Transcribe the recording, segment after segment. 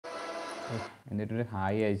എന്നിട്ടൊരു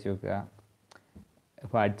ഹായ് അയച്ചു നോക്കുക.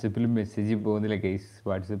 വാട്സപ്പിൽ മെസ്സേജ് പോകുന്നില്ല ഗൈസ്,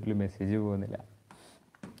 വാട്സപ്പിൽ മെസ്സേജ് പോകുന്നില്ല.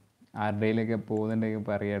 ആരുടെയിലൊക്കെ പോകുന്നുണ്ടെങ്കിൽ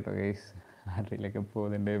പറയാം കേട്ടോ ഗൈസ്, ആരുടെയിലൊക്കെ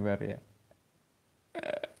പോകുന്നുണ്ടെങ്കിൽ പറയാം.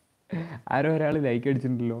 ആരോ ഒരാൾ ലൈക്ക്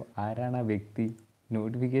അടിച്ചിട്ടുണ്ടല്ലോ, ആരാണ് ആ വ്യക്തി?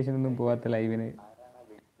 നോട്ടിഫിക്കേഷൻ ഒന്നും പോവാത്ത ലൈവിന്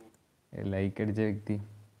ലൈക്ക് അടിച്ച വ്യക്തി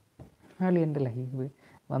ആളി എൻ്റെ ലൈവ്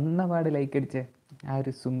വന്ന പാട് ലൈക്ക് അടിച്ച ആ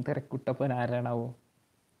ഒരു സുന്ദര Kuttappan ആരാണാവോ?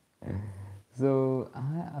 So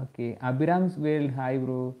okay, അഭിരാംസ് world hi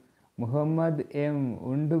bro. Muhammad M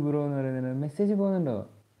ഉണ്ട് ബ്രോ എന്ന് പറയുന്നത് മെസ്സേജ് പോകുന്നുണ്ടോ?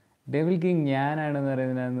 ഡെവിൽ കിങ് ഞാനാണെന്ന്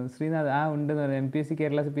പറയുന്നതായിരുന്നു. ശ്രീനാഥ് ഉണ്ടെന്ന് പറയുന്നത്. MPSC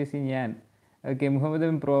കേരള CPSC ഞാൻ. ഓക്കെ, മുഹമ്മദ്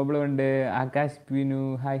എം പ്രോബ്ലം ഉണ്ട്. Akash Pinu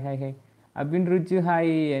hi hi hi. Abin റുച്ചു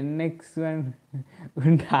hi. NX1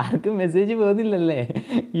 ഉണ്ട്. ആർക്കും മെസ്സേജ് പോകുന്നില്ലല്ലേ?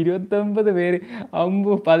 29 പേര്,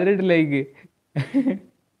 18 like.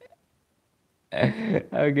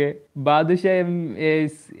 Okay, Badusha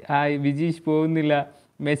hi. Vijeesh പോകുന്നില്ല,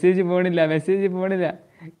 മെസ്സേജ് പോണില്ല.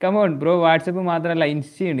 Come on bro. വാട്സപ്പ് മാത്രമല്ല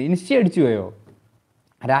ഇൻസ്റ്റയുണ്ട്. ഇൻസ്റ്റ അടിച്ചു പോയോ?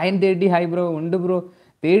 Rayan 30 hi bro. ഉണ്ട് ബ്രോ.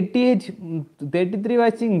 38 33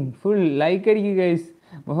 വാച്ചിങ് ഫുൾ ലൈക്ക് അടിക്കുക ഗൈസ്.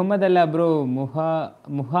 മുഹമ്മദ് അല്ല bro,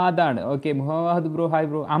 മുഹാദാണ്. Okay, Muhammad bro hi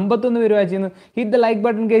bro. 51 പേര് വാച്ച് ചെയ്യുന്നു. Hit the like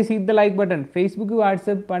button guys, hit the like button. Facebook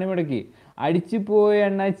WhatsApp പണിമുടക്കി അടിച്ചു പോയി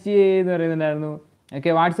അണ്ണാച്ചി എന്ന് പറയുന്നുണ്ടായിരുന്നു.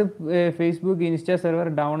 Okay, WhatsApp Facebook insta server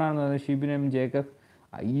down ആണെന്ന് പറഞ്ഞു ഷിബിൻ എം ജേക്കബ്.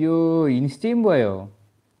 അയ്യോ, ഇൻസ്റ്റയും പോയോ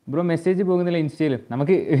ബ്രോ? മെസ്സേജ് പോകുന്നില്ല ഇൻസ്റ്റയിൽ.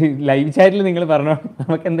 നമുക്ക് ലൈവ് ചാറ്റിൽ നിങ്ങൾ പറഞ്ഞോ,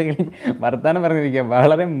 നമുക്ക് എന്തെങ്കിലും വർത്താനം പറഞ്ഞിരിക്കാം.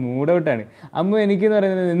 വളരെ മൂഡ് ഔട്ടാണ് അമ്മ. എനിക്കെന്ന്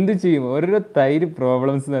പറയുന്നത് എന്ത് ചെയ്യും, ഓരോരോ തൈര്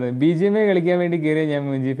പ്രോബ്ലംസ് എന്ന് പറയുന്നത്. BGMI കളിക്കാൻ വേണ്ടി കയറിയ ഞാൻ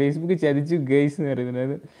മുഞ്ചി ഫേസ്ബുക്ക് ചതിച്ചു ഗൈസ് എന്ന്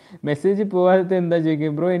പറയുന്നത്. മെസ്സേജ് പോകാത്ത എന്താ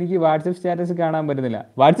ചോദിക്കും ബ്രോ? എനിക്ക് വാട്സപ്പ് സ്റ്റാറ്റസ് കാണാൻ പറ്റുന്നില്ല.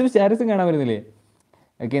 വാട്സപ്പ് സ്റ്റാറ്റസ് കാണാൻ പറ്റുന്നില്ലേ?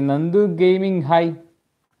 Okay, Nandu gaming hi.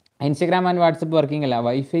 Instagram and WhatsApp working അല്ല,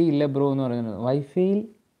 വൈഫൈ ഇല്ല ബ്രോ എന്ന് പറയുന്നുണ്ട്. വൈഫൈയിൽ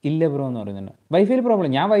ഇല്ല ബ്രോ എന്ന് പറയുന്നുണ്ട്. വൈഫൈയിൽ പ്രോബ്ലം.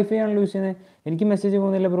 ഞാൻ വൈഫൈ ആണല്ലോ യൂസ് ചെയ്യുന്നത്, എനിക്ക് മെസ്സേജ്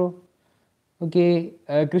പോകുന്നില്ല ബ്രോ. ഓക്കെ,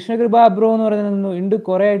 കൃഷ്ണകൃപ ബ്രോ എന്ന് പറയുന്നത് ഉണ്ട്,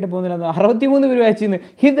 കുറേ ആയിട്ട് പോകുന്നില്ല. 63 പേര് വാച്ച് ചെയ്യുന്നു.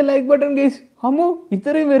 Hit the like button guys. അമ്മോ,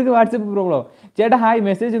 ഇത്രയും പേർക്ക് വാട്സപ്പ് പ്രോബ്ലം. ചേട്ടാ ഹായ്,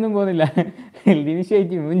 മെസ്സേജ് ഒന്നും പോകുന്നില്ല.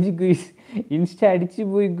 Initiate മുഞ്ചി guys. ഇൻസ്റ്റ അടിച്ചു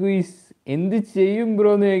പോയി ഗുയിസ്. എന്ത് ചെയ്യും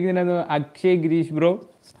ബ്രോ എന്ന് ചോദിക്കുന്നുണ്ടായിരുന്നു അക്ഷയ് ഗിരീഷ് ബ്രോ.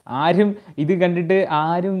 ആരും ഇത് കണ്ടിട്ട്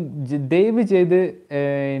ദയവ് ചെയ്ത്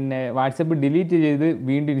പിന്നെ വാട്സപ്പ് ഡിലീറ്റ് ചെയ്ത്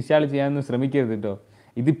വീണ്ടും ഇൻസ്റ്റാൾ ചെയ്യാനൊന്നും ശ്രമിക്കരുത് കേട്ടോ.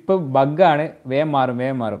 ഇതിപ്പോൾ ബഗ്ഗാണ്, വേഗം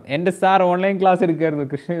മാറും. എൻ്റെ sir online class എടുക്കുമായിരുന്നു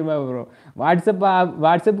Krishna bro.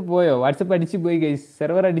 WhatsApp പോയോ? വാട്സപ്പ് അടിച്ചു പോയി ഗൈസ്,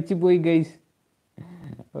 സെർവർ അടിച്ചു പോയി guys.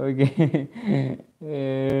 Okay,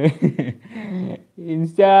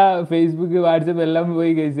 insta Facebook WhatsApp എല്ലാം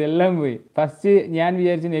പോയി ഗൈസ്, എല്ലാം പോയി. ഫസ്റ്റ് ഞാൻ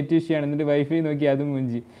വിചാരിച്ചു നെറ്റ് ഇഷ്യൂ ആണ്, എന്നിട്ട് വൈഫൈ നോക്കി അതും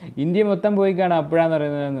മുഞ്ചി. ഇന്ത്യ മൊത്തം പോയി കാണാം അപ്പോഴാന്ന്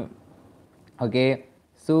പറയുന്നതെന്ന്. ഓക്കെ,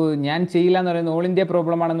 സോ ഞാൻ ചെയ്യില്ല എന്ന് പറയുന്നത് ഓൾ ഇന്ത്യ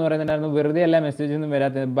പ്രോബ്ലം ആണെന്ന് പറയുന്നുണ്ടായിരുന്നു. വെറുതെ അല്ല മെസ്സേജ് ഒന്നും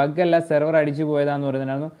വരാത്തത്, ബഗ്ഗല്ല, സെർവർ അടിച്ചു പോയതാന്ന്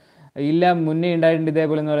പറയുന്നുണ്ടായിരുന്നു. ഇല്ല മുന്നേ ഉണ്ടായിട്ടുണ്ട്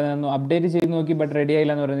ഇതേപോലെ എന്ന് പറയുന്നു. അപ്ഡേറ്റ് ചെയ്ത് നോക്കി ബട്ട് റെഡി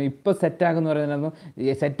ആയില്ല എന്ന് പറയുന്നത്. ഇപ്പോൾ സെറ്റാക്കുമെന്ന്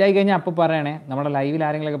പറയുന്നുണ്ടായിരുന്നു. സെറ്റായി കഴിഞ്ഞാൽ അപ്പോൾ പറയണേ, നമ്മുടെ ലൈവിൽ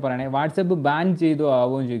ആരെങ്കിലുമൊക്കെ പറയണേ. വാട്സപ്പ് ബാൻ ചെയ്തോ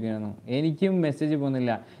ആവുമെന്ന് ചോദിക്കുന്നു. എനിക്കും മെസ്സേജ്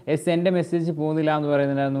പോകുന്നില്ല. എൻ്റെ മെസ്സേജ് പോകുന്നില്ല എന്ന്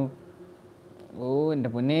പറയുന്നുണ്ടായിരുന്നു. ഓ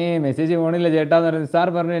എൻ്റെ പൊന്നേ, മെസ്സേജ് പോകണില്ല ചേട്ടാന്ന് പറയുന്നത്. സാർ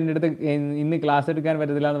പറഞ്ഞു എൻ്റെ അടുത്ത് ഇന്ന് ക്ലാസ് എടുക്കാൻ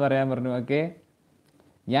പറ്റത്തില്ല എന്ന് പറയാൻ പറഞ്ഞു. ഓക്കെ,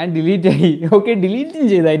 ഞാൻ ഡിലീറ്റ് ആയി. ഓക്കെ, ഡിലീറ്റും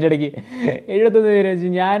ചെയ്തു അതിൻ്റെ ഇടയ്ക്ക്. 71 പേര് വെച്ചു.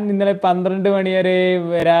 ഞാൻ ഇന്നലെ 12 മണി വരെ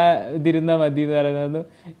വരാതിരുന്നാൽ മതി എന്ന് പറയുന്നത്.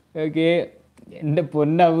 ഓക്കെ, എൻ്റെ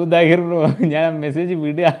പൊന്നബുദാഹിർ ബ്രോ, ഞാൻ മെസ്സേജ്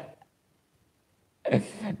വിടുക.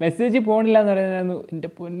 മെസ്സേജ് പോണില്ല എന്ന് പറയുന്നത്. എൻ്റെ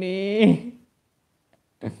പൊന്നേ.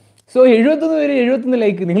 സോ 71 പേര്, 71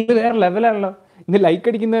 ലൈക്ക്. നിങ്ങൾ വേറെ ലെവലാണല്ലോ. ഇന്ന് ലൈക്ക്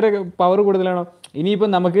അടിക്കുന്നവരെ പവർ കൂടുതലാണോ?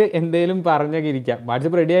 ഇനിയിപ്പോൾ നമുക്ക് എന്തെങ്കിലും പറഞ്ഞൊക്കെ ഇരിക്കാം.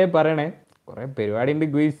 വാട്സപ്പ് റെഡിയായി പറയണേ, കുറേ പരിപാടി ഉണ്ട്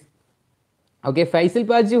guys. Okay, Faisal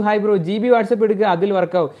Pachu hi bro. GB WhatsApp എടുക്കുക, അതിൽ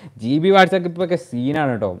വർക്കാവും. GB വാട്സപ്പ് ഇപ്പോൾ ഒക്കെ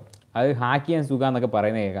സീനാണ് കേട്ടോ, അത് ഹാക്ക് ചെയ്യാൻ സുഖമെന്നൊക്കെ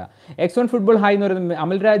പറയുന്നത് കേൾക്കാം. X1 ഫുട്ബോൾ ഹായ് എന്ന് പറയുന്നത്.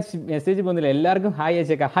 അമൽരാജ് മെസ്സേജ് പോകുന്നില്ല. എല്ലാവർക്കും ഹായ്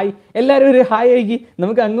അയച്ചേക്കാം. ഹായ് എല്ലാവരും ഒരു ഹായ് അയക്കി,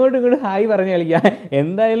 നമുക്ക് അങ്ങോട്ടും ഇങ്ങോട്ടും ഹായ് പറഞ്ഞ് കളിക്കാം.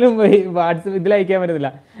 എന്തായാലും വാട്സപ്പ് ഇതിൽ അയക്കാൻ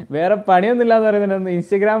പറ്റുന്നില്ല, വേറെ പണിയൊന്നുമില്ല എന്ന് പറയുന്നുണ്ടായിരുന്നു.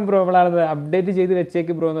 ഇൻസ്റ്റഗ്രാം പ്രോബ്ലം ആണെന്ന് അപ്ഡേറ്റ് ചെയ്ത്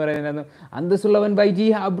വെച്ചേക്ക് ബ്രോ എന്ന് പറയുന്നുണ്ടായിരുന്നു. അന്തസ്സുള്ളവൻ ബൈജി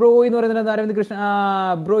ബ്രോ എന്ന് പറയുന്നുണ്ടായിരുന്നു. അരവിന്ദ് കൃഷ്ണ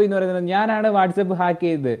ബ്രോ എന്ന് പറയുന്നത്. ഞാനാണ് വാട്സപ്പ് ഹാക്ക്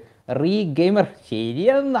ചെയ്തത്. ഗെയിമർ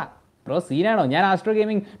ശരിയെന്നാ ബ്രോ, സീനാണോ? ഞാൻ ആസ്ട്രോ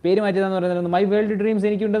ഗെയിമിംഗ് പേര് മാറ്റിയതെന്ന് പറയുന്നത്. മൈ വേൾഡ് ഡ്രീംസ്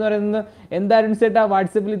എനിക്കുണ്ടെന്ന് പറയുന്നത്. എന്തായാലും സെറ്റാ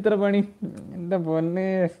വാട്സപ്പിൽ ഇത്ര പണി. എൻ്റെ പൊന്നെ,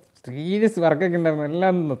 സീരിയസ് വർക്കൊക്കെ ഉണ്ടായിരുന്നു,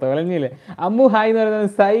 എല്ലാം തൊലഞ്ഞില്ലേ. അമ്മു ഹായ് എന്ന്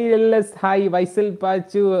പറയുന്നത്. SL hi. വൈസൽ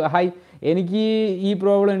പാച്ചു ഹായ്. എനിക്ക് ഈ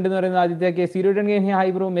പ്രോബ്ലം ഉണ്ടെന്ന് പറയുന്നത്. ആദ്യത്തെ 010 ഗെയിം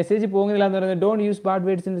ഹായ് ബ്രോ. മെസ്സേജ് പോകുന്നില്ല എന്ന് പറയുന്നത്. Don't use bad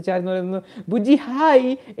words in the chat എന്ന് പറയുന്നത്. Bujji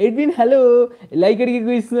hi. Edwin hello. Like അടിക്കുക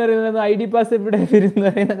ക്വിസ് എന്ന് പറയുന്നത്. ID പാസ് എവിടെ വരുന്ന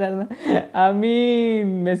പറയുന്നതായിരുന്നു.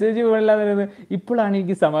 മെസ്സേജ് പോകണില്ല എന്ന് പറയുന്നത്. ഇപ്പോഴാണ്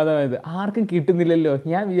എനിക്ക് സമാധാനമായത്, ആർക്കും കിട്ടുന്നില്ലല്ലോ.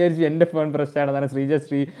 ഞാൻ വിചാരിച്ചു എൻ്റെ ഫോൺ പ്രശ്നമാണെന്നാണ്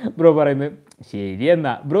ശ്രീ ബ്രോ പറയുന്നത്.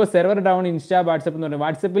 ശരിയെന്നാ bro. Server down insta WhatsApp എന്ന് പറയുന്നത്.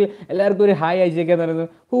 വാട്സപ്പിൽ എല്ലാവർക്കും ഒരു ഹായ് അയച്ചേക്കാന്ന് പറയുന്നത്.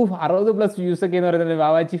 60+ വ്യൂസ് ഒക്കെ എന്ന് പറയുന്നത്.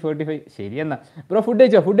 വാവാച്ചി 45. ശരിയെന്നാ ബ്രോ. ഫുഡ്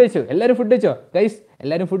കഴിച്ചോ? എല്ലാവരും എല്ലാവരും ഫുഡ് കഴിച്ചോ ഗൈസ്?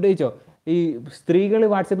 എല്ലാവരും ഫുഡ് കഴിച്ചോ? ഈ സ്ത്രീകൾ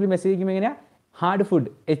വാട്സപ്പിൽ മെസ്സേജ് അയക്കുമ്പോൾ എങ്ങനെയാ? Hard food,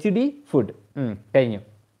 HD food. കഴിഞ്ഞു.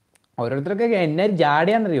 ഓരോരുത്തർക്കൊക്കെ എന്നെ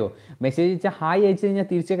ജാടയാണെന്നറിയോ? മെസ്സേജ് അയച്ചാൽ ഹായ് അയച്ചു കഴിഞ്ഞാൽ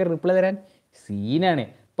തിരിച്ചൊക്കെ റിപ്ലൈ തരാൻ സീനാണ്.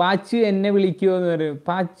 പാച്ചു എന്നെ വിളിക്കുമോ എന്ന് പറയും.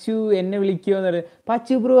 പാച്ചു എന്നെ വിളിക്കുമോ എന്ന് പറയും.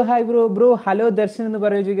 Pachu bro hi bro. Bro hello Darshan എന്ന്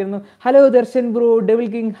പറയുക ചോദിക്കുന്നു. Hello Darshan bro. Double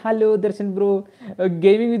king hello Darshan bro.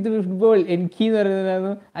 Gaming with football എനിക്ക് എന്ന്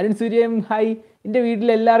പറയുന്നതായിരുന്നു. അരുൺ സൂര്യം ഹായ്. എൻ്റെ വീട്ടിൽ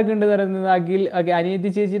എല്ലാവർക്കും ഉണ്ട് പറയുന്നത്. അഖിൽ ഓക്കെ. അനിയത്തി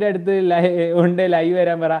ചേച്ചിയുടെ അടുത്ത് ഉണ്ട്, ലൈവ്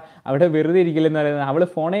വരാൻ പറ. അവിടെ വെറുതെ ഇരിക്കില്ലെന്ന് പറയുന്നത്. അവൾ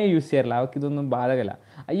ഫോണേ യൂസ് ചെയ്യാറില്ല, അവൾക്ക് ഇതൊന്നും ബാധകല്ല.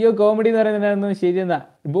 അയ്യോ കോമഡി എന്ന് പറയുന്നതായിരുന്നു. ശരിയെന്നാ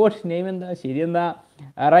ബോട്ട് നെയിം എന്താ? ശരിയെന്നാ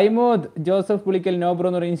റൈമോദ് ജോസഫ് പുളിക്കൽ നോ ബ്രോ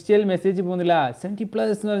എന്ന് പറയും. ഇൻസ്റ്റയിൽ മെസ്സേജ് പോകുന്നില്ല.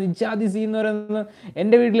 70+ എന്ന് പറയുന്നത് ഇജാദി സീൻ എന്ന് പറയുന്നത്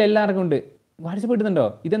എൻ്റെ വീട്ടിൽ എല്ലാവർക്കും ഉണ്ട്. വാട്സപ്പ് കിട്ടുന്നുണ്ടോ?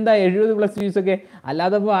 ഇതെന്താ 70+ വ്യൂസൊക്കെ?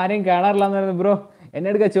 അല്ലാതെ ഇപ്പോൾ ആരെയും കാണാറില്ല എന്ന് പറയുന്നത്. ബ്രോ എന്നെ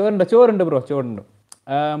എടുക്കുക. ചോറുണ്ട് ബ്രോ, ചോറുണ്ട്.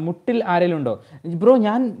 മുട്ടിൽ ആരെങ്കിലും ഉണ്ടോ ബ്രോ?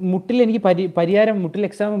 ഞാൻ മുട്ടിൽ എനിക്ക് മുട്ടിൽ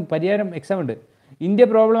പരിഹാരം എക്സാം ഉണ്ട്. ഇന്ത്യ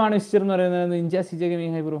പ്രോബ്ലം ആണ് മിസ്റ്റർ എന്ന് പറയുന്നത്. ഇൻജാ Sija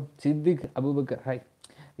hi bro. Siddique Abubakar hi.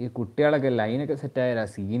 ഈ കുട്ടികളൊക്കെ ലൈനൊക്കെ സെറ്റായാലും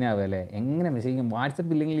സീനാവുക അല്ലേ? എങ്ങനെ മെസ്സേജ് ചെയ്യും?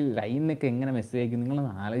 വാട്സപ്പ് ഇല്ലെങ്കിൽ ലൈനൊക്കെ എങ്ങനെ മെസ്സേജ് അയക്കും?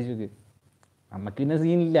 നിങ്ങളൊന്ന് ആലോചിച്ച് നോക്ക്. നമുക്ക് പിന്നെ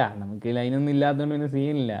സീനില്ല, നമുക്ക് ലൈനൊന്നും ഇല്ലാത്തതുകൊണ്ട് പിന്നെ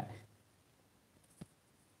സീനില്ല.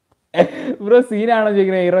 ബ്രോ സീനാണോ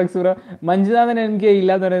ചോദിക്കുന്നത്? ഇറോക്സ് ബ്രോ. മഞ്ജുനാഥൻ എനിക്ക്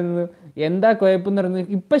ഇല്ലാന്ന് പറയുന്നത്. എന്താ കുഴപ്പം എന്ന് പറയുന്നത്?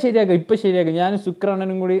 ഇപ്പം ശരിയാക്കും. ഞാനും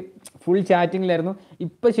ശുക്രണ്ണനും കൂടി ഫുൾ ചാറ്റിങ്ങിലായിരുന്നു.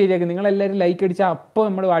 ഇപ്പം ശരിയാക്കും. നിങ്ങളെല്ലാവരും ലൈക്ക് അടിച്ചാൽ അപ്പോൾ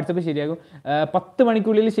നമ്മൾ വാട്സപ്പ് ശരിയാക്കും. 10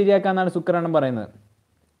 മണിക്കുള്ളിൽ ശരിയാക്കാമെന്നാണ് ശുക്രണ്ണൻ പറയുന്നത്.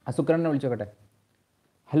 ആ ശുക്രണ്ണനെ വിളിച്ചോക്കട്ടെ.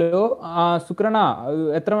 ഹലോ ശുക്രണ,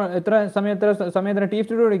 എത്ര സമയത്തിന്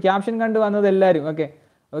TF2 ക്യാപ്ഷൻ കണ്ട് വന്നത് എല്ലാവരും? Okay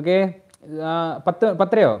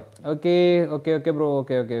 10:30 okay bro.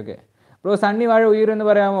 Okay bro. Sunny വാഴ ഉയർ എന്ന്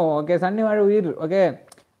പറയാമോ? ഓക്കെ സണ്ണി വാഴ ഉയർ. ഓക്കെ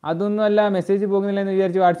അതൊന്നുമല്ല, മെസ്സേജ് പോകുന്നില്ല എന്ന്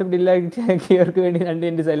വിചാരിച്ച് വാട്സപ്പ് ഡില്ലാക്കിയവർക്ക് വേണ്ടി 2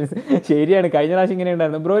 മിനിറ്റ് സൈലൻസ്. ശരിയാണ്, കഴിഞ്ഞ പ്രാവശ്യം ഇങ്ങനെ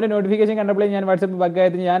ഉണ്ടായിരുന്നു. ബ്രോയുടെ നോട്ടിഫിക്കേഷൻ കണ്ടപ്പോഴേ ഞാൻ വാട്സപ്പ്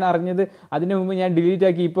ബഗ്ഗായത് ഞാൻ അറിഞ്ഞത്. അതിന് മുമ്പ് ഞാൻ ഡിലീറ്റ്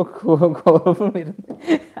ആക്കി. ഇപ്പോൾ കോപം വരുന്നു.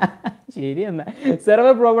 ശരി എന്നാ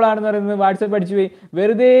സെർവർ പ്രോബ്ലം ആണെന്ന് പറയുന്നത്. വാട്സപ്പ് അടിച്ചു പോയി,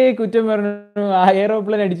 വെറുതെ കുറ്റം പറഞ്ഞു. ആ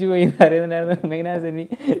എയറോപ്ലെയിൻ അടിച്ചു പോയി എന്ന് പറയുന്നുണ്ടായിരുന്നു. മെയിനാസെന്നി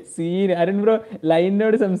സീൻ. അരുൺ ബ്രോ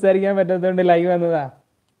ലൈനിനോട് സംസാരിക്കാൻ പറ്റാത്തതുകൊണ്ട് ലൈവ് വന്നതാ.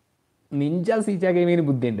 നിഞ്ച സീച്ച ഗെയിമിന്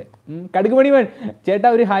ബുദ്ധിയുണ്ട്. കടുകുമണി വേൺ ചേട്ടാ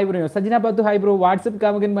ഒരു ഹായ് പറയോ? സജ്ജന പത്തു ഹായ് ബ്രോ. വാട്സപ്പ്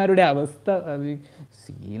കാമുകന്മാരുടെ അവസ്ഥ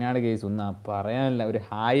സീനാണ് കേസ്. ഒന്നും പറയാനില്ല. ഒരു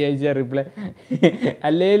ഹായ് അയച്ച റിപ്ലൈ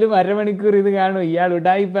അല്ലേലും അരമണിക്കൂർ ഇത് കാണും. ഇയാൾ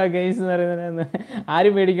ഉടായിപ്പാ കേസ് എന്ന് പറയുന്നത്.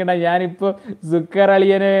 ആരും പേടിക്കണ്ട, ഞാനിപ്പോൾ സുക്കർ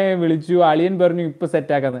അളിയനെ വിളിച്ചു. അളിയൻ പറഞ്ഞു ഇപ്പോൾ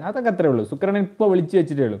സെറ്റാക്കാന്ന്. അതൊക്കെ അത്രേ ഉള്ളൂ. സുക്കറിനെ ഇപ്പോൾ വിളിച്ചു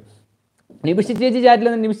വെച്ചിട്ടേ ഉള്ളൂ. നിമിഷ ചേച്ചി ചാറ്റിൽ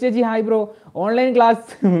നിമിഷ ചേച്ചി ഹായ് ബ്രോ. ഓൺലൈൻ ക്ലാസ്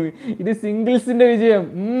ഇത് സിംഗിൾസിൻ്റെ വിജയം.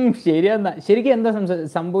 ശരിയെന്നാ. ശരിക്കും എന്താ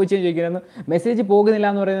സംഭവിച്ചതെന്ന് ചോദിക്കുന്നത്. മെസ്സേജ് പോകുന്നില്ല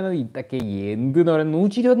എന്ന് പറയുന്നത്. ഇതൊക്കെ എന്തെന്ന് പറയുന്നത്?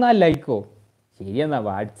 124 ലൈക്കോ? ശരിയെന്നാ.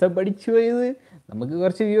 വാട്സപ്പ് അടിച്ചു പോയത്. നമുക്ക്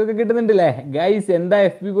കുറച്ച് വ്യൂ ഒക്കെ കിട്ടുന്നുണ്ടല്ലേ ഗൈസ്? എന്താ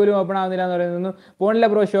FB പോലും ഓപ്പൺ ആവുന്നില്ല എന്ന് പറയുന്നത്. ഫോണിലെ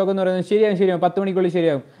ബ്രോ ഷോക്ക് എന്ന് പറയുന്നത്. ശരിയാവും 10 മണിക്കുള്ളിൽ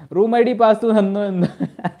ശരിയാവും. റൂം ID പാസ് തന്നു എന്ന്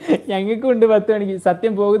ഞങ്ങൾക്കും ഉണ്ട് 10 മണിക്ക്.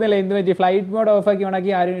 സത്യം പോകുന്നില്ല. എന്ത് പറ്റി? ഫ്ലൈറ്റ് മോഡ് ഓഫാക്കി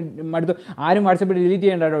ഓണാക്കി. ആരും വാട്സപ്പ് ഡിലീറ്റ്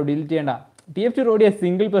ചെയ്യണ്ട. TF2 റോഡിയ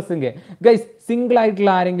single person guys. Single ആയിട്ടുള്ള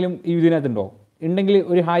ആരെങ്കിലും ഇതിനകത്തുണ്ടോ? ഉണ്ടെങ്കിൽ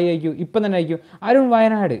ഒരു ഹായ് അയക്കൂ. ഇപ്പം തന്നെ അയക്കൂ. അരുൺ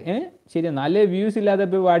വയനാട് ശരിയാ. നല്ല വ്യൂസ് ഇല്ലാതെ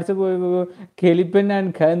ഇപ്പോൾ വാട്സപ്പ് കെലിപ്പൻ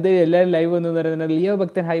ആൻഡ് ഖാന്ത് എല്ലാവരും ലൈവ് വന്നു പറയുന്നത്. ലിയോ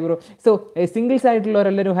ഭക്തൻ hi bro. So singles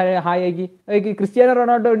ആയിട്ടുള്ളവരെല്ലാവരും hi ആക്കി. ക്രിസ്ത്യാനോ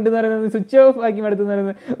റൊണാൾഡോ ഉണ്ട് എന്ന് പറയുന്നത്. സ്വിച്ച് ഓഫ് ആക്കി മടുത്തെന്ന്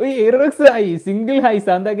പറയുന്നത്. എറോക്സ് hi. Single hi.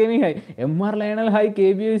 Santa gaming hi. MR Lionel hi.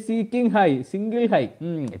 KBC king hi. Single hi.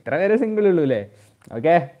 എത്ര പേരെ സിംഗിൾ ഉള്ളൂ അല്ലേ?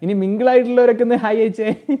 ഓക്കെ ഇനി മിങ്കിളായിട്ടുള്ളവരൊക്കെ ഒന്ന് ഹായ് അയച്ചേ.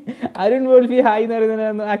 അരുൺ വോൾഫി ഹായ് എന്ന്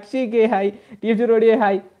പറയുന്നത്. Akshay K hi. TF2 റോഡിയെ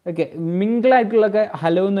hi. Okay മിങ്കിളായിട്ടുള്ളവരൊക്കെ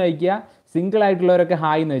hello എന്ന് അയക്കുക. സിംഗിൾ ആയിട്ടുള്ളവരൊക്കെ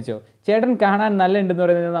ഹായ് എന്ന് വെച്ചോ. ചേട്ടൻ കാണാൻ നല്ല ഉണ്ടെന്ന്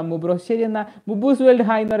പറയുന്നത് അമ്മു ബ്രോ. ശരി എന്നാൽ മുബൂസ് വേൾഡ്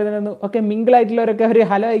ഹായ് എന്ന് പറയുന്നത്. ഓക്കെ മിങ്കിളായിട്ടുള്ളവരൊക്കെ ഒരു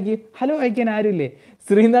ഹലോ അയക്കാൻ ആരുമില്ലേ?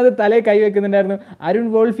 ശ്രീനാഥ് തലേ കൈ വെക്കുന്നുണ്ടായിരുന്നു. അരുൺ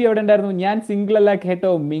വോൾഫി അവിടെ ഉണ്ടായിരുന്നു. ഞാൻ സിംഗിൾ അല്ല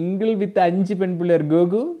കേട്ടോ, മിങ്കിൾ വിത്ത് 5 പെൺപിള്ളേർ.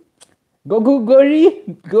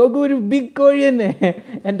 ഗോഗു ഒരു ബിഗ് കോഴി തന്നെ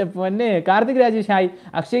എൻ്റെ പൊന്നെ. Karthik Rajesh hi.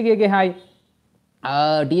 Akshay K hi.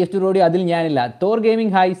 TF2 റോഡി അതിൽ ഞാനില്ല. Thor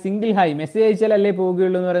gaming hi. Single hi. Message അയച്ചാലല്ലേ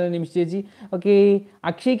പോകുകയുള്ളൂ എന്ന് പറയുന്നത് നിമിഷ ചേച്ചി. ഓക്കെ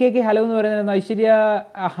അക്ഷയ് കെ ഹലോ എന്ന് പറയുന്നത്. ഐശ്വര്യ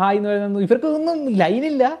ഹായ് എന്ന് പറയുന്നത്. ഇവർക്കൊന്നും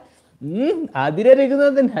ലൈനില്ല. അതിര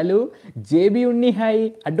രഘുനാഥൻ ഹലോ. JB ഉണ്ണി hi.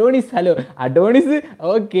 Adonis hello. Adonis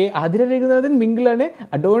okay. Athira Raghunathan മിങ്കിളാണ്.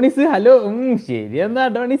 Adonis hello. ശരിയെന്നാ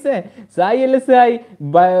അഡോണിസേ. Sai LS hi.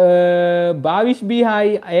 Bhavish B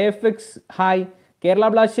hi. AFX hi. Kerala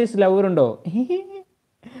Blasters lover ഉണ്ടോ?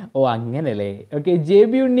 അങ്ങനല്ലേ. ഓക്കെ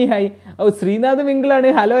JB ഉണ്ണി ഹായ്. ശ്രീനാഥ് മിങ്കിളാണ്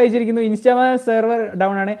ഹലോ അയച്ചിരിക്കുന്നു. ഇൻസ്റ്റാഗ്രാം സെർവർ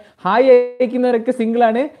ഡൗൺ ആണ്. Hi അയക്കുന്നവരൊക്കെ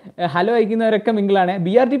സിംഗിളാണ്. Hello അയക്കുന്നവരൊക്കെ മിങ്കിളാണ്.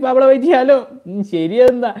 BRT പാവള വൈജി hello.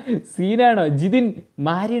 ശരിയെന്താ സീനാണോ? Jithin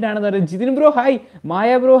married ആണെന്ന് പറയുന്നത്. Jithin bro hi.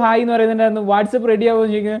 മായ bro hi എന്ന് പറയുന്നുണ്ടായിരുന്നു. WhatsApp ready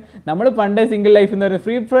ആവുമെന്ന് ചോദിക്കുന്നത്. നമ്മൾ പണ്ടേ സിംഗിൾ ലൈഫ് എന്ന് പറയുന്നത്.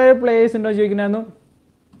 ഫ്രീ ഫയർ പ്ലേയേഴ്സ് ഉണ്ടോ ചോദിക്കുന്നായിരുന്നു.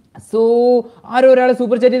 സോ ആരോ ഒരാൾ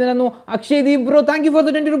സൂപ്പർ ചാറ്റ് ചെയ്തു. Akshay Deep bro thank you for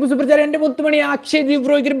the 20 super chat. എൻ്റെ മുത്തുമണി Akshay Deep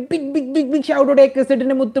bro big big big big shout out AK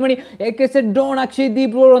മുത്തുമണി ഡോൺ അക്ഷയ്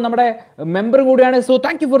ദീപ് ബ്രോ നമ്മുടെ മെമ്പർ കൂടിയാണ്. So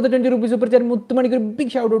thank you for the 20 super chat. മുത്തുമണിക്ക് ഒരു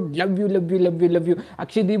big shout out. Love you love you love you love you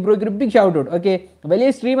Akshay Deep ബ്രോയ്ക്ക് ഒരു big shout out. Okay, വലിയ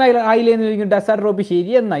stream ആയില്ലേ എന്ന് ചോദിക്കും ഡസാർ drop.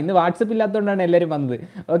 ശരിയെന്നാ, ഇന്ന് വാട്സപ്പ് ഇല്ലാത്തതുകൊണ്ടാണ് എല്ലാവരും വന്നത്.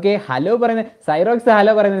 ഓക്കെ, ഹലോ പറയുന്നത് സൈറോക്സ്.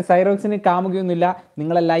 ഹലോ പറയുന്നത് സൈറോക്സിന് കാമുകയൊന്നുമില്ല.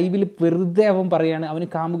 നിങ്ങളെ ലൈവിൽ വെറുതെ അവൻ പറയുകയാണ് അവന്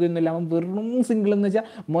കാമുകയൊന്നുമില്ല, അവൻ വെറും സിംഗിൾ എന്ന് വെച്ചാൽ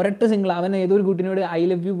മൊരട്ട് സിംഗിൾ. അവൻ ഏതൊരു കുട്ടിനോട് ഐ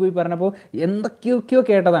ലവ് യു പോയി പറഞ്ഞപ്പോൾ എന്തൊക്കെയൊക്കെയോ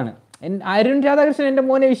കേട്ടതാണ്. അരുൺ രാധാകൃഷ്ണൻ എൻ്റെ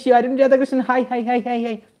മോനെ വിഷയം. Arun Radhakrishnan hi hi hi hi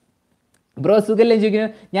hi bro സുഖല്ലേ ചോദിക്കുന്നു.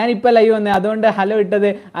 ഞാനിപ്പോൾ ലൈവ് വന്നേ, അതുകൊണ്ട് ഹലോ ഇട്ടത്.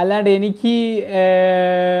 അല്ലാണ്ട് എനിക്ക്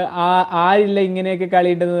ആരില്ല ഇങ്ങനെയൊക്കെ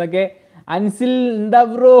കളി ഇട്ടുന്നതൊക്കെ. അൻസിൽ എന്താ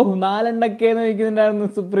ബ്രോ 4 എന്ന് ചോദിക്കുന്നുണ്ടായിരുന്നു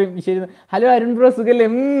സുപ്രീം. ശരി, ഹലോ അരുൺ ബ്രോ സുഖല്ലേ?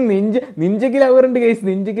 നിഞ്ചയ്ക്ക് ലവർ ഉണ്ട് ഗൈസ്,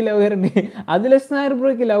 നിഞ്ചയ്ക്ക് ലവർ ഉണ്ട്. അതിലസ് നായർ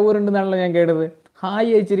ബ്രോയ്ക്ക് ലവർ ഉണ്ടെന്നാണല്ലോ ഞാൻ കേട്ടത്. Hi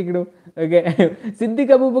അയച്ചിരിക്കണു. Okay,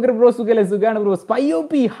 Siddique Abubakar bro സുഖല്ലേ? സുഖാണ് bro. Spy O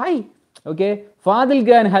P hi. Okay, Fadil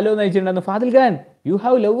Khan hello എന്ന് അയച്ചിട്ടുണ്ടായിരുന്നു. Fadil Khan you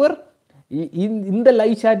have lover? இந்த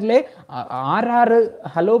லைவ் சாட்டில் ஆறாறு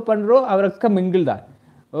ஹலோ பண்ணுறோம், அவரൊക്കെ മിങ്കിൾ தான்.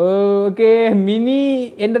 ഓക്കെ, മിനി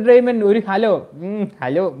എൻ്റർടൈൻമെൻറ്റ് ഒരു ഹലോ.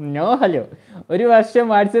 Hello no hello. ഒരു വർഷം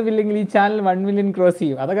വാട്സപ്പ് ഇല്ലെങ്കിൽ ഈ ചാനൽ 1 മില്യൺ ക്രോസ്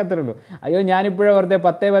ചെയ്യും. അതൊക്കെ അത്രേ ഉള്ളൂ. അയ്യോ, ഞാനിപ്പോഴും വെറുതെ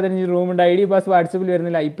 10-15 റൂമുണ്ട്, ID പാസ് വാട്സപ്പിൽ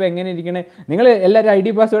വരുന്നില്ല. ഇപ്പം എങ്ങനെ ഇരിക്കണേ? നിങ്ങൾ എല്ലാവരും ID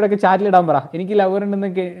പാസ്വേഡൊക്കെ ചാറ്റിലിടാൻ പറ. എനിക്ക് ലവർ ഉണ്ടെന്ന്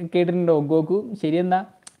കേട്ടിട്ടുണ്ടോ ഗോകു? ശരിയെന്നാ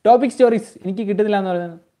ടോപ്പിക് സ്റ്റോറീസ് എനിക്ക് കിട്ടുന്നില്ല എന്ന്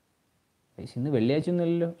പറയുന്നത്. ഇന്ന് വെള്ളിയാഴ്ച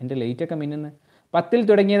ഒന്നുമില്ലല്ലോ, എൻ്റെ ലേറ്റൊക്കെ മിന്നുന്നത്. 10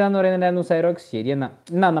 തുടങ്ങിയതാന്ന് പറയുന്നുണ്ടായിരുന്നു സൈറോക്സ്. ശരിയെന്നാ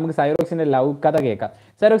നമുക്ക് സൈറോക്സിൻ്റെ ലവ് കഥ കേൾക്കാം.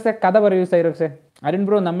 സൈറോക്സെ കഥ പറയൂ സൈറോക്സെ. അരുൺ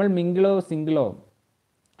ബ്രോ നമ്മൾ മിങ്കിളോ സിംഗിളോ?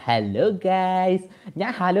 ഹലോ ഗൈസ്,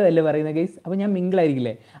 ഞാൻ ഹലോ അല്ലേ പറയുന്നത് ഗൈസ്, അപ്പോൾ ഞാൻ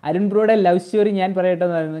മിങ്കിളായിരിക്കില്ലേ? അരുൺ ബ്രോയുടെ ലവ് സ്റ്റോറി ഞാൻ പറയട്ടെ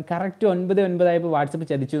എന്ന് പറയുന്നത് കറക്റ്റ് 9 ആയപ്പോൾ വാട്സപ്പ്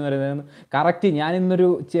ചതിച്ചു എന്ന് പറയുന്നത് കറക്റ്റ്. ഞാൻ ഇന്നൊരു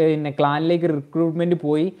ക്ലാനിലേക്ക് റിക്രൂട്ട്മെൻറ്റ്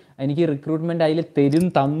പോയി, എനിക്ക് റിക്രൂട്ട്മെൻറ്റ് അതിൽ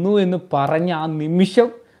തന്നു എന്ന് പറഞ്ഞ ആ നിമിഷം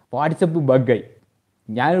വാട്സപ്പ് ബഗ്ഗായി.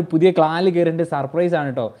 ഞാനൊരു പുതിയ ക്ലാനിൽ കയറിയിട്ട് സർപ്രൈസാണ്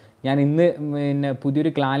കേട്ടോ. ഞാൻ ഇന്ന്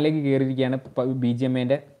പുതിയൊരു ക്ലാനിലേക്ക് കയറിയിരിക്കുകയാണ്.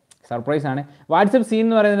 BGMAൻ്റെ സർപ്രൈസാണ്. വാട്സപ്പ് സീൻ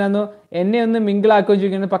എന്ന് പറയുന്നതായിരുന്നു. എന്നെ ഒന്ന് മിങ്കിളാക്കുകയും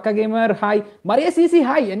ചോദിക്കുന്നത് പക്ക gamer hi. Mariya CC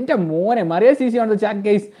hi. എൻ്റെ മോനെ മറിയ CC ആണ് ചാറ്റ്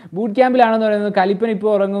ഗൈസ്. ബൂട്ട് ക്യാമ്പിലാണെന്ന് പറയുന്നത്. കലിപ്പൻ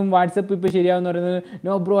ഇപ്പോൾ ഉറങ്ങും, വാട്സപ്പ് ഇപ്പോൾ ശരിയാവുമെന്ന് പറയുന്നത്.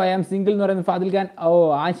 No bro I am single എന്ന് പറയുന്നത് ഫാദിൽ ഖാൻ.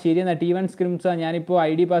 ശരിയെന്നാ T1 സ്ക്രിംസാണ്. ഞാനിപ്പോൾ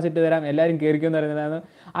ID പാസ് ഇട്ട് തരാം, എല്ലാവരും കയറിക്കുമെന്ന് പറയുന്നതാണ്.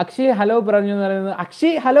 അക്ഷയ് ഹലോ പറഞ്ഞു എന്ന് പറയുന്നത്.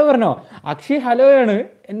 അക്ഷയ് ഹലോ പറഞ്ഞോ? അക്ഷയ് ഹലോ ആണ്.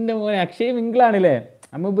 എൻ്റെ മോനെ അക്ഷയ് മിങ്കിളാണല്ലേ?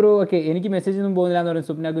 അമ്മ ബ്രോ ഓക്കെ, എനിക്ക് മെസ്സേജ് ഒന്നും പോകുന്നില്ല എന്ന് പറയുന്നത്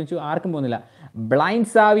സ്വപ്ന കുഞ്ചു. ആർക്കും പോകുന്നില്ല. ബ്ലൈൻഡ്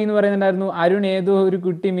സാവി എന്ന് പറയുന്നുണ്ടായിരുന്നു. അരുൺ ഏതോ ഒരു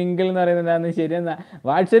കുട്ടി മിങ്കിൾ എന്ന് പറയുന്നുണ്ടായിരുന്നു. ശരിയെന്നാ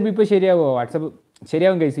വാട്സപ്പ് ഇപ്പോൾ ശരിയാവോ? വാട്സപ്പ്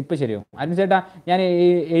ശരിയാവും ഗൈസ്, ഇപ്പോൾ ശരിയാവും. അരുൺ ചേട്ടാ ഞാൻ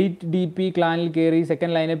 8DP ക്ലാനിൽ കയറി,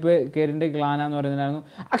 സെക്കൻഡ് ലൈനപ്പ് കയറിൻ്റെ ക്ലാനാന്ന് പറയുന്നുണ്ടായിരുന്നു.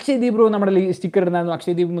 അക്ഷയ് ദീപ് ബ്രോ നമ്മുടെ സ്റ്റിക്കർ ഇടുന്നായിരുന്നു.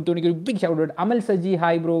 അക്ഷയ് ദീപ് മുത്തുമണിക്ക് ഒരു ബിഗ് ഷൗട്ട് ഔട്ട്. അമൽ സജി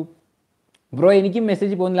ഹായ് ബ്രോ. ബ്രോ എനിക്കും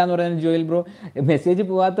മെസ്സേജ് പോകുന്നില്ല എന്ന് പറയുന്നത് ജോയൽ ബ്രോ. മെസ്സേജ്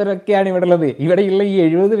പോകാത്തവരൊക്കെയാണ് ഇവിടെ ഉള്ളത്. ഇവിടെയുള്ള ഈ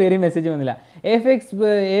 70 പേര് മെസ്സേജ് പോകുന്നില്ല.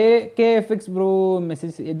 AKFX ബ്രോ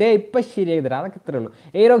മെസ്സേജ് ഇതേ ഇപ്പം ശരിയായി തരാം. അതൊക്കെ ഇത്രേ ഉള്ളൂ.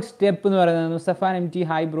 എയ്റോക്ക് സ്റ്റെപ്പ് എന്ന് പറയുന്നത്. സഫാൻ MT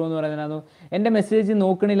ഹായ് ബ്രോ എന്ന് പറയുന്നത്. എൻ്റെ മെസ്സേജ്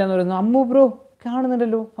നോക്കണില്ല എന്ന് പറയുന്നു. അമ്മു ബ്രോ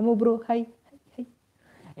കാണുന്നുണ്ടല്ലോ. Ammu bro hi hi.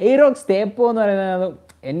 എയ്റോക്ക് സ്റ്റെപ്പോ എന്ന് പറയുന്നത്.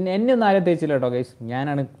 എന്നെ ഒന്നും ആരും തേച്ചില്ല കേട്ടോ ഗൈസ്,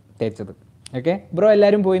 ഞാനാണ് തേച്ചത്. ഓക്കെ ബ്രോ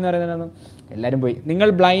എല്ലാവരും പോയി എന്ന് പറയുന്നത്. എല്ലാവരും പോയി. നിങ്ങൾ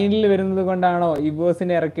ബ്ലൈൻഡിൽ വരുന്നത് കൊണ്ടാണോ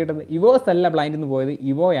ഇവോസിനെ ഇറക്കിയിട്ടത്? ഇവോസ് അല്ല ബ്ലൈൻഡിൽ നിന്ന് പോയത്,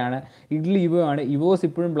 ഇവോയാണ്. ഇവോ ആണ്. ഇവോസ്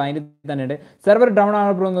ഇപ്പോഴും ബ്ലൈൻഡിൽ തന്നെയുണ്ട്. സെർവർ ഡൗൺ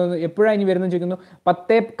ആണ് ബ്രോ എന്ന് തോന്നുന്നു. എപ്പോഴാണ് ഇനി വരുന്നത് ചോദിക്കുന്നു.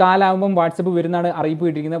 10:15 വാട്സപ്പ് വരുന്നതാണ് അറിയിപ്പ്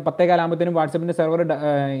കിട്ടിയിരിക്കുന്നത്. 10:15 വാട്സപ്പിൻ്റെ സെർവർ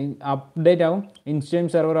അപ്ഡേറ്റ് ആവും,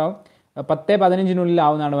 ഇൻസ്റ്റഗ്രാം സെർവർ ആവും. 10:15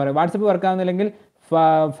 ആവുന്നതാണ് പറയുന്നത്. വാട്സപ്പ് വർക്ക് ആവുന്നില്ലെങ്കിൽ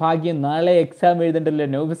ഭാഗ്യം, നാളെ എക്സാം എഴുതണ്ടല്ലോ.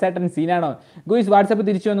 നോബിസാട്ടൻ സീനാണോ ഗുയിസ്? വാട്സപ്പ്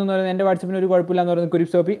തിരിച്ചു വന്നു എന്ന് പറയുന്നത്. എൻ്റെ വാട്സപ്പിന് ഒരു കുഴപ്പമില്ല എന്ന് പറയുന്നത്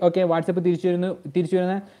കുരിപ്പ് സോപ്പി. ഓക്കെ, വാട്സപ്പ് തിരിച്ചു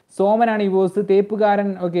വരുന്ന സോമനാണ് ഈ ബോസ് തേപ്പുകാരൻ.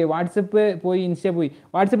 ഓക്കെ, വാട്സപ്പ് പോയി, ഇൻസ്റ്റ പോയി.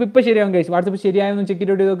 വാട്സപ്പ് ഇപ്പോൾ ശരിയാവും ഗൈസ്. വാട്സപ്പ് ശരിയായെന്ന് ചെക്ക്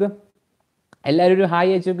ചെയ്ത് നോക്ക്. എല്ലാവരും ഒരു ഹായ്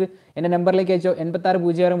അയച്ചു നോക്ക്. എൻ്റെ നമ്പറിലേക്ക് അയച്ചോ.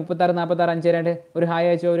 8606364652. ഒരു ഹായ്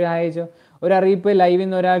അയച്ചോ. ഒരു അറിയിപ്പ്, ലൈവിൽ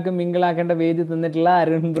നിന്ന് ഒരാൾക്ക് മിങ്കിളാക്കേണ്ട വേദി തന്നിട്ടുള്ള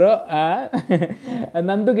Arun bro.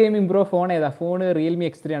 Nandu gaming bro. Phone ഏതാ? ഫോൺ റിയൽമി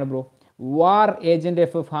X3 ആണ് ബ്രോ. വാർ agent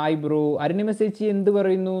FF hi bro. Arunima ചേച്ചി എന്ത്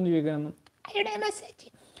പറയുന്നു എന്ന് ചോദിക്കണം.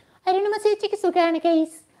 അരുണിമ ചേച്ചിക്ക് സുഖമാണ്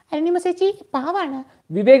ഗൈസ്. അരുണിമ ചേച്ചി പാവാണ്.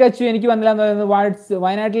 വിവേക് അച്ചു എനിക്ക് വന്നില്ല എന്ന് പറയുന്നത്.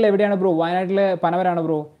 വയനാട്ടിൽ എവിടെയാണ് ബ്രോ? വയനാട്ടിൽ പനവരാണ്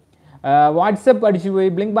ബ്രോ. വാട്സപ്പ് അടിച്ചു പോയി.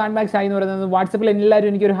 ബ്ലിങ്ക് ബാൻഡ് ബാഗ്സ് ഹായ് എന്ന് പറയുന്നത്. വാട്സപ്പിൽ എല്ലാവരും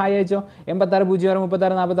എനിക്കൊരു ഹായ് അയച്ചോ.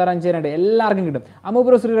 8606364652. എല്ലാവർക്കും കിട്ടും. അമ്മു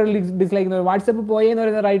ബ്രോ ഡിസ്ലൈക്ക് എന്ന് പറയും. വാട്സപ്പ് പോയെന്ന്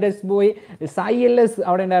പറയുന്നത്. റൈഡേഴ്സ് പോയി. സായി LS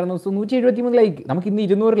അവിടെ ഉണ്ടായിരുന്നു. 173 ലൈക്ക്. നമുക്ക് ഇന്ന്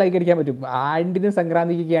 200 ലൈക്ക് അടിക്കാൻ പറ്റും. ആണ്ടിനും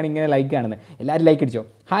സംക്രാന്തിക്കൊക്കെയാണ് ഇങ്ങനെ ലൈക്ക് കാണുന്നത്. എല്ലാവരും ലൈക്ക് അടിച്ചോ.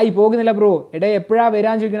 ഹായ് പോകുന്നില്ല ബ്രോ. എപ്പോഴാണ്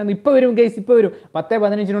വരാൻ ചോദിക്കണം. ഇപ്പോൾ വരും ഗൈസ്, ഇപ്പോൾ വരും.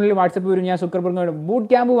 10:15 വാട്സപ്പ് വരും. ഞാൻ ശുക്രബർഗ് ബൂട്ട്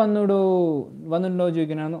ക്യാമ്പ് വന്നിട്ടുണ്ടോ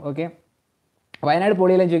ചോദിക്കണമെന്ന്. ഓക്കെ, വയനാട്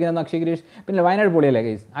പൊളിയെല്ലാം ചോദിക്കുന്നത് അക്ഷയ് ഗിരീഷ്. പിന്നെ വയനാട് പൊളിയല്ലേ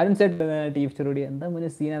guys. Arun set team story എന്താ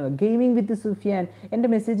മുന്നേ സീനാണ്. ഗെയിമിംഗ് വിത്ത് സുഫിയാൻ, എൻ്റെ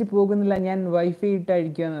മെസ്സേജ് പോകുന്നില്ല, ഞാൻ വൈഫൈ ഇട്ട്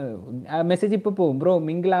അഴിക്കുകയാണ്. മെസ്സേജ് ഇപ്പോൾ പോകും ബ്രോ,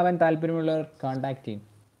 മിങ്കിൾ ആവാൻ താല്പര്യമുള്ളവർ കോൺടാക്ട് ചെയ്യും.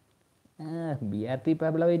 BRT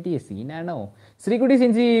പബ്ലവൈറ്റി സീനാണോ? ശ്രീകുട്ടി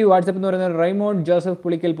സിൻസി വാട്സപ്പ് എന്ന് പറയുന്നത് റൈമോൺ ജോസഫ്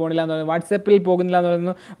പുളിക്കൽ പോണില്ല എന്ന് പറയുന്നത്. വാട്സപ്പിൽ പോകുന്നില്ല എന്ന്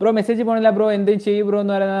പറയുന്നു. ബ്രോ മെസ്സേജ് പോണില്ല ബ്രോ എന്തും ചെയ്യും ബ്രോ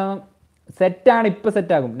എന്ന് പറയുന്നത്. സെറ്റാണ്, ഇപ്പോൾ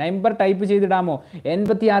സെറ്റാകും. Number type ചെയ്തിടാമോ?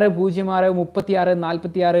 86 06 36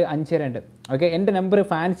 46 52. ഓക്കെ, എൻ്റെ നമ്പർ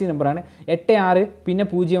ഫാൻസി നമ്പറാണ്. 86 പിന്നെ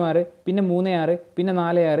 06 പിന്നെ 36 പിന്നെ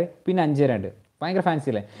 46 പിന്നെ 52. ഭയങ്കര ഫാൻസി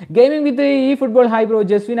അല്ലേ? ഗെയിമിംഗ് വിത്ത് ഈ football hi bro.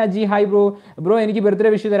 Jaswin Aji hi bro. Bro എനിക്ക് ബർത്ത്ഡേ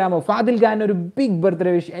വിഷ് തരാമോ? ഫാദിൽ ഖാൻ ഒരു ബിഗ്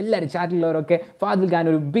ബർത്ത്ഡേ വിഷ്. എല്ലാവരും ചാറ്റിലുള്ളവരൊക്കെ ഫാദിൽ ഖാൻ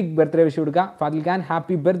ഒരു ബിഗ് ബർത്ത്ഡേ വിഷ് കൊടുക്കുക. Fadil Khan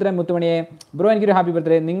happy birthday മുത്തുമണിയെ. Bro എനിക്കൊരു ഹാപ്പി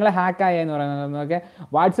ബർത്ത്ഡേ. നിങ്ങളെ ഹാക്കായെന്ന് പറയുന്നത്. ഓക്കെ,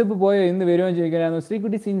 വാട്സപ്പ് പോയോ ഇന്ന് വരുമോ എന്ന് ചോദിക്കാനായിരുന്നു.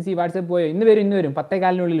 ശ്രീകുട്ടി സിൻസി വാട്സപ്പ് പോയോ? ഇന്ന് വരും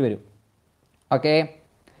 10:15 വരും. ഓക്കെ,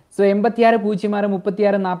 സോ 86 06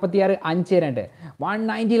 36 46 52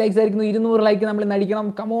 190 ലൈക്സ് ആയിരിക്കുന്നു. 200 ലൈക്ക് നമ്മൾ നടിക്കണം.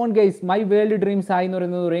 Come on guys. My world dreams hi എന്ന്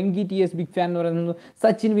പറയുന്നത്. റെങ്കി TS ബിഗ് ഫാൻ എന്ന് പറയുന്നത്.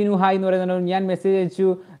 സച്ചിൻ വിനു ഹായ് എന്ന് പറയുന്നത്. ഞാൻ മെസ്സേജ് അയച്ചു,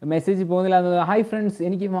 മെസ്സേജ് പോകുന്നില്ല എന്നത്. ഹായ് ഫ്രണ്ട്സ്,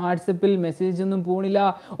 എനിക്ക് വാട്സപ്പിൽ മെസ്സേജ് ഒന്നും പോണില്ല.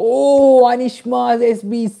 ഓ അനിഷ്മ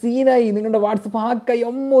SB സീനായി, നിങ്ങളുടെ വാട്സപ്പ് ഹാക്കായി.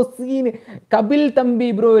 അമ്മോ സീന്. കപിൽ തമ്പി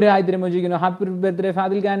ബ്രോ ഒരു ഹായ് തരുമ്പോൾ ചോദിക്കുന്നു happy birthday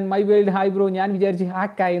Fadil Khan. My world hi bro. ഞാൻ വിചാരിച്ച്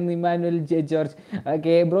ഹാക്കായി എന്ന്. Emmanuel J George.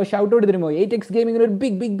 Okay bro shout out തരുമോ? 8x ഗെയിമിങ്ങിന് ഒരു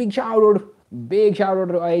big shout out.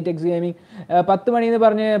 8x gaming. 10 മണി എന്ന്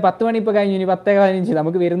പറഞ്ഞ് 10 മണി ഇപ്പോൾ കഴിഞ്ഞു. ഇനി 10:15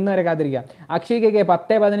 നമുക്ക് വരുന്നവരെ കാത്തിരിക്കാം. അക്ഷയ്ക്കൊക്കെ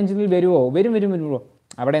 10:15 വരുമോ? വരും ബ്രോ.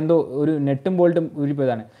 അവിടെ എന്തോ ഒരു നെട്ടും ബോൾട്ടും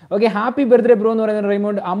ഉരിപ്പതാണ്. ഓക്കെ, ഹാപ്പി ബർത്ത്ഡേ ബ്രോ എന്ന് പറയുന്നത്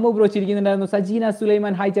റൈമോണ്ട്. അമ്മു ബ്രോ ചിരിക്കുന്നുണ്ടായിരുന്നു. സജീന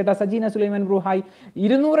സുലൈമാൻ ഹായ് ചേട്ടാ. Sajina Sulaiman bro hi.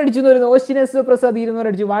 200 അടിച്ചു എന്ന് പറയുന്നത്. ഓസ്റ്റിനസ് പ്രസാദ് 200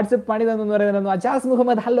 അടിച്ചു. വാട്സപ്പ് പണി തന്നു എന്ന് പറയുന്നത്. Ajaz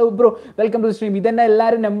Muhammad hello bro, welcome to stream. ഇതെന്നെ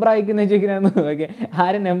എല്ലാവരും നമ്പർ അയക്കുന്നത് ചോദിക്കുന്നു. ഓക്കെ,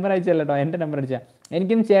 ആരും നമ്പർ അയച്ചല്ലോ കേട്ടോ, എൻ്റെ നമ്പർ അടിച്ചാൽ.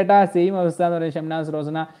 എനിക്കും ചേട്ടാ സെയിം അവസ്ഥ എന്ന് പറയുന്നത്. ഷംനാസ്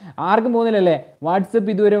റോസന. ആർക്കും പോകുന്നില്ലല്ലേ വാട്സപ്പ്?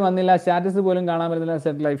 ഇതുവരെ വന്നില്ല, സ്റ്റാറ്റസ് പോലും കാണാൻ പറ്റുന്നില്ല.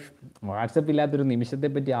 Set life. വാട്സപ്പ് ഇല്ലാത്തൊരു നിമിഷത്തെ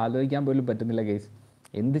പറ്റി ആലോചിക്കാൻ പോലും പറ്റുന്നില്ല ഗൈസ്.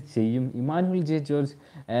 എന്ത് ചെയ്യും? Emmanuel J George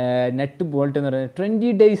net bolt എന്ന് പറയുന്നത്. 20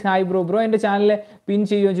 days ഹായ് ബ്രോ. ബ്രോ എൻ്റെ ചാനലിൽ പിൻ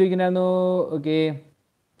ചെയ്യുമെന്ന് ചോദിക്കുന്നുണ്ടായിരുന്നു. ഓക്കെ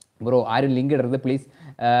ബ്രോ, ആരും ലിങ്ക് ഇടരുത് പ്ലീസ്.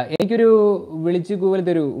 എനിക്കൊരു വിളിച്ചു കൂവൽ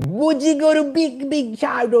തരൂ. ഒരു ബിഗ്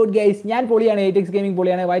ഷൗട്ട് ഔട്ട് ഗൈസ്. ഞാൻ പൊളിയാണ്. 8x ഗെയിമിംഗ്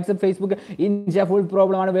പൊളിയാണ്. വാട്സപ്പ് ഫേസ്ബുക്ക് ഇൻസ്റ്റ ഫുൾ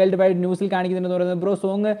പ്രോബ്ലമാണ്. വേൾഡ് വൈഡ് ന്യൂസിൽ കാണിക്കുന്നുണ്ടെന്ന് പറയുന്നത്. Bro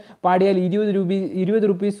song പാടിയാൽ 20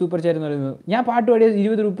 rupees super chat എന്ന് പറയുന്നത്. ഞാൻ പാട്ട് പാടിയാൽ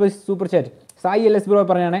 20 rupees super chat. Sai LS bro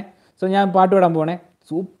പറഞ്ഞാണേ. So ഞാൻ പാട്ട് പാടാൻ പോകണേ.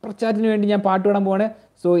 സൂപ്പർ ചാറ്റിന് വേണ്ടി ഞാൻ പാട്ട് പാടാൻ പോവാണ്.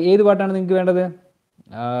 സോ ഏത് പാട്ടാണ് നിങ്ങൾക്ക് വേണ്ടത്?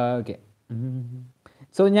 ഓക്കെ,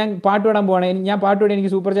 സോ ഞാൻ പാട്ട് പാടാൻ പോവാണ്. ഞാൻ പാട്ട് പാടി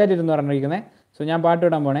എനിക്ക് സൂപ്പർ ചാറ്റ് ഇരുന്ന് പറഞ്ഞിരിക്കുന്നത്. സോ ഞാൻ പാട്ട്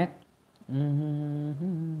പാടാൻ പോണേ.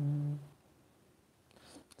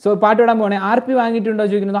 സോ പാട്ട് പാടാൻ പോണേ. RP വാങ്ങിയിട്ടുണ്ടോ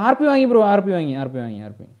ചോദിക്കുന്നത്. RP വാങ്ങി ബ്രോ. RP വാങ്ങി.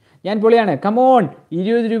 ഞാൻ പൊളിയാണ്. കമോൺ.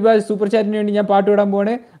 20 രൂപ സൂപ്പർ ചാറ്റിന് വേണ്ടി ഞാൻ പാട്ട് പാടാൻ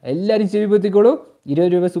പോവാണ്. എല്ലാവരും ചെവി പൊത്തിക്കോളൂ.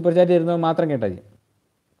 20 രൂപ സൂപ്പർ ചാറ്റ് ഇരുന്നത് മാത്രം കേട്ടാൽ മതി.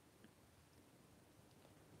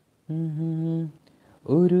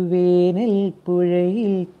 ഒരു വേനൽ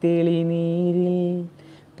പുഴയിൽ തെളിനീരിൽ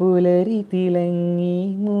പുലരി തിളങ്ങി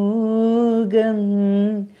മൂകം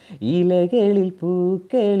ഇലകളിൽ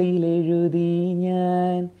പൂക്കളിൽ എഴുതി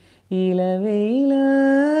ഞാൻ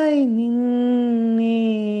ഇലവയിലായി നിന്നേ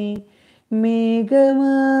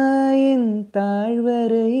മേഘമായൻ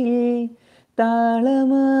താഴ്വരയിൽ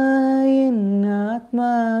താളമായൻ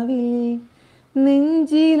ആത്മാവിൽ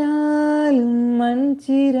നെഞ്ചിലാലും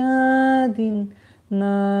മൺചിരാതിൻ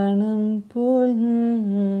നാണം പോൽ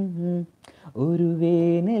ഒരു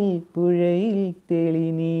വേനൽ പുഴയിൽ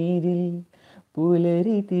തെളിനീരിൽ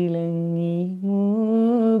പുലരി തിളങ്ങി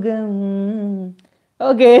മൂകം.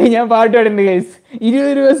 ഓക്കെ, ഞാൻ പാട്ട് പാടുന്നുണ്ട് ഗൈസ്.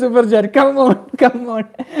 20 രൂപ super chat. Come on.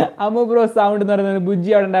 Ammu bro sound എന്ന് പറയുന്നത്. ബുജ്ജി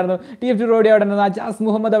അവിടെ ഉണ്ടായിരുന്നു. TF റോഡി അവിടെ ഉണ്ടായിരുന്നു. അജാസ്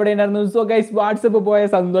മുഹമ്മദ് അവിടെ ഉണ്ടായിരുന്നു. സോ ഗൈസ്, വാട്സപ്പ് പോയ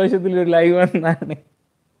സന്തോഷത്തിൽ ഒരു ലൈവ് വന്നാണ്.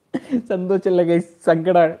 സന്തോഷമല്ല ഗൈസ്,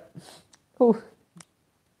 സങ്കടമാണ്.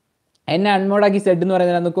 എന്നെ അൺമോഡാക്കി സെഡ് എന്ന്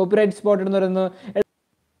പറയുന്നത്. കോപ്പിറൈറ്റ് സ്പോട്ട് എന്ന് പറയുന്നു.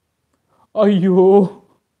 അയ്യോ,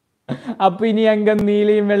 അപ്പൊ ഇനി അംഗം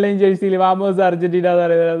നീലയും വെള്ളയും ജേഴ്സിയിൽ വാമോസ് അർജന്റീന എന്ന്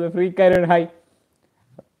പറയുന്നത്. Free കാരൻ hi.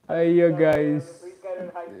 അയ്യോ ഗൈസ്,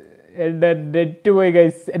 എൻ്റെ നെറ്റ് പോയി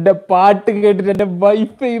ഗൈസ്. എൻ്റെ പാട്ട് കേട്ടിട്ട് എൻ്റെ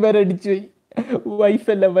വൈഫൈ വരെ അടിച്ചു പോയി.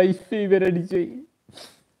 വൈഫൈ വരെ അടിച്ചു പോയി.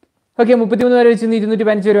 ഓക്കെ, 33 വരെ വെച്ച്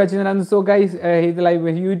 215 വരെ വെച്ചിട്ടുണ്ടായിരുന്നു. സോ ഗൈസ്, ഇത്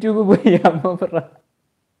ലൈവ് യൂട്യൂബ് പോയി. അമ്മ പറ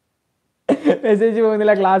മെസ്സേജ്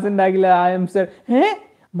പോകുന്നില്ല, ക്ലാസ് ഉണ്ടാകില്ല, I am sad.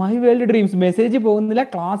 My world dreams message പോകുന്നില്ല,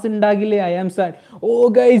 class ഉണ്ടാകില്ലേ, I am sad. Oh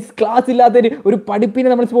guys, class ഇല്ലാത്തൊരു പഠിപ്പിനെ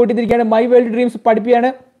നമ്മൾ സ്പോട്ട് ചെയ്തിരിക്കുകയാണ്. My world dreams പഠിപ്പിയാണ്.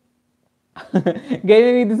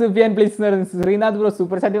 Gaming with Sufyan please എന്ന് പറയുന്നത് ശ്രീനാഥ് ബ്രോ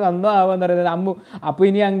സൂപ്പർ ചാറ്റ് വന്നോ ആവോന്ന് പറയുന്നത് അമ്മു. അപ്പോൾ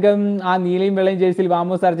ഇനി അംഗം ആ നീലയും വെള്ളയും ജേഴ്സിയിൽ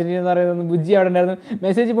വാമോസ് അർജന്റീന എന്ന് പറയുന്നത് ബുജ്ജി അവിടെ ഉണ്ടായിരുന്നു.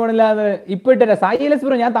 മെസ്സേജ് പോണില്ല എന്ന് ഇപ്പോൾ ഇട്ടില്ല. സായി എസ്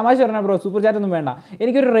ബ്രോ ഞാൻ തമാശ പറഞ്ഞ ബ്രോ സൂപ്പർ ചാറ്റ് ഒന്നും വേണ്ട,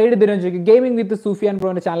 എനിക്കൊരു റൈഡ് തരുമെന്ന് ചോദിക്കും. ഗെയിമിംഗ് വിത്ത് സുഫിയാൻ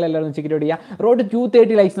ബ്രോന്റെ ചാനൽ എല്ലാവരും ചെക്ക് ചെയ്യുക. റോഡ്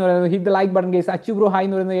 230 ലൈക്സ് എന്ന് പറയുന്നത് hit the like button guys. Achu bro high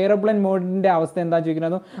എന്ന് പറയുന്നത് എയർപ്ലെയിൻ മോഡിന്റെ അവസ്ഥ എന്താ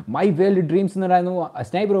ചോദിക്കുന്നത്. മൈ വേൾഡ് ഡ്രീംസ് എന്ന് പറയുന്നു.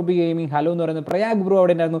 സ്നൈപ്പ് റോബി ഗെയിമിംഗ് ഹലോ എന്ന് പറയുന്നത് പ്രയാഗ് ബ്രോ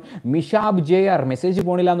അവിടെ ഉണ്ടായിരുന്നു. മിഷാബ് ജെ ആർ മെസ്സേജ്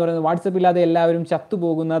പോണില്ല എന്ന് പറയുന്നത് വാട്സപ്പ് ഇല്ലാതെ എല്ലാവരും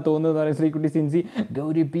ചത്തുപോകുന്ന തോന്നുന്നത് പറയുന്നത് ശ്രീകുട്ടി സിൻസി.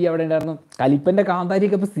 ഗൗരി പി അവിടെ ഉണ്ടായിരുന്നു. കലിപ്പൻ്റെ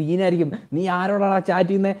കാന്താരിയൊക്കെ ഇപ്പോൾ സീനായിരിക്കും. നീ ആരോടാണ് ചാറ്റ്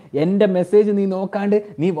ചെയ്യുന്നത്, എൻ്റെ മെസ്സേജ് നീ നോക്കാണ്ട്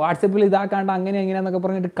നീ വാട്സപ്പിൽ ഇതാക്കാണ്ട് അങ്ങനെ എങ്ങനെയാന്നൊക്കെ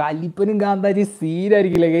പറഞ്ഞിട്ട് കലിപ്പനും കാന്താരി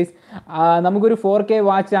സീനായിരിക്കില്ലേ ഗൈസ്. നമുക്കൊരു 4K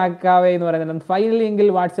വാച്ച് ആക്കാവേ എന്ന് പറയുന്നത്. ഫൈനലി എങ്കിൽ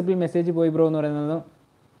വാട്സപ്പിൽ മെസ്സേജ് പോയി ബ്രോ എന്ന് പറയുന്നത്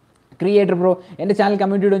ക്രിയേറ്റർ ബ്രോ. എൻ്റെ ചാനൽ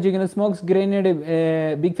കമ്മ്യൂണിറ്റി ചോദിക്കുന്നത് smokes grenade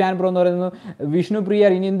big fan bro എന്ന് പറയുന്നത്. വിഷ്ണു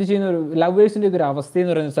പ്രിയർ ഇനി എന്ത് ചെയ്യുന്ന ലവേഴ്സിൻ്റെ ഒരു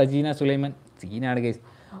അവസ്ഥയെന്ന് പറയുന്നത് സജീന സുലൈമാൻ സീനാണ് ഗൈസ്.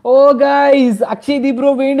 ഓ ഗൈസ് അക്ഷയ് ദീപ് ബ്രോ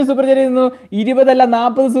വീണ്ടും സൂപ്പർ ചാറ്റ് ചെയ്യുന്നു. 20 അല്ല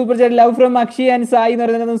 40 super chat. Love from Akshay and Sai എന്ന്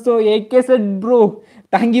പറയുന്നത്. So AK Z bro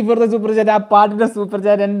thank you for the super chat. ആ പാട്ടിൻ്റെ സൂപ്പർ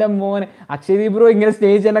ചാറ്റ് എൻ്റെ മോനെ. അക്ഷയ് ദീപ് ബ്രോ ഇങ്ങനെ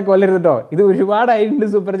സ്റ്റേജ് തന്നെ കൊല്ലരുത് കേട്ടോ, ഇത് ഒരുപാടായിട്ടുണ്ട്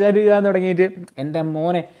സൂപ്പർ ചാറ്റ് ചെയ്യാൻ തുടങ്ങിയിട്ട് എൻ്റെ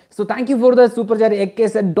മോനെ. So thank you for the super chat AK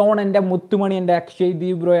Z Don. എൻ്റെ മുത്തുമണി എൻ്റെ അക്ഷയ്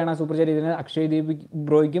ദീപ് ബ്രോയാണ് സൂപ്പർ ചാറ്റ് ചെയ്തത്. അക്ഷയ് ദീപ്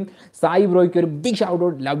ബ്രോയ്ക്കും സായി ബ്രോയ്ക്കും ഒരു big shout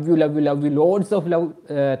out. Love you love you love you loads of love.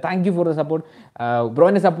 Thank you for the support.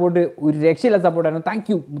 ബ്രോൻ്റെ support ഒരു രക്ഷയില്ല സപ്പോർട്ടായിരുന്നു.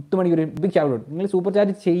 താങ്ക് യു മുത്തുമണിക്ക് ഒരു big shout out. നിങ്ങൾ super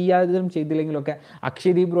chat ചെയ്യാതെയും ചെയ്തില്ലെങ്കിലൊക്കെ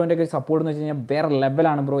Akshay Deep ബ്രോൻ്റെ ഒക്കെ support എന്ന് വെച്ച് കഴിഞ്ഞാൽ വേറെ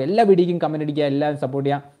ലെവലാണ് ബ്രോ. എല്ലാ വീഡിയോക്കും കമൻറ്റ് അടിക്കുക, എല്ലാവരും സപ്പോർട്ട്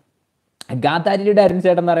ചെയ്യാം. ഗാത്താരിയുടെ അരുൺ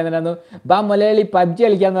ചേട്ടൻ എന്ന് പറയുന്നത് ബാ മലയാളി പബ്ജി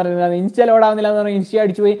കളിക്കാന്ന് പറയുന്നത്. ഇൻസ്റ്റ ലോഡാവുന്നില്ല എന്ന് പറഞ്ഞാൽ ഇൻസ്റ്റ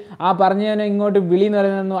അടിച്ചു പോയി. ആ പറഞ്ഞവനെ ഇങ്ങോട്ട് വിളി എന്ന്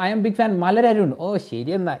പറയുന്നത്. I am big fan മലരരുൺ. ഓ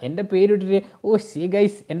ശരി എന്നാ എൻ്റെ പേര് ഇട്ടിട്ട്. ഓ സി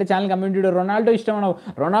ഗൈസ് എൻ്റെ ചാനൽ കമ്മ്യൂണിറ്റിയുടെ റൊണാൾഡോ ഇഷ്ടമാണോ?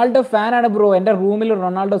 റൊണാൾഡോ ഫാനാണ് ബ്രോ. എൻ്റെ റൂമിൽ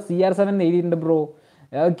റൊണാൾഡോ CR7 എഴുതിയിട്ടുണ്ട് bro.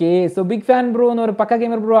 Okay so big fan bro എന്ന് പറയും. പക്ക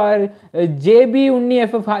ഗെയിമർ ബ്രോ. JB ഉണ്ണി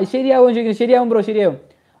FF ശരിയാവും ചോദിക്കുന്നത്. ശരിയാവും ബ്രോ ശരിയാവും.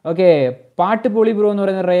 ഓക്കെ പാട്ട് പൊളി ബ്രോ എന്ന്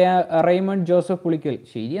പറയുന്നത് റെയ്മണ്ട് ജോസഫ് പുളിക്കൽ.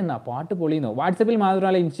 ശരി എന്നാ പാട്ട് പൊളിയെന്നോ. വാട്സപ്പിൽ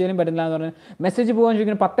മാത്രമല്ല ഇൻസ്റ്റയിലും പറ്റില്ല എന്ന് പറഞ്ഞാൽ മെസ്സേജ് പോകാൻ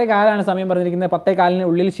ചോദിക്കുന്നത്. 10:15 സമയം പറഞ്ഞിരിക്കുന്നത്. 10:15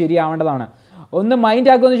 ഉള്ളിൽ ശരിയാവേണ്ടതാണ്. ഒന്ന്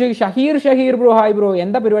മൈൻഡ് ആക്കുമെന്ന് ചോദിക്കും. ഷഹീർ ബ്രോ ഹായ് ബ്രോ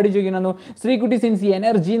എന്താ പരിപാടി ചോദിക്കുന്നു. ശ്രീകുട്ടി സിൻസി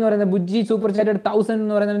എനർജി എന്ന് പറയുന്നത്. ബുജ്ജി സൂപ്പർ ചാറ്റ് 1000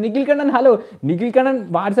 എന്ന് പറയുന്നത്. നിഖിൽ കണ്ണൻ ഹലോ. നിഖിൽ കണ്ണൻ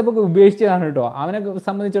വാട്സപ്പ് ഒക്കെ ഉപേക്ഷിച്ചതാണ് കേട്ടോ. അവനെ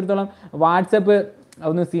സംബന്ധിച്ചിടത്തോളം വാട്സപ്പ്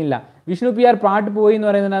ഒന്നും സീനില്ല. വിഷ്ണു PR പാട്ട് പോയി എന്ന്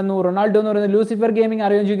പറയുന്നുണ്ടായിരുന്നു. റൊണാൾഡോ എന്ന് പറയുന്നത്. ലൂസിഫർ ഗെയിമിംഗ്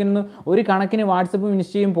അറിയാൻ ചോദിക്കുന്നു. ഒരു കണക്കിന് വാട്സപ്പും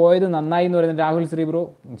ഇൻസ്റ്റയും പോയത് നന്നായി എന്ന് പറയുന്നത്. രാഹുൽ ശ്രീ ബ്രോ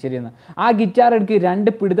ശരിയെന്നാ. ആ ഗിറ്റാർ എടുക്ക്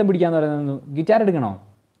 2 പിടുത്തം പിടിക്കാന്ന് പറയുന്നു. ഗിറ്റാർ എടുക്കണോ?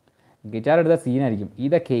 ഗിറ്റാർ എടുത്ത സീനായിരിക്കും.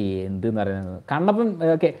 ഇതൊക്കെ എന്തെന്ന് പറയുന്നത്. കണ്ണപ്പം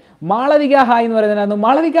ഓക്കെ. മാളവിക ഹായ് എന്ന് പറയുന്നുണ്ടായിരുന്നു.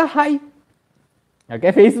 Malavika hi. Okay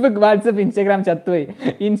Facebook WhatsApp Instagram ചത്തുപോയി.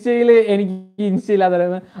 ഇൻസ്റ്റയിൽ എനിക്ക് ഇൻസ്റ്റയില്ലാതെ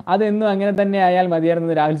പറയുന്നത്. അതെന്നും അങ്ങനെ തന്നെ ആയാൽ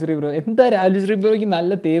മതിയായിരുന്നു. രാഹുൽ ശ്രീ ബ്രോ എന്താ രാഹുൽ ശ്രീ ബ്രോയ്ക്ക്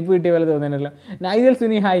നല്ല തേപ്പ് കിട്ടിയ പോലെ തോന്നുന്നല്ലോ. Nigel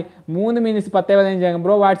Suni hi 3 minutes 10:15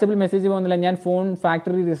 bro. വാട്സപ്പിൽ മെസ്സേജ് പോകുന്നില്ല. ഞാൻ ഫോൺ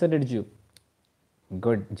ഫാക്ടറി റീസെറ്റ് അടിച്ചു.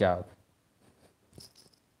 Good job.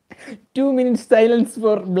 2 minutes silence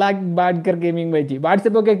four black ബാഡ്കർ gaming വൈറ്റി.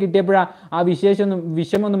 WhatsApp ഒക്കെ കിട്ടിയപ്പോഴാണ് ആ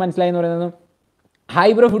വിഷമൊന്നും മനസ്സിലായി എന്ന് പറയുന്നത്.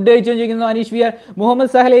 ഹായ് ബ്രോ ഫുഡ് കഴിച്ചു ചോദിക്കുന്നു. Aneesh wear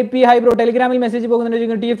Muhammad Sahal AP hi bro. ടെലിഗ്രാമിൽ message പോകുന്നുണ്ട്.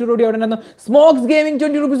 TF2 റോഡി അവിടെ നിന്നു. സ്മോക്സ് ഗെയിമിംഗ്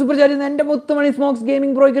 20 രൂപ സൂപ്പർ ചാറ്റ്. എൻ്റെ മുത്തുമണി smokes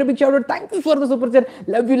gaming ബ്രോയ്ക്ക് big shout out. Thank you for the super chat.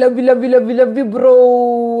 Love you love you love you love you love you bro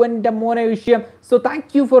എൻ്റെ മോനെ വിഷയം. So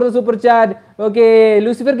thank you for the super chat. Okay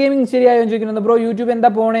Lucifer gaming ശരിയായോ ചോദിക്കുന്നത്. Bro YouTube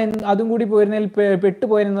എന്താ പോണേ അതും കൂടി പോയിരുന്നതിൽ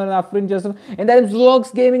പെട്ടുപോയെന്ന് പറയുന്നത് Afrin Joseph. എന്തായാലും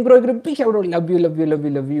smokes gaming ബ്രോയ്ക്ക് big shout out. Love you love you love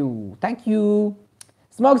you love you. Thank you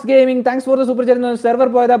smokes gaming thanks for the super chat. Server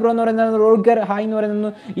പോയതാ bro എന്ന് പറയുന്നത്. റോഡ്ഗർ ഹായ് എന്ന് പറയുന്നത്.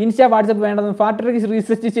 ഇൻസ്റ്റാ വാട്സപ്പ് വേണ്ടതെന്ന്. ഫാക്ടറി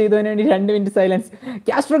റീസെർച്ച് ചെയ്തതിന് വേണ്ടി 2 minute silence.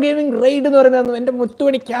 Castro gaming ride എന്ന് പറയുന്നത്. എൻ്റെ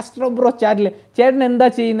മുത്തുമണി കാസ്ട്രോ ബ്രോ ചാറ്റിൽ. ചേട്ടൻ എന്താ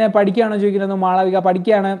ചെയ്യുന്നത്? പഠിക്കുകയാണോ ചോദിക്കുന്നത്. മാളവിക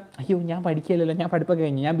പഠിക്കുകയാണ്. അയ്യോ ഞാൻ പഠിക്കില്ലല്ലോ, ഞാൻ പഠിപ്പൊക്കെ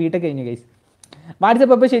കഴിഞ്ഞു. ഞാൻ ബിടെക് കഴിഞ്ഞു ഗൈസ്.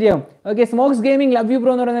 വാട്സപ്പ് അപ്പോൾ ശരിയാവും. Okay smokes gaming love you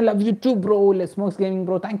bro എന്ന് പറയുന്നത്. Love you to bro. Smokes gaming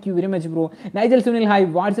bro thank you very much bro. Nigel Sunil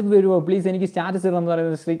hi WhatsApp വരുമോ പ്ലീസ് എനിക്ക് സ്റ്റാറ്റസ് ഇടണം എന്ന്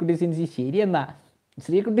പറയുന്നത്. ശ്രീകുട്ടി സിൻസി ശരിയെന്നാ.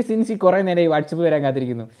 ശ്രീകുട്ടി സിൻസി കുറേ നേരമായി വാട്സപ്പ് വരാൻ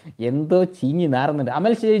കാത്തിരിക്കുന്നു. എന്തോ ചീഞ്ഞി നാറുന്നുണ്ട്.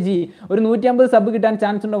 അമൽ ഷാജി ഒരു 150 സബ് കിട്ടാൻ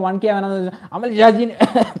ചാൻസ് ഉണ്ടോ? 1K ആവാനാന്ന്.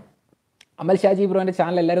 അമൽ ഷാജി ബ്രോൻ്റെ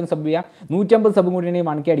ചാനൽ എല്ലാവരും സബ് ചെയ്യുക. 150 സബും കൂടി ഉണ്ടെങ്കിൽ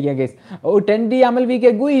 1K അടിക്കുക ഗൈസ്. 10D അമൽ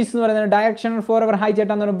VK ഗുയിസ് എന്ന് പറയുന്നത്. ഡയറക്ഷൻ ഫോർ അവർ ഹൈ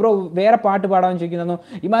ചേട്ടാ എന്ന് പറയുന്നത്. ബ്രോ വേറെ പാട്ട് പാടാൻ ചോദിക്കുന്നു.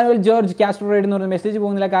 ഇമാനുവൽ ജോർജ് കാസ്ട്രോ റൈഡ് എന്ന് പറയുന്നത്. മെസ്സേജ്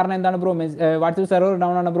പോകുന്നില്ല കാരണം എന്താണ് ബ്രോ? വാട്സപ്പ് സെർവർ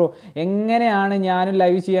ഡൗൺ ആണ് ബ്രോ. എങ്ങനെയാണ് ഞാനും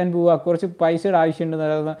ലൈവ് ചെയ്യാൻ പോവുക? കുറച്ച് പൈസയുടെ ആവശ്യമുണ്ടെന്ന്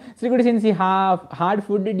പറയുന്നത്. Sreekutty Sincy hard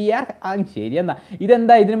food dear. ശരി എന്നാ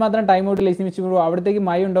ഇതെന്താ ഇതിന് മാത്രം time out lazy Vichu bro. അവിടത്തേക്ക്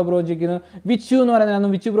മൈ ഉണ്ടോ ബ്രോ ചോദിക്കുന്നു. വിച്ചു എന്ന് പറയുന്നത്.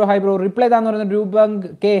 Vichu bro hi bro. Reply താന്ന് പറയുന്നത്. രൂപങ്ക്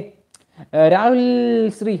കെ. രാഹുൽ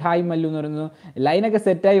ശ്രീ ഹായ് മല്ലു എന്ന് പറയുന്നു. ലൈനൊക്കെ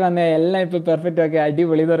സെറ്റായി വന്നേ എല്ലാം ഇപ്പോൾ പെർഫെക്റ്റ് ഒക്കെ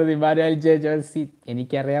അടിപൊളി എന്ന് പറയുന്നത്. ഇമാനുവൽ ജോസി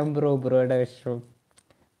എനിക്കറിയാം ബ്രോയുടെ വിഷമം.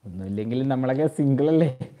 ഒന്നുമില്ലെങ്കിലും നമ്മളൊക്കെ സിംഗിൾ അല്ലേ.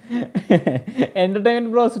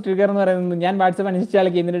 എൻ്റർടൈൻമെൻറ്റ് ബ്രോസ് ട്രിഗർ എന്ന് പറയുന്നത് ഞാൻ വാട്സപ്പ് അൺഇൻസ്റ്റാൾ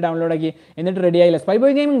ആക്കി എന്നിട്ട് ഡൗൺലോഡ് ആക്കി എന്നിട്ട് റെഡി ആയില്ല. സ്പൈ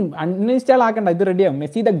ബോയ് ഗെയിമിംഗ് അൺഇൻസ്റ്റാൾ ആക്കണ്ട, ഇത് റെഡിയാവും.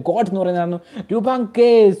 മെസ്സി ദ ഗോഡ് എന്ന് പറയുന്നതാണ്. രൂപാങ് കെ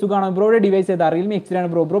സുഖാണ് ബ്രോയുടെ ഡിവൈസ് ഏതാ? റിയൽമി എക്സിലാണ്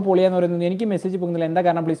ബ്രോ പൊളിയാന്ന് പറയുന്നത്. എനിക്ക് മെസ്സേജ് പോകുന്നില്ല, എന്താ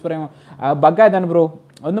കാരണം പ്ലീസ് പറയാമോ? ബഗ്ഗായതാണ് ബ്രോ,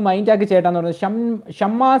 ഒന്ന് മൈൻഡ് ആക്കി ചേട്ടാന്ന് പറയുന്നത്.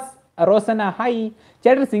 ഷമ്മാസ് റോസന ഹായ്.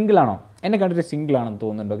 ചേട്ടൻ സിംഗിൾ ആണോ? എന്നെ കണ്ടിട്ട് സിംഗിൾ ആണെന്ന്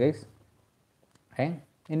തോന്നുന്നുണ്ടോ ഗൈസ്?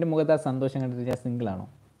 എൻ്റെ മുഖത്ത് ആ സന്തോഷം കണ്ടിട്ട് ഞാൻ സിംഗിൾ ആണോ?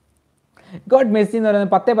 ഗോഡ് മെസ്സി എന്ന്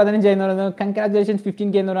പറയുന്നത് 10-15 എന്ന് പറയുന്നത്. കൺഗ്രാജുലേഷൻസ്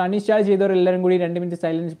 15K എന്ന് പറയുന്നത്. അൺഇൻസ്റ്റാൾ ചെയ്തവർ എല്ലാവരും കൂടി 2 മിനിറ്റ്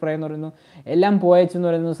സൈലൻസ് പറയുന്നു പറയുന്നു. എല്ലാം പോയച്ചെന്ന്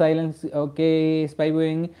പറയുന്നു. Silence okay. സ്പൈ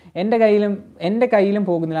ബോയിങ് എൻ്റെ കയ്യിലും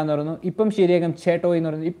പോകുന്നില്ല എന്ന് പറയുന്നു. ഇപ്പം ശരിയാകും ചേട്ടോ എന്ന്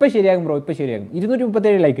പറയുന്നു. ഇപ്പം ശരിയാകും ബ്രോ, ഇപ്പം ശരിയാകും.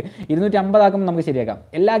 237 ലൈക്ക് 250 ആക്കുമ്പോൾ നമുക്ക് ശരിയാക്കാം.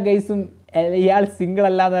 എല്ലാ ഗൈസും ഇയാൾ സിംഗിൾ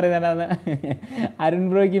അല്ല എന്ന് പറയുന്നതാണ്. അരുൺ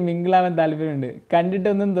ബ്രോയ്ക്ക് മിങ്കിളാവാൻ താല്പര്യമുണ്ട്,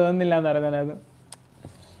 കണ്ടിട്ടൊന്നും തോന്നുന്നില്ല എന്ന് പറയുന്നതാണ്.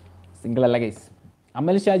 സിംഗിൾ അല്ല ഗൈസ്.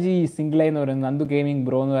 അമൽ ഷാജി സിംഗിളായി എന്ന് പറയുന്നത്. നന്ദു ഗെയിമിംഗ്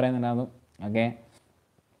ബ്രോ എന്ന് പറയുന്നുണ്ടായിരുന്നു. ഓക്കെ.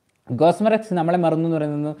 ഗോസ്മറക്സ് നമ്മളെ മറന്നു എന്ന്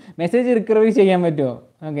പറയുന്നത്. മെസ്സേജ് റിക്കവറി ചെയ്യാൻ പറ്റുമോ?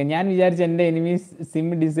 ഓക്കെ. ഞാൻ വിചാരിച്ചു എൻ്റെ enemies SIM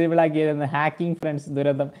disable ആക്കിയതെന്ന്. Hacking friends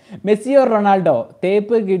ദുരന്തം. Messi or Ronaldo?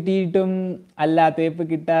 തേപ്പ് കിട്ടിയിട്ടും അല്ല, തേപ്പ്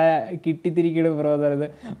കിട്ടിത്തിരിക്കണം ബ്രോ എന്ന് പറയുന്നത്.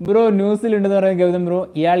 ബ്രോ ന്യൂസിലുണ്ടെന്ന് പറയുന്നത് ഗൗതം ബ്രോ.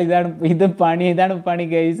 ഇതാണ് പണി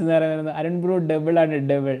ഗൈസ് എന്ന് പറയുന്നത്. അരുൺ ബ്രോ ഡബിൾ ആണ്,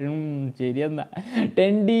 ഡബിൾ. ശരിയെന്നാ.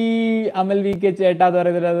 10D അമൽ വി കെ ചേട്ടാ എന്ന്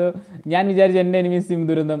പറയുന്നത്. ഞാൻ വിചാരിച്ചു എൻ്റെ എനിമീസ് സിം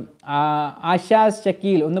ദുരന്തം. ആശാസ്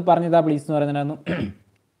ഷക്കീൽ ഒന്ന് പറഞ്ഞതാ പ്ലീസ് എന്ന് പറയുന്നുണ്ടായിരുന്നു.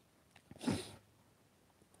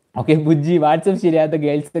 ഓക്കെ. ബുജ്ജി വാട്സപ്പ് ശരിയാത്ത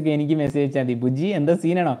ഗേൾസൊക്കെ എനിക്ക് മെസ്സേജ് അയച്ചാൽ മതി. ബുജ്ജി എന്താ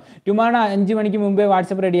സീനാണോ? ടുമാറോ 5 മണിക്ക് മുമ്പേ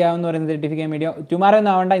വാട്സപ്പ് റെഡി ആകുമെന്ന് പറയുന്നത്. സർട്ടിഫിക്കൻ വീഡിയോ ടുമാറോ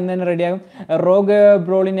ഒന്നും ആവണ്ട, ഇന്ന് തന്നെ റെഡിയാകും. റോഗ്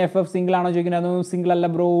ബ്രോളിൻ FF സിംഗിൾ ആണോ ചോദിക്കുന്നത്. സിംഗിൾ അല്ല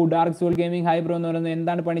bro. Dark soul gaming hi bro എന്ന് പറയുന്നത്.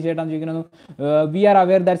 എന്താണ് പണി ചേട്ടാന്ന് ചോദിക്കുന്നത്. V R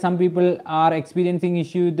aware that some people are experiencing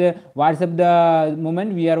issue with WhatsApp the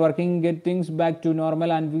moment V are working get things back to normal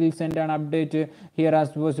and will send an update here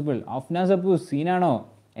as possible. അഫ്നാ Sappu സീനാണോ?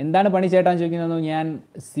 എന്താണ് പണി ചേട്ടാന്ന് ചോദിക്കുന്നത്. ഞാൻ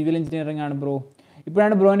civil engineering ആണ് bro.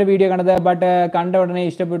 ഇപ്പോഴാണ് ബ്രോൻ്റെ video കണ്ടത്, but കണ്ട ഉടനെ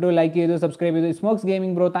ഇഷ്ടപ്പെട്ടു, ലൈക്ക് ചെയ്തു, സബ്സ്ക്രൈബ് ചെയ്തു. Smokes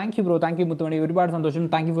gaming bro thank you bro, thank you മുത്തുമണി, ഒരുപാട് സന്തോഷം.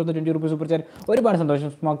 Thank you for the 20 rupees super chat, ഒരുപാട് സന്തോഷം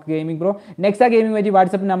smokes gaming bro. Next gaming പറ്റി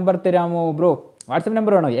വാട്സപ്പ് നമ്പർ തരാമോ ബ്രോ? വാട്സപ്പ്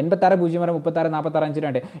നമ്പർ വേണോ?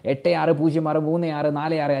 8606364652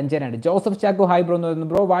 8606364652. ജോസഫ് ചാക്കോ ഹായ് ബ്രോ എന്ന് പറയുന്നത്.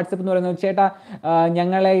 ബ്രോ വാട്സപ്പ് എന്ന് പറയുന്നത് ചേട്ടാ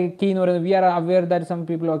ഞങ്ങളെ കീ എന്ന് പറയുന്നത്. V R aware that some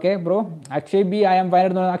people. Okay bro. Akshay B I am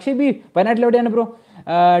Wayanad എന്ന് പറയുന്നത്. Akshay B വയനാട്ടിലെവിടെയാണ് bro?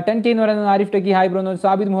 10K എന്ന് പറയുന്നത്. ആരിഫ് ടെക്കി ഹായ് ബ്രോ എന്ന് പറയുന്നത്.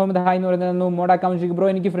 സാബിദ് മുഹമ്മദ് ഹായ് എന്ന് പറയുന്നത്. മോഡാക്കാൻ ബ്രോ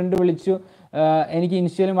എനിക്ക് ഫ്രണ്ട് വിളിച്ചു, എനിക്ക്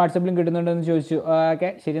ഇൻസ്റ്റയിലും വാട്സപ്പിലും കിട്ടുന്നുണ്ടെന്ന് ചോദിച്ചു. ഓക്കെ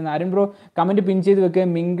ശരി. അരുൺ ബ്രോ കമൻറ്റ് പിൻ ചെയ്ത് വെക്കുക,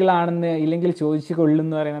 മിങ്കിൾ ആണെന്ന്, ഇല്ലെങ്കിൽ ചോദിച്ചു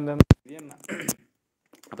കൊള്ളുന്നു പറയുന്നത്.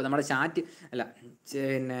 അപ്പോൾ നമ്മുടെ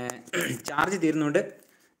ചാർജ് തീരുന്നുണ്ട്,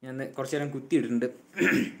 ഞാൻ കുറച്ച് നേരം കുത്തിയിട്ടുണ്ട്.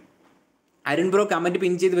 അരുൺ ബ്രോ കമൻറ്റ്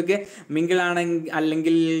പിൻ ചെയ്ത് വെക്കുക, മിങ്കിളാണെങ്കിൽ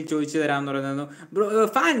അല്ലെങ്കിൽ ചോദിച്ചു തരാമെന്ന് പറയുന്നത്. ബ്രോ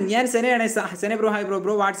ഫാൻ ഞാൻ സെനയാണ്. Senna bro hi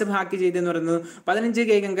bro WhatsApp hack ചെയ്തെന്ന് പറയുന്നത്. 15K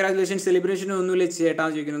congratulation. സെലിബ്രേഷൻ ഒന്നുമില്ല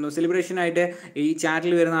ചേട്ടാന്ന് ചോദിക്കുന്നു. സെലിബ്രേഷനായിട്ട് ഈ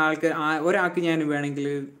ചാറ്റിൽ വരുന്ന ഒരാൾക്ക് ഞാൻ വേണമെങ്കിൽ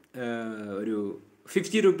ഒരു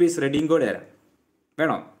 50 റുപ്പീസ് റെഡീം കോഡ് തരാം.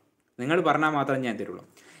 വേണോ? നിങ്ങൾ പറഞ്ഞാൽ മാത്രം ഞാൻ തരുള്ളൂ.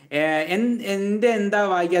 എന്താ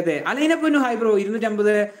വായിക്കാത്തത്? അലൈനപ്പൊന്നു ഹായ് ബ്രോ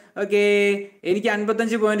 250. ഓക്കെ. എനിക്ക്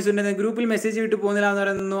 55 പോയിന്റ്സ് ഉണ്ടെന്ന് ഗ്രൂപ്പിൽ മെസ്സേജ് വിട്ട് പോകുന്നില്ല എന്ന്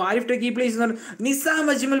പറയുന്നു. ആരിഫ് ടെക്കി പ്ലീസ് എന്ന് പറഞ്ഞു. Nizam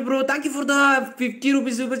Ajmal bro thank you for the 50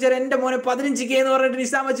 rupees super chat. എൻ്റെ മോനെ 15K എന്ന് പറഞ്ഞിട്ട്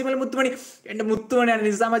നിസാം അജ്മൽ മുത്തുമണി, എൻ്റെ മുത്തുമണിയാണ്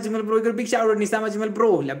Nizam Ajmal bro. Big shout out Nizam Ajmal bro.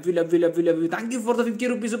 Love you thank you for the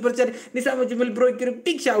 50 rupees super chat. Nizam Ajmal ബ്രോയ്ക്ക് ഒരു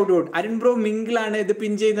big shout out. Arun bro മിങ്കിളാണ്, ഇത്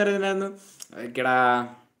പിൻ ചെയ്യുന്ന പറയുന്നതായിരുന്നു. ഓക്കെടാ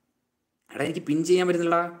എനിക്ക് പിൻ ചെയ്യാൻ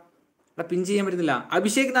പറ്റുന്നില്ല.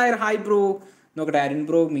 Abhishek Nair hi bro. നോക്കട്ടെ, അരുൺ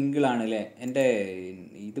ബ്രോ മിങ്കിളാണ് അല്ലേ? എൻ്റെ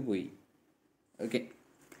ഇത് പോയി. ഓക്കെ.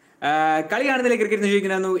 കളി കാണുന്നില്ല ക്രിക്കറ്റ് എന്ന്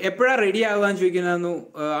ചോദിക്കുന്നു. എപ്പോഴാണ് റെഡി ആകുകയെന്ന് ചോദിക്കുന്നു.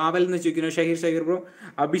 ആവൽ എന്ന് ചോദിക്കുന്നു. Shaheer bro.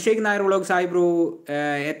 Abhishek Nair vlogs hi bro.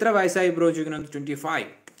 എത്ര വയസ്സായി ബ്രോ ചോദിക്കുന്നു. 25.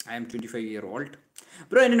 I am 25 year old.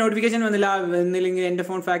 Bro എൻ്റെ നോട്ടിഫിക്കേഷൻ വന്നില്ലെങ്കിൽ എൻ്റെ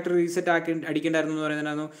ഫോൺ ഫാക്ടറി റീസെറ്റ് അടിക്കേണ്ടായിരുന്നു എന്ന്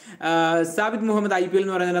പറയുന്നുണ്ടായിരുന്നു. സാബിദ് മുഹമ്മദ് IPL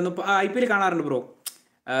എന്ന് പറയുന്നുണ്ടായിരുന്നു. IPL കാണാറുണ്ട് ബ്രോ.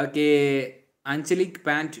 ഓക്കെ. അഞ്ചലിക്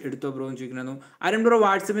പാൻറ്റ് എടുത്തോ ബ്രോ എന്ന് ചോദിക്കുന്നു. അരുൺ ബ്രോ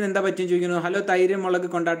വാട്സപ്പിൽ എന്താ പറ്റിയെന്ന് ചോദിക്കുന്നു. ഹലോ തൈര് മുളക്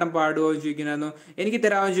കൊണ്ടാട്ടം പാടുമോ എന്ന് ചോദിക്കുന്നു. എനിക്ക്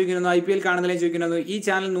തരാമെന്ന് ചോദിക്കുന്നു. IPL കാണുന്നില്ലേ ചോദിക്കുന്നു. ഈ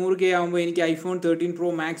ചാനൽ 100K ആകുമ്പോൾ എനിക്ക് iPhone 13 Pro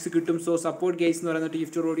Max കിട്ടും. സോ സപ്പോർട്ട് കേസ് എന്ന് പറയുന്നത്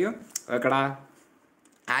ഗിഫ്റ്റ് ഓഡിയോ. ഓക്കെടാ.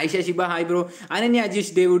 Ayisha Shiba hi bro. Ananya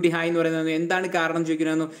Ajeesh Devutty hi എന്ന് പറയുന്നത്. എന്താണ് കാരണം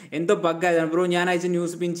ചോദിക്കുന്നു. എന്തോ ബഗ്ഗായതാണ് ബ്രോ. ഞാൻ അയച്ച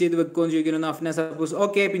ന്യൂസ് പിൻ ചെയ്ത് വെക്കുമോ എന്ന് ചോദിക്കുന്നു. അഫ്ന സപ്പോസ്.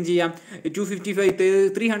 ഓക്കെ പിൻ ചെയ്യാം. 255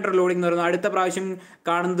 300 ലോഡിംഗ് എന്ന് പറയുന്നു. അടുത്ത പ്രാവശ്യം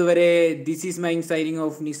കാണുന്നത് വരെ this is my signing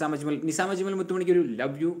off Nizam Ajmal മുത്തുമണിക്ക് ഒരു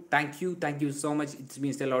love you. Thank you so much. It's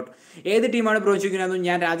means a lot. ഏത് ടീമാണ് ബ്രോ ചോദിക്കുന്നത്.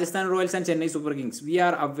 ഞാൻ Rajasthan Royals and Chennai super Kings. V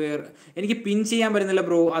R aware. എനിക്ക് പിൻ ചെയ്യാൻ പറ്റുന്നില്ല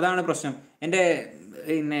ബ്രോ, അതാണ് പ്രശ്നം. എൻ്റെ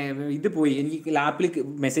ഇത് പോയി, എനിക്ക് ലാപ്പിൽ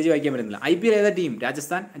മെസ്സേജ് വായിക്കാൻ പറ്റുന്നില്ല. IPL ഏതാ ടീം?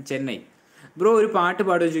 രാജസ്ഥാൻ ചെന്നൈ. ബ്രോ ഒരു പാട്ട്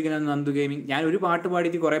പാടുക ചോദിക്കുന്നത് നന്ദു ഗെയിമിംഗ്. ഞാൻ ഒരു പാട്ട്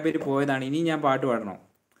പാടിയിട്ട് കുറേ പേര് പോയതാണ്. ഇനി ഞാൻ പാട്ട്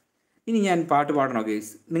പാടണോ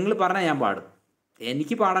ഗേസ്? നിങ്ങൾ പറഞ്ഞാൽ ഞാൻ പാടും.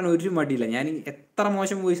 എനിക്ക് പാടാൻ ഒരു മടിയില്ല. ഞാൻ എത്ര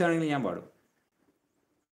മോശം വോയിസ് ആണെങ്കിലും ഞാൻ പാടും.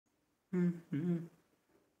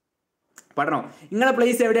 പഠനോ നിങ്ങളെ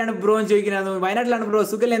പ്ലേസ് എവിടെയാണ് ബ്രോ എന്ന് ചോദിക്കുന്നത്. വയനാട്ടിലാണ് ബ്രോ.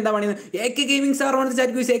 സുഖല്ലേ, എന്താ പണിയുന്നത്? AK gaming sir one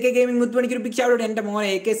chat quiz. AK gaming മുത്തുമണിക്ക് ഒരു ബിഗ് ഷൗട്ട് ഔട്ട്. എൻ്റെ മോനെ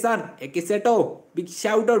AK sir, AK സെട്ടോ, big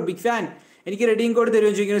shout out, big fan. എനിക്ക് റെഡീം കോഡ്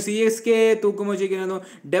തരുമെന്ന് ചോദിക്കുന്നു. CSK തൂക്കുമ്പോൾ ചോദിക്കുന്നു.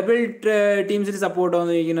 ഡബിൾ ടീംസിന് സപ്പോർട്ടോ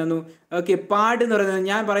എന്ന് ചോദിക്കുന്നു. ഓക്കെ, പാട്ട് എന്ന് പറയുന്നത്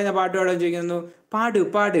ഞാൻ പറയുന്ന പാട്ട് പാടാൻ ചോദിക്കുന്നു. പാട്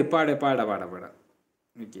പാട് പാട് പാട പാട പാട.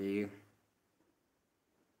 ഓക്കെ,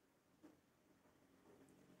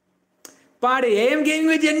 പാട്. AM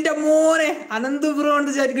ഗെയിമിംഗ് വെച്ച് എൻ്റെ മോനെ അനന്ത് ബ്രോ ഉണ്ട്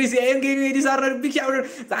ചാറ്റ് ക്യൂസ്. AM ഗെയിമിംഗ് വെച്ച് സാറിന് ഒരു big shout out.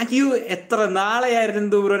 Thank you. എത്ര നാളെയായിരുന്നു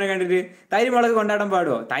അനന്ത് ബ്രോനെ കണ്ടിട്ട്. തൈര് മുളക് കൊണ്ടാടാൻ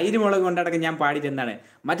പാടുമോ? തൈര് മുളക് കൊണ്ടാടൊക്കെ ഞാൻ പാടിയിട്ട് എന്താണ്.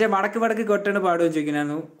 മറ്റേ വടക്ക് വടക്ക് കൊട്ടണ് പാടുമോ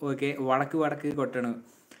ചോദിക്കുന്നു. ഓക്കെ, വടക്ക് വടക്ക് കൊട്ടണ്.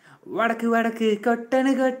 വടക്ക് വടക്ക്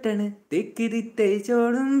കൊട്ടണ് കൊട്ടണ്, തെക്ക് തിത്തേ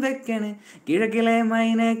ചോടും വെക്കണ്, കിഴക്കിലെ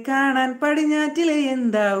മൈനെ കാണാൻ പടിഞ്ഞാറ്റിലെ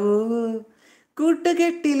എന്താവോ,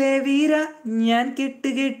 കൂട്ടുകെട്ടിലെ വീര ഞാൻ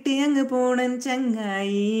കെട്ടുകെട്ടി അങ്ങ് പോണൻ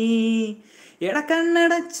ചങ്ങായി,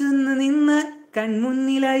 എടക്കണ്ണടച്ചൊന്ന് നിന്ന്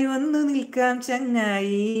കൺമുന്നിലായി വന്നു നിൽക്കാം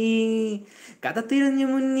ചങ്ങായി, കഥ തിരിഞ്ഞു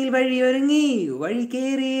മുന്നിൽ വഴിയൊരുങ്ങി വഴി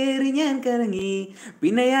കേറിയേറി ഞാൻ കറങ്ങി,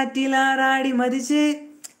 പിന്നെ ആറ്റിലാറാടി മതിച്ച്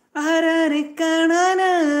ആരാരെ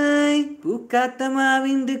കാണാനായി, പൂക്കാത്ത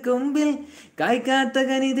മാവിൻ്റെ കൊമ്പിൽ കായ്ക്കാത്ത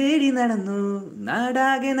കനി തേടി നടന്നു,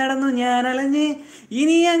 നാടാകെ നടന്നു ഞാൻ അലഞ്ഞ്,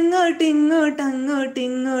 ഇനി അങ്ങോട്ട് ഇങ്ങോട്ട് അങ്ങോട്ട്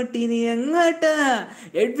ഇങ്ങോട്ട് ഇനി എങ്ങോട്ടാ.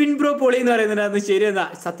 എഡ്വിൻ ബ്രോ പൊളി എന്ന് പറയുന്നുണ്ടായിരുന്നു. ശരിയെന്നാ,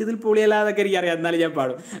 സത്യത്തിൽ പൊളിയല്ലാതൊക്കെ എനിക്ക് അറിയാം, എന്നാലും ഞാൻ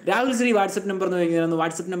പാടും. രാഹുൽ ശ്രീ വാട്സപ്പ് നമ്പർ എന്ന് ചോദിക്കുന്നു.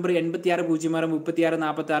 WhatsApp number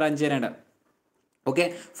 8606364642. ഓക്കെ,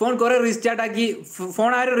 ഫോൺ കുറേ റീസ്റ്റാർട്ട് ആക്കി.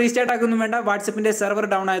 ഫോൺ ആരും റീസ്റ്റാർട്ട് ആക്കൊന്നും വേണ്ട, വാട്സപ്പിൻ്റെ സെർവർ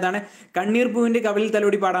ഡൗൺ ആയതാണ്. കണ്ണീർ പൂവിൻ്റെ കവിളിൽ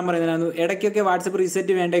തലോടി പാടാൻ പറയുന്നതാണ്. ഇടയ്ക്കൊക്കെ വാട്സപ്പ്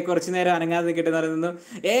റീസെറ്റ് വേണ്ടേ, കുറച്ച് നേരം അനങ്ങാതെ നിൽക്കട്ടെ പറയുന്നു.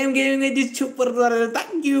 AM ഗെയിമിംഗ് വെച്ച് സൂപ്പർ എന്ന് പറയുന്നത്.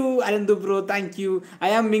 Thank you Ananthu bro, thank you. I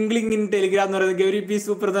am mingling in Telegram എന്ന് പറയുന്നത്. ഗൗരി പി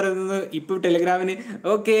സൂപ്പർ എന്ന് പറയുന്നത് ഇപ്പോൾ ടെലിഗ്രാമിന്.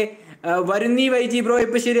 ഓക്കെ, വരുന്നീ വൈജി ബ്രോ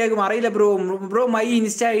എപ്പോൾ ശരിയാക്കും അറിയില്ല bro. Bro my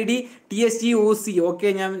insta ID TSGOC. Okay,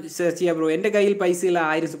 ഞാൻ സെർച്ച് ചെയ്യാം ബ്രോ. എൻ്റെ കയ്യിൽ പൈസ ഇല്ല.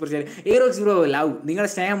 1000 സൂപ്പർ ഷെയർ. എയ്റോക്സ് bro, love.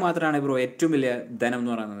 നിങ്ങളുടെ സ്നേഹം മാത്രമാണ് ബ്രോ ഏറ്റവും വലിയ ധനം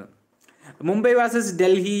എന്ന് പറയുന്നത്. മുംബൈ വേഴ്സസ്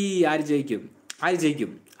ഡൽഹി, ആര് ജയിക്കും? ആര് ജയിക്കും?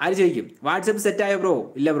 ആര് ജയിക്കും? WhatsApp സെറ്റായോ bro?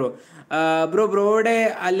 ഇല്ല ബ്രോ. ബ്രോയുടെ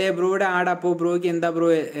അല്ലേ ബ്രോയുടെ ആടാ. അപ്പോൾ ബ്രോയ്ക്ക് എന്താ ബ്രോ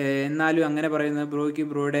എന്നാലും അങ്ങനെ പറയുന്നത്? ബ്രോയ്ക്ക്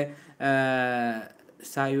ബ്രോയുടെ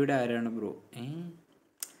സായിയുടെ ആരാണ് ബ്രോ?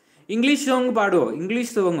 English song പാടുമോ?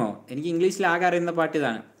 ഇംഗ്ലീഷ് സോങ്ങോ? എനിക്ക് ഇംഗ്ലീഷിൽ ആകെ അറിയുന്ന പാട്ട്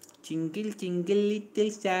ഇതാണ്. ചിങ്കിൾ ചിങ്കിൾ little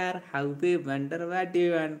star how we wonder what you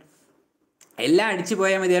want. എല്ലാം അടിച്ചു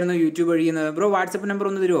പോയാൽ മതിയായിരുന്നു യൂട്യൂബ് ഒഴിയുന്നത്. ബ്രോ വാട്സപ്പ് നമ്പർ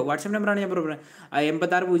ഒന്ന് തരുമോ? വാട്സപ്പ് നമ്പറാണ് ഞാൻ ബ്രോ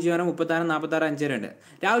 8606364642.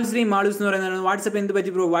 രാഹുൽ ശ്രീ മാളൂസ് എന്ന് പറയുന്നത്. വാട്സപ്പ് എന്ത്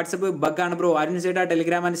പറ്റി ബ്രോ? WhatsApp ബഗ്ഗാണ് bro. അരുൺ ചേട്ടാ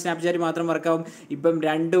ടെലിഗ്രാം ആൻഡ് സ്നാപ്ചാറ്റ് മാത്രം വർക്കാവും. ഇപ്പം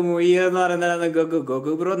 2 മൊയ്യ എന്ന് പറയുന്നത്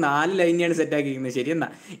ഗോകു ബ്രോ 4 ലൈനെയാണ് സെറ്റാക്കിയിരിക്കുന്നത്. ശരി എന്നാ.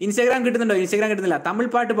 ഇൻസ്റ്റാഗ്രാം കിട്ടുന്നുണ്ടോ? ഇൻസ്റ്റാഗ്രാം കിട്ടുന്നില്ല. തമിഴ്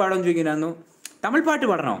പാട്ട് പാടാൻ ചോദിക്കുന്നു. തമിഴ് പാട്ട്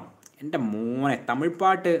പാടണോ? എൻ്റെ മോനെ തമിഴ്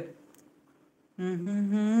പാട്ട്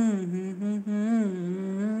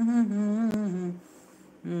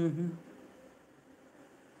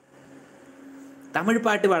തമിഴ്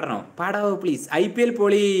പാട്ട് പാടണോ? പാടാവോ പ്ലീസ്? IPL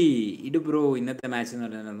പൊളി ഇട് ബ്രോ ഇന്നത്തെ മാച്ച് എന്ന്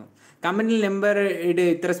പറയുന്നു. കമൻറ്റിൽ നമ്പർ ഇട്,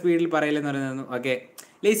 ഇത്ര സ്പീഡിൽ പറയില്ലെന്ന് പറയുന്നു. ഓക്കെ,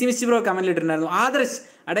 ലേസി മിസ്റ്റ് ബ്രോ കമൻറ്റിൽ ഇട്ടിട്ടുണ്ടായിരുന്നു. ആദർശ്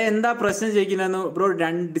അടെ എന്താ പ്രശ്നം ചോദിക്കുന്നു ബ്രോ.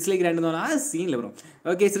 ഡിസ്ലൈക്ക് 2 എന്ന് പറഞ്ഞാൽ ആ സീനില്ല bro.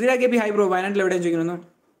 Okay, ശ്രീരാ KP hi bro. വയനാട്ടിൽ എവിടെയാണ് ചോദിക്കുന്നു.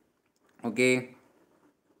 ഓക്കെ,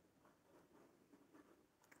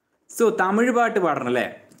 സോ തമിഴ് പാട്ട് പാടണം അല്ലേ?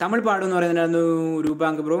 തമിഴ് പാടെന്ന് പറയുന്നുണ്ടായിരുന്നു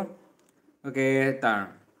രൂപാങ്ക് ബ്രോ. ഓക്കെ, താണ്.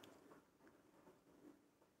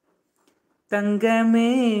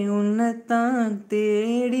 തങ്കമേ ഉന്നത്താൻ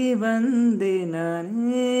തേടി വന്നേ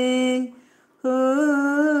നാനേ, ഓ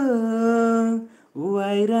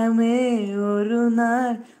വൈരമേ ഒരു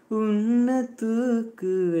നാൾ ഉന്ന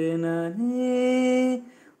തൂക്കുവേ നാനേ,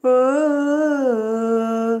 ഓ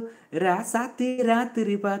ராசாத்தி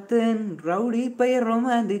ராத்திரி பார்த்தேன் ரவுடி பையன்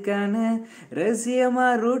ரொமாண்டிக்கான ரகசியமா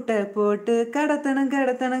ரூட்டை போட்டு கடத்தണം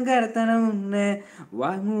கடத்தണം கடത്തണം ഉന്നെ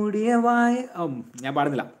വായ് മൂടിയ വായ. ഞാൻ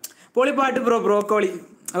പാടുന്നില്ല. പൊളിപ്പാട്ട് bro. Broccoli.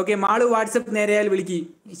 Okay, Malu WhatsApp നേരെയാൽ വിളിക്ക്.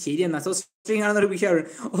 ശരി എന്നാ. സോ സ്ട്രിങ് ആണെന്നൊരു വിഷയം.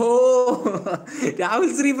 ഓ രാഹുൽ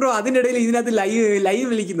ശ്രീ ബ്രോ അതിൻ്റെ ഇടയിൽ ഇതിനകത്ത് ലൈവ്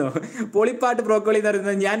വിളിക്കുന്നോ? പൊളിപ്പാട്ട് ബ്രോക്കോളി എന്ന്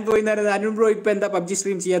പറയുന്നത്. ഞാൻ പോയി പറയുന്നത് അരുൺ ബ്രോ ഇപ്പം എന്താ PUBG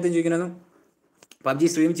സ്ട്രീം ചെയ്യാത്തെന്ന് ചോദിക്കുന്നു. PUBG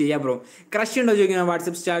സ്ട്രീം ചെയ്യാം ബ്രോ. ക്രഷ് ഉണ്ടോ ചോദിക്കുന്നത്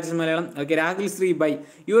WhatsApp status Malayalam. Okay, Rahul Shri by.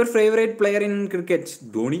 Your favourite player in cricket?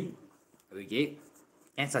 Dhoni. Okay,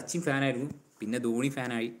 ഞാൻ സച്ചിൻ ഫാനായിരുന്നു, പിന്നെ ധോണി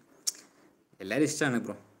ഫാനായി. എല്ലാവരും ഇഷ്ടമാണ്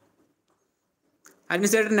ബ്രോ.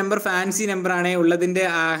 അരുൺസേട്ടൻ number fancy നമ്പറാണേ, ഉള്ളതിൻ്റെ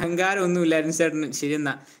അഹങ്കാരമൊന്നുമില്ല അരുൺസേട്ടന്.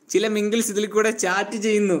 ശരിയെന്നാ. ചില മിങ്കിൾസ് ഇതിൽ കൂടെ ചാറ്റ്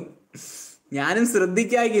ചെയ്യുന്നു, ഞാനും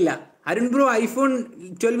ശ്രദ്ധിക്കാകില്ല. അരുൺ ബ്രോ iPhone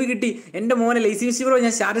 12 കിട്ടി. എൻ്റെ മോനെ ലേസി മിസ്റ്റ് ബ്രോ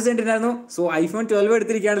ഞാൻ സ്റ്റാറ്റസ് കണ്ടിട്ടുണ്ടായിരുന്നു. സോ iPhone 12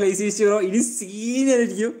 എടുത്തിരിക്കുകയാണ് ലേസി മിസ്റ്റ് ബ്രോ. ഇനി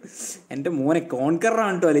സീനായിരിക്കും. എൻ്റെ മോനെ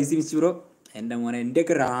കോൺകറാണ് കേട്ടോ ലേസി മിസ്റ്റ് ബ്രോ. എൻ്റെ മോനെ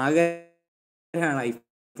എൻ്റെയൊക്കെ ഒരു ആഗ്രഹമാണ്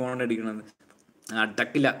iPhone എടുക്കണമെന്ന്.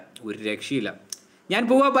 അടക്കില്ല, ഒരു രക്ഷയില്ല. ഞാൻ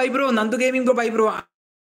പോവാ, bye bro. Nandu gaming bro, bye bro.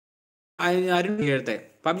 Arun കേട്ടെ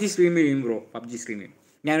പബ്ജി സ്ട്രീം ചെയ്യും ബ്രോ, പബ്ജി സ്ട്രീം ചെയ്യും.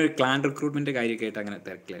 ഞാനൊരു ക്ലാൻ റിക്രൂട്ട്മെൻറ്റ് കാര്യമൊക്കെ ആയിട്ട് അങ്ങനെ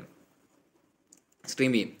തിരക്കിലായിരുന്നു.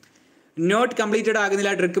 സ്ട്രീം ചെയ്യും. നോട്ട് കംപ്ലീറ്റഡ്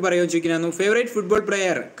ആകുന്നില്ല, ട്രിക്ക് പറയുമോ ചോദിക്കുന്നു. Favourite football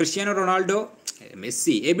player Cristiano Ronaldo,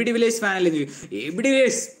 Messi. AB de Villiers ഫാനല്ലേ? AB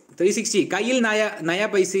de Villiers 360. കയ്യിൽ നയാ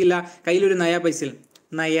പൈസ ഇല്ല, കയ്യിലൊരു നയാ പൈസ ഇല്ല,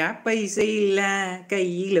 നയാ പൈസ ഇല്ല,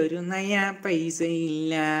 കയ്യിലൊരു നയാ പൈസ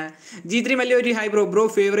ഇല്ല. G3 മല്ലൊരു hi bro. Bro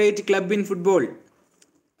favourite club in football?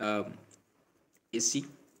 S C.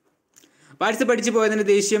 WhatsApp അടിച്ച് പോയതിന്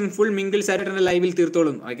ദേഷ്യം ഫുൾ മിങ്കിൾ സാറ്റർഡേ ലൈവിൽ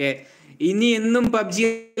തീർത്തോളും. ഓക്കെ, ഇനി എന്നും പബ്ജി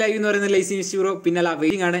ലൈവ് എന്ന് പറയുന്നത് ലൈസി മിസ്റ്റർ ബ്രോ. പിന്നെ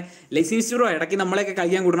വെയിറ്റിംഗ് ആണ് ലൈസി മിസ്റ്റർ ബ്രോ. ഇടയ്ക്ക് നമ്മളെയൊക്കെ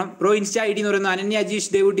കളിക്കാൻ കൂടണം ബ്രോ. ഇൻസ്റ്റാ ഐ ഡി എന്ന് പറയുന്നത് Ananya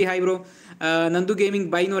Ajeesh Devutty hi bro. Nandu gaming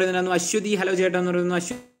by എന്ന് പറയുന്നത് അശ്വതി ഹലോ ചേട്ടാ എന്ന് പറയുന്നു.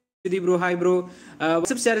 Aswathy bro hi bro.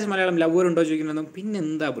 WhatsApp status Malayalam lover ഉണ്ടോ ചോദിക്കുന്നു.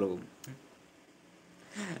 പിന്നെന്താ ബ്രോ,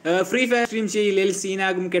 ഫ്രീ ഫയർ സ്ട്രീം ചെയ്യില്ലേൽ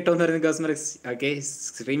സീനാകും കേട്ടോ എന്ന് പറയുന്നത് കസ്റ്റമർ. ഓക്കെ,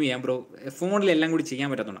 സ്ട്രീം ചെയ്യാം ബ്രോ. ഫോണിലെല്ലാം കൂടി ചെയ്യാൻ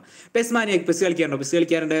പറ്റത്തുണ്ടോ? Pes മാനിയ pes കളിക്കാറുണ്ടോ? പെസ്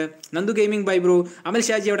കളിക്കാറുണ്ട്. Nandu gaming bye bro. അമൽ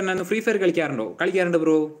ഷാജി അവിടെ നിന്നു. ഫ്രീ ഫയർ കളിക്കാറുണ്ട്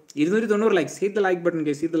bro. 290 likes. Hit the like button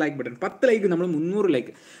guys, hit the like button. 10 like നമ്മൾ 300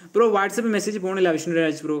 ലൈക്ക് ബ്രോ. വാട്സപ്പ് മെസ്സേജ് പോകുന്നില്ല വിഷ്ണു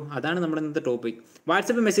രാജ് ബ്രോ. അതാണ് നമ്മുടെ ഇന്നത്തെ ടോപ്പിക്.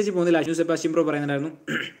 വാട്സപ്പ് മെസ്സേജ് പോകുന്നില്ല അശ്വു സെബാസ്റ്റ്യൻ ബ്രോ പറയുന്നുണ്ടായിരുന്നു.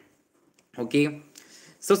 ഓക്കെ,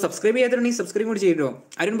 സോ സബ്സ്ക്രൈബ് ചെയ്യാത്തുണ്ടെങ്കിൽ സബ്സ്ക്രൈബ് കൂടി ചെയ്തോ.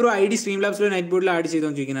 Arun bro I D stream ലാബ്സിലോ night ബോർഡിൽ ആഡ്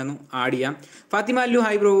ചെയ്തോന്ന് ചോദിക്കുന്നു. ആഡ് ചെയ്യാം. Fathima Allu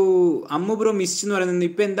hi bro. Ammu bro miss എന്ന് പറയുന്നത്.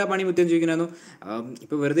 ഇപ്പം എന്താ പണി മുത്തെന്ന് ചോദിക്കുന്നു.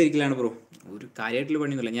 ഇപ്പോൾ വെറുതെ ഇരിക്കലാണ് ബ്രോ, ഒരു കാര്യമായിട്ടുള്ള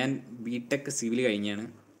പണിയൊന്നുമില്ല. ഞാൻ ബിടെക് സിവിൽ കഴിഞ്ഞാണ്.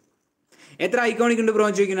 എത്ര ഐക്കോണിക് ഉണ്ട് ബ്രോ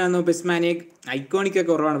എന്ന് ചോദിക്കുന്നു. പെസ്മാനിക്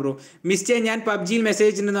ഐക്കോണിക്കൊക്കെ കുറവാണ് ബ്രോ. മിസ്റ്റേ ഞാൻ പബ്ജിയിൽ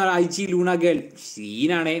മെസ്സേജ് ഉണ്ടെന്ന് I G Luna girl.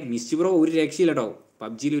 സീനാണേ mist bro, ഒരു രക്ഷയില്ല കേട്ടോ.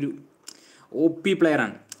 പബ്ജിയിലൊരു OP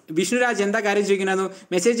പ്ലെയറാണ്. വിഷ്ണുരാജ് എന്താ കാര്യം ചോദിക്കുന്നു.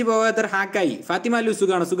 മെസ്സേജ് പോകാത്ത ഹാക്കായി. ഫാത്തിമ അല്ലു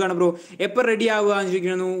സുഖാണ് ബ്രോ. എപ്പോൾ റെഡി ആവുക എന്ന്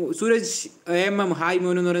ചോദിക്കുന്നു. സൂരജ് MM ഹായ്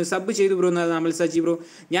മോനു എന്ന് പറയുന്നത് സബ് ചെയ്തു ബ്രോ. അമൽ സജി ബ്രോ.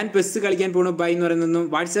 ഞാൻ പെസ് കളിക്കാൻ പോണു ബൈ എന്ന് പറയുന്നു.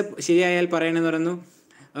 വാട്സപ്പ് ശരിയായാൽ പറയണമെന്ന് പറയുന്നു.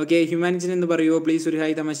 ഓക്കെ, ഹ്യൂമാനിറ്റി എന്ന് പറയുമോ പ്ലീസ്? ഒരു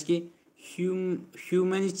ഹായ് തമാശക്ക്.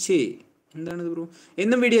 ഹ്യൂമാനിറ്റി എന്താണിത് ബ്രോ?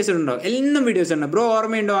 എന്നും വീഡിയോസ് ഉണ്ടോ? എന്നും വീഡിയോസ് ഉണ്ടോ ബ്രോ?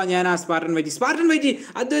 ഓർമ്മയുണ്ടോ ഞാൻ ആ സ്പാർട്ടൻ വൈറ്റി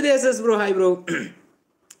അദ്വൈത bro hi bro.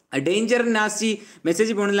 Danger Nazi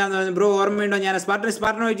message പോണില്ല എന്ന് പറഞ്ഞു ബ്രോ. ഓർമ്മയുണ്ടോ ഞാൻ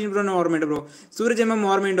സ്പാർട്ടൻ വൈറ്റിന് ബ്രോ? ഓർമ്മയുണ്ട് ബ്രോ. സൂരജ് MM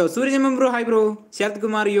ഓർമ്മയുണ്ടോ? Sooraj MM bro hi bro. Sarath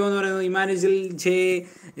Kumar യോ എന്ന് പറയുന്നത്. ഇമാനുജൽ ജെ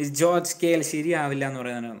ജോർജ് KL ശരിയാവില്ല എന്ന്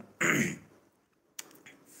പറയുന്നതാണ്.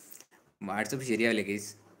 വാട്സപ്പ് ശരിയാവില്ല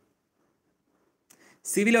കേസ്.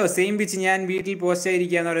 സിവിലോ സെയിം പിച്ച്, ഞാൻ വീട്ടിൽ പോസ്റ്റ്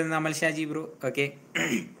ആയിരിക്കുക എന്ന് പറയുന്നത് അമൽ Shaji bro. Okay,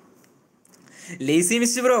 lazy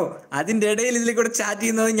mist bro അതിൻ്റെ ഇടയിൽ ഇതിൽ കൂടെ ചാറ്റ്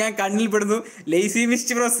ചെയ്യുന്നത് ഞാൻ കണ്ണിൽ പെടുന്നു. Lazy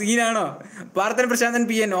mist bro സീനാണോ? Parthan Prasanthan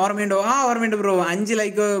PN ഓർമ്മയുണ്ടോ? ഓർമ്മയുണ്ട് bro. 5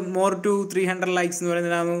 like more to 300 likes എന്ന്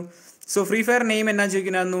പറയുന്നതാണ്. സോ ഫ്രീ ഫയർ നെയിം എന്നാ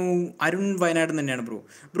ചോദിക്കുന്നു. അരുൺ വയനാട് തന്നെയാണ് ബ്രോ.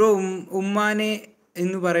 ബ്രോ ഉമ്മാനെ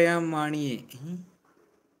എന്ന് പറയാം മാണിയെ.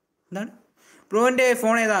 എന്താണ് ബ്രോൻ്റെ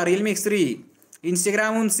ഫോൺ ഏതാ? Realme X3.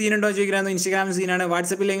 ഇൻസ്റ്റഗ്രാമും സീനുണ്ടോ ചോദിക്കുന്നു. ഇൻസ്റ്റഗ്രാമും സീനാണ്.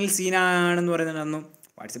 വാട്സപ്പില്ലെങ്കിൽ സീനാണെന്ന് പറയുന്നുണ്ടായിരുന്നു.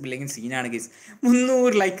 വാട്സപ്പില്ലെങ്കിൽ സീനാണ് കേസ്.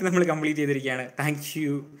 300 ലൈക്ക് നമ്മൾ കംപ്ലീറ്റ് ചെയ്തിരിക്കുകയാണ്. Thank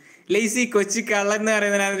you. ലേസി കൊച്ചു കള്ളൻ എന്ന്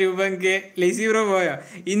പറയുന്നതിനാണ് രൂപക്ക്. ലേസി ബ്രോ പോയോ?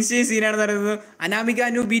 ഇൻസ്റ്റ സീനാണെന്ന് പറയുന്നത്. അനാമിക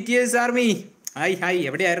നു BTS ആർമി ഹായ്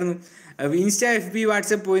എവിടെയായിരുന്നു? ഇൻസ്റ്റ FB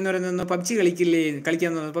വാട്സപ്പ് പോയി എന്ന് പറയുന്നത്. പബ്ജി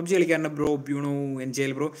കളിക്കാൻ പബ്ജി കളിക്കാറുണ്ട് bro. Bueno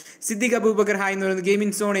എൻജോയൽ bro. Siddique Abubakar hi എന്ന് പറയുന്നത്.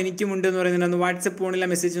 ഗെയിമിംഗ് സോൺ എനിക്കുമുണ്ട് എന്ന് പറയുന്നത്. വാട്സപ്പ് ഫോണിലെ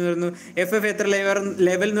മെസ്സേജ് എന്ന് പറയുന്നു. FF എത്ര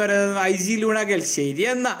ലെവൽ എന്ന് പറയുന്നത്. IG ലൂണാകൽ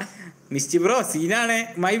ശരിയെന്നാ മിസ്റ്റി ബ്രോ സീനാണ്.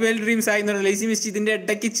 മൈ വെൽ ഡ്രീംസ് ആയി എന്ന് പറയുന്നത്. ലേസി മിസ്റ്റ് ഇതിൻ്റെ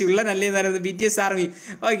ഇടയ്ക്ക് ചുള്ളനല്ലേ എന്ന് പറയുന്നത്. BTS army.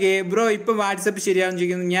 ഓക്കെ ബ്രോ ഇപ്പം വാട്സപ്പ് ശരിയാവും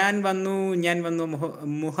ചോദിക്കുന്നു. ഞാൻ വന്നു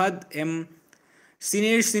മുഹദ് M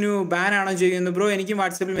സിനേഷ് സിനു ബാൻ ആണോ ചോദിക്കുന്നു. ബ്രോ എനിക്കും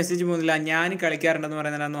വാട്സപ്പിൽ മെസ്സേജ് പോകുന്നില്ല, ഞാൻ കളിക്കാറുണ്ടെന്ന്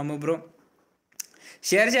പറയുന്നതാണ് അമ്മു ബ്രോ.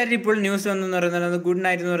 ഷെയർ ചാറ്റ് ഇപ്പോൾ ന്യൂസ് വന്നെന്ന് പറയുന്നത്. ഗുഡ്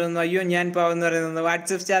നൈറ്റ് എന്ന് പറയുന്നത്. അയ്യോ ഞാൻ പാവെന്ന് പറയുന്നത്.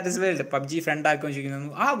 WhatsApp status world PUBG front ആക്കുമെന്ന്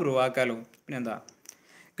ചോദിക്കുന്നു. ബ്രോ ആക്കാലോ, പിന്നെന്താ.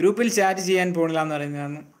 ഗ്രൂപ്പിൽ ചാറ്റ് ചെയ്യാൻ പോണില്ല എന്ന്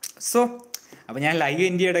പറയുന്നതാണ്. സോ അപ്പോൾ ഞാൻ ലൈവ്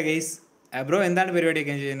ഇന്ത്യയുടെ കേസ്. ബ്രോ എന്താണ്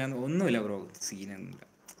പരിപാടിയൊക്കെ ചെയ്യുന്നത്? ഒന്നുമില്ല ബ്രോ, സീനൊന്നുമില്ല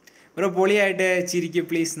ബ്രോ. പൊളിയായിട്ട് ചിരിക്കും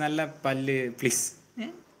പ്ലീസ്. നല്ല പല്ല് പ്ലീസ്.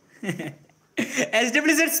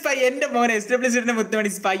 SWZ സ്പൈ എൻ്റെ മോനെ. SWZൻ്റെ മുത്തുമണി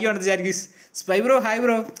സ്പൈ ആണെന്ന് വിചാരിക്കും. Spy bro hi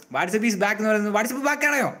bro. WhatsApp is back എന്ന് പറയുന്നത്. വാട്സപ്പ് ബാക്ക്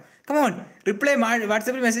ആണോ? Come on reply.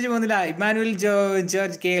 വാട്സപ്പിൽ മെസ്സേജ് പോകുന്നില്ല. Emmanuel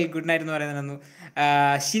George KL good night എന്ന് പറയുന്നു.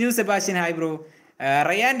 Shinu Sebastian hi bro.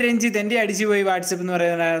 Ryan Ranjith എൻ്റെ അടിച്ചു പോയി വാട്സപ്പ് എന്ന്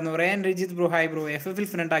പറയുന്നുണ്ടായിരുന്നു. Ryan Ranjith bro hi bro. FFൽ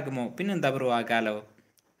front ആക്കുമോ? പിന്നെന്താ ബ്രോ ആക്കാലോ.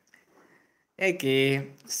 ഓക്കെ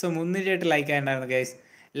സോ 308 ലൈക്ക് ആയിട്ടുണ്ടായിരുന്നു ഗൈസ്.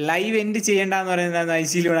 ലൈവ് എൻഡ് ചെയ്യേണ്ടെന്ന് പറയുന്നത്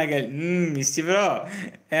ഐസിയിലൂണാക്കൽ. Mist bro.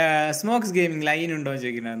 Smokes gaming line ഉണ്ടോ എന്ന്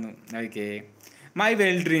ചോദിക്കുന്നുണ്ടായിരുന്നു. Okay my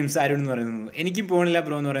well dreams Arun എന്ന് പറയുന്നു. എനിക്കും പോണില്ല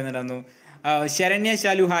ബ്രോ എന്ന് പറയുന്നുണ്ടായിരുന്നു. ശരണ്യ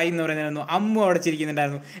ശാലു ഹായ് എന്ന് പറയുന്നുണ്ടായിരുന്നു. അമ്മു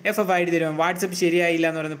അടച്ചിരിക്കുന്നുണ്ടായിരുന്നു. FF ID തരും. വാട്സപ്പ് ശരിയായില്ല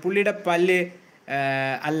എന്ന് പറയുന്നത്. പുള്ളിയുടെ പല്ല്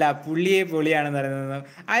അല്ല പുള്ളിയെ പൊളിയാണെന്ന് പറയുന്നത്.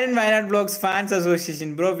 Arun Wayanad blogs fans association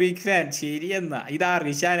bro big fan. ശരിയെന്നാ ഇതാ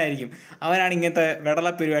റിഷാനായിരിക്കും, അവനാണ് ഇങ്ങനത്തെ വെടള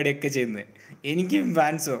പരിപാടിയൊക്കെ ചെയ്യുന്നത്. എനിക്കും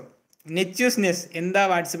ഫാൻസോ. നെച്ചൂസ്നെസ് എന്താ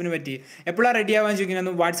വാട്സപ്പിന് പറ്റി, എപ്പോഴാണ് റെഡി ആവാൻ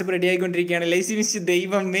ചോദിക്കുന്നു. വാട്സപ്പ് റെഡി ആയിക്കൊണ്ടിരിക്കുകയാണ്. ലൈസി മിസ്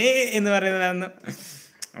ദൈവമേ എന്ന് പറയുന്നതാണ്.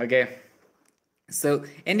 ഓക്കെ, സോ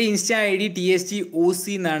എൻ്റെ ഇൻസ്റ്റാ ഐ ഡി TSTOC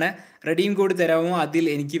എന്നാണ്. റെഡീം കോഡ് തരാമോ, അതിൽ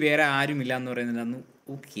എനിക്ക് വേറെ ആരുമില്ല എന്ന് പറയുന്നുണ്ടായിരുന്നു.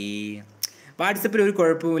 ഓക്കെ, വാട്സപ്പിൽ ഒരു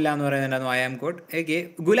കുഴപ്പമില്ല എന്ന് പറയുന്നുണ്ടായിരുന്നു. I am code. Okay,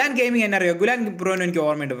 gulab gaming എന്നെ അറിയോ? ഗുലാൻ ബ്രോന് എനിക്ക്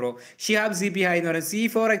ഓർമ്മയുണ്ട് ബ്രോ. ഷിഹാബ് CP ഹായ് എന്ന് പറയുന്നത്.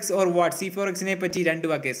 C4X or what? C4Xനെ പറ്റി രണ്ട്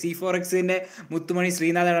വാക്ക്. C4Xൻ്റെ മുത്തുമണി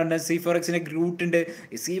ശ്രീനാഥ്, C4Xൻ്റെ ഗ്രൂട്ട് ഉണ്ട്.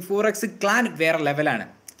 C4X ക്ലാൻ വേറെ ലെവലാണ്.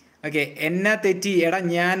 ഓക്കെ, എന്നാ തെറ്റി എടാ,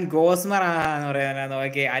 ഞാൻ ഗോസ്മർ എന്ന് പറയാനാണ്.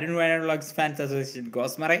 Okay, Arun Wayanad vlogs fans association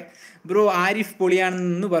ഗോസ്മറെ. Bro Arif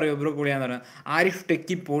പൊളിയാണെന്ന് പറയോ? ബ്രോ പൊളിയാന്ന് പറഞ്ഞു. ആരിഫ്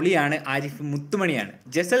ടെക്കി പൊളിയാണ്, Arif മുത്തുമണിയാണ്.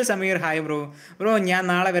 Jasal Sameer hi bro. Bro ഞാൻ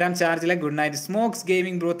നാളെ വരാം, ചാർജിലെ. Good night. Smokes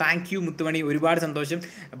gaming bro, thank you മുത്തുമണി, ഒരുപാട് സന്തോഷം.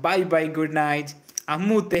 Bye bye, good night.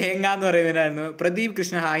 Ammu തേങ്ങ എന്ന് പറയുന്നതായിരുന്നു. പ്രദീപ്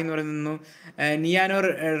കൃഷ്ണ ഹായ് എന്ന് പറയുന്നു. നിയാനോ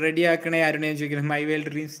റെഡിയാക്കണേ അരുണേന്ന് ചോദിക്കുന്നത്. മൈ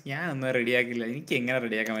വേൾഡ് ഡ്രീംസ് ഞാൻ ഒന്നും റെഡിയാക്കില്ല, എനിക്ക് എങ്ങനെ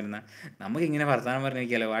റെഡിയാക്കാൻ പറ്റുന്ന. നമുക്ക് ഇങ്ങനെ വർത്തമാനം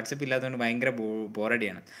പറഞ്ഞിരിക്കാമല്ലോ, വാട്സപ്പ് ഇല്ലാത്തതുകൊണ്ട് ഭയങ്കര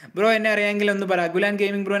ബോറടിയാണ്. ബ്രോ എന്നെ അറിയാമെങ്കിൽ ഒന്ന് പറ. ഗുലാൻ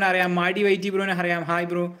ഗെയിമിംഗ് ബ്രോനെ അറിയാം, മാഡി വൈറ്റി ബ്രോനെ അറിയാം. ഹായ്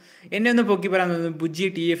ബ്രോ, എന്നെ ഒന്ന് പൊക്കി പറയാൻ തോന്നുന്നു. ബുജ്ജി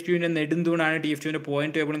TF2ൻ്റെ നെടുന്തൂണാണ്. TF2ൻ്റെ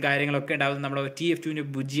പോയിന്റ് ടേബിളും കാര്യങ്ങളൊക്കെ ഉണ്ടാവുന്നത് നമ്മുടെ TF2ൻ്റെ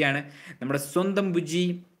ബുജ്ജിയാണ്, നമ്മുടെ സ്വന്തം ബുജ്ജി.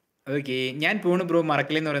 ഓക്കെ, ഞാൻ പോണു ബ്രോ,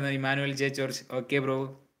 മറക്കലെന്ന് പറയുന്നത് Emmanuel J George. Okay bro.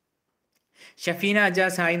 Shafeena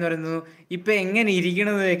Ajaz hi എന്ന് പറയുന്നു. ഇപ്പം എങ്ങനെ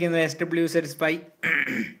ഇരിക്കണമെന്ന് വയ്ക്കുന്നത് SW സ്പൈ.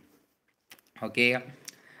 ഓക്കെ,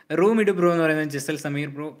 റൂം ഇട് ബ്രോ എന്ന് പറയുന്നത് Jasal Sameer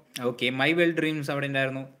bro. Okay, my world dreams അവിടെ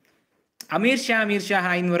ഉണ്ടായിരുന്നു. അമീർ ഷാ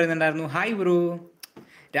ഹായ് എന്ന് പറയുന്നുണ്ടായിരുന്നു. Hi bro.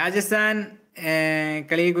 രാജസ്ഥാൻ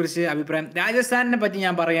കളിയെക്കുറിച്ച് അഭിപ്രായം. രാജസ്ഥാനിനെ പറ്റി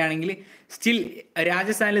ഞാൻ പറയുകയാണെങ്കിൽ സ്റ്റിൽ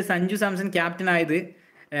രാജസ്ഥാനിൽ സഞ്ജു സാംസൺ ക്യാപ്റ്റൻ ആയത്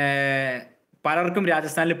പലർക്കും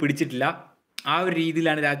രാജസ്ഥാനിൽ പിടിച്ചിട്ടില്ല. ആ ഒരു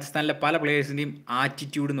രീതിയിലാണ് രാജസ്ഥാനിലെ പല പ്ലേയേഴ്സിൻ്റെയും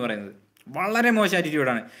ആറ്റിറ്റ്യൂഡ് എന്ന് പറയുന്നത്. വളരെ മോശം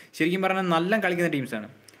ആറ്റിറ്റ്യൂഡാണ്. ശരിക്കും പറഞ്ഞാൽ നല്ല കളിക്കുന്ന ടീംസാണ്.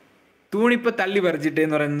 തൂണിപ്പോൾ തള്ളി പറിച്ചിട്ട്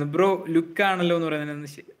എന്ന് പറയുന്നത്. ബ്രോ ലുക്കാണല്ലോ എന്ന്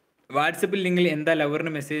പറയുന്നത്. വാട്സപ്പിൽ നിങ്ങൾ എന്താ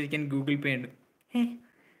ലവറിന് മെസ്സേജ് അയക്കാൻ ഗൂഗിൾ പേ ഉണ്ട്?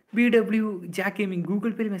 BW ജാക്ക് ഗെയിമിംഗ്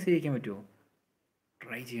ഗൂഗിൾ പേയിൽ മെസ്സേജ് അയക്കാൻ പറ്റുമോ?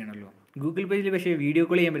 ട്രൈ ചെയ്യണമല്ലോ. ഗൂഗിൾ പേജിൽ പക്ഷേ വീഡിയോ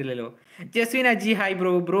കോൾ ചെയ്യാൻ പറ്റില്ലല്ലോ. Jaswin Aji hi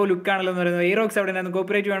bro. Bro ലുക്കാണല്ലോ എന്ന് പറയുന്നത്. എയ്റോക്സ് അവിടെ ഉണ്ടായിരുന്നു.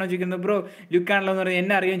 കോപ്പറേറ്റ് വേണോ ചോദിക്കുന്നത്. ബ്രോ ലുക്കാണല്ലോ എന്ന് പറയുന്നത്.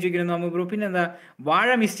 എന്നെ അറിയാൻ ചോദിക്കുന്നു അമ്മ ബ്രോ. പിന്നെന്താ വാഴ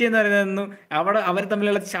മിസ്റ്റ് എന്ന് പറയുന്നതെന്നു. അവർ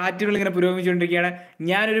തമ്മിലുള്ള ചാറ്റുകൾ ഇങ്ങനെ പുരോഗമിച്ചുകൊണ്ടിരിക്കുകയാണ്.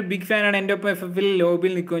 ഞാനൊരു ബിഗ് ഫാനാണ്. എൻ്റെ ഒപ്പം FFൽ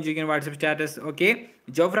ലോബിയിൽ നിൽക്കുകയും ചോദിക്കുന്നത്. WhatsApp status. Okay,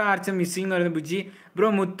 Jofra ആർച്ചം missing എന്ന് പറയുന്നത്. ബുജ്ജി ബ്രോ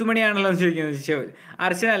മുത്തുമണിയാണല്ലോ എന്ന് ചോദിക്കുന്നത്.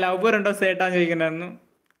 അർച്ചന ലവർ ഉണ്ടോ സേട്ടാന്ന് ചോദിക്കണ്ടായിരുന്നു.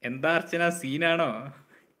 എന്താ അർച്ചന സീനാണോ?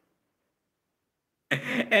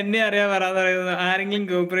 എന്നെ അറിയാൻ പറയാന്ന് പറയുന്നത്. ആരെങ്കിലും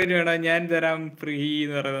കോപ്പറേറ്റ് വേണോ? ഞാൻ തരാം ഫ്രീ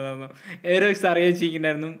എന്ന് പറയുന്നു. ഏറോക്സ് അറിയാൻ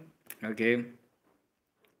ചോദിക്കുന്നുണ്ടായിരുന്നു. ഓക്കെ,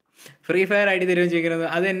 ഫ്രീ ഫയർ ID തരുമെന്ന് ചോദിക്കുന്നത്.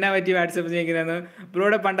 അത് എന്നാ പറ്റി വാട്സപ്പ് ചോദിക്കുന്നത്.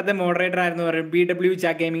 ബ്രോയുടെ പണ്ടത്തെ മോഡറേറ്റർ ആയിരുന്നു പറയും. BW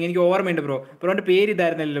ചാക്ക് ഗെയിമിംഗ്. എനിക്ക് ഓർമ്മയുണ്ട് ബ്രോ. ബ്രോൻ്റെ പേര്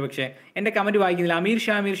ഇതായിരുന്നല്ലോ, പക്ഷേ എൻ്റെ കമൻറ്റ് വായിക്കുന്നില്ല. അമീർ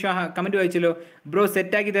ഷാ കമൻറ്റ് വായിച്ചല്ലോ. ബ്രോ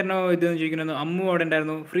സെറ്റാക്കി തരണോ ഇതെന്ന് ചോദിക്കുന്നു. അമ്മു അവിടെ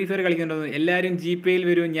ഉണ്ടായിരുന്നു. Free fire കളിക്കുന്നുണ്ടോ? എല്ലാവരും GPയിൽ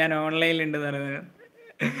വരും, ഞാൻ ഓൺലൈനിലുണ്ടെന്ന് പറയുന്നത്.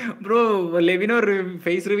 ബ്രോ ലെവിനോ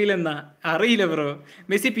ഫേസ് റിവീൽ എന്നാ അറിയില്ല ബ്രോ.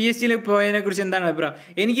 മെസ്സി PSG പോയതിനെ കുറിച്ച് എന്താണ് അഭിപ്രായം?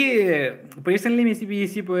 എനിക്ക് പേഴ്സണലി മെസ്സി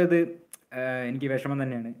PSG പോയത് എനിക്ക് വിഷമം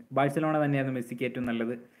തന്നെയാണ്. ബാഴ്സലോണ തന്നെയായിരുന്നു മെസ്സിക്ക് ഏറ്റവും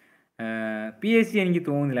നല്ലത്. PSG എനിക്ക്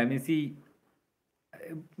തോന്നുന്നില്ല മെസ്സി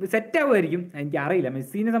സെറ്റാവുമായിരിക്കും. എനിക്ക് അറിയില്ല,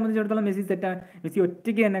 മെസ്സിനെ സംബന്ധിച്ചിടത്തോളം മെസ്സി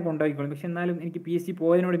ഒറ്റയ്ക്ക് തന്നെ കൊണ്ടുപോയിക്കോളും. പക്ഷെ എന്നാലും എനിക്ക് PSG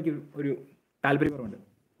പോയതിനോട് എനിക്ക് ഒരു താല്പര്യക്കുറവുണ്ട്.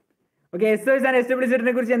 ഓക്കെ, SOS ആൻഡ്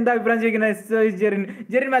SW കുറിച്ച് എന്താ അഭിപ്രായം ചോദിക്കുന്നത്. SOS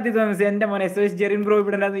Jerin Mathew Thomas. എൻ്റെ മോൻ SOS ജെറിൻ ബ്രോ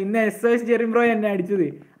ഇവിടെ ഉണ്ടായിരുന്നു. ഇന്ന് SOS ജെറിൻ ബ്രോ എന്നെ അടിച്ചത്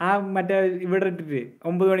ആ മറ്റേ ഇവിടെ ഇട്ടിട്ട്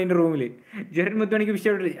 9 മണീൻ്റെ റൂമിൽ. ജെറിൻ മുത്തുമണിക്ക്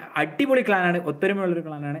വിഷയപ്പെട്ട് അടിപൊളി ക്ലാനാണ്, ഒത്തൊരുമയുള്ളൊരു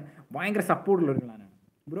ക്ലാനാണ്, ഭയങ്കര സപ്പോർട്ടുള്ളൊരു ക്ലാനാണ്.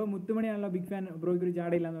 Bro മുത്തുമണിയാണല്ലോ big fan. ബ്രോയ്ക്ക് ഒരു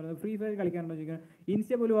ജാടയില്ല എന്ന് പറയുന്നത്. ഫ്രീ ഫയർ കളിക്കാറുണ്ടോ ചോദിക്കുന്നത്.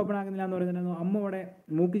 ഇൻസ്റ്റ പോലും ഓപ്പൺ ആക്കുന്നില്ല എന്ന് പറയുന്നുണ്ടായിരുന്നു. അമ്മ അവിടെ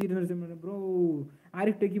മൂക്കിച്ചിരുന്ന ബ്രോ.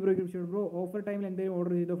 ആരിഫ് ടെക്കി ബ്രോയ്ക്ക് വിഷയം. ബ്രോ ഓഫർ ടൈമിൽ എന്തെങ്കിലും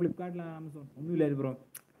ഓർഡർ ചെയ്തോ? ഫ്ലിപ്കാർട്ടിൽ, ആമസോൺ ഒന്നുമില്ലായിരുന്നു ബ്രോ.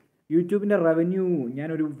 യൂട്യൂബിൻ്റെ റവന്യൂ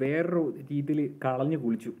ഞാനൊരു വേറൊരു രീതിയിൽ കളഞ്ഞു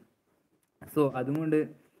കുളിച്ചു. സോ അതുകൊണ്ട്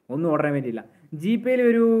ഒന്നും ഓർഡർ ചെയ്യാൻ പറ്റില്ല. GPയിൽ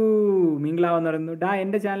ഒരു മിങ്കിളാവെന്ന് പറയുന്നു.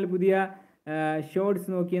 എൻ്റെ ചാനൽ പുതിയ ഷോർട്സ്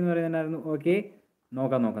നോക്കിയെന്ന് പറയുന്നുണ്ടായിരുന്നു. ഓക്കെ,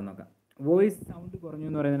 നോക്കാം. വോയിസ് സൗണ്ട് കുറഞ്ഞു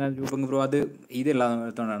എന്ന് പറയുന്നുണ്ടായിരുന്നു രൂപം ബ്രോ. അത്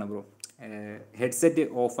ഇതുള്ളതുകൊണ്ടാണ് ബ്രോ, ഹെഡ്സെറ്റ്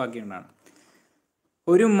ഓഫാക്കിയോണ്ടാണ്.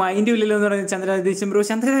 ഒരു മൈൻഡും ഇല്ലല്ലോ എന്ന് പറയുന്നത്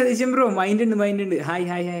ചന്ദ്രദേശം ബ്രോ. മൈൻഡ് ഉണ്ട്.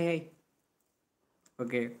 ഹായ്.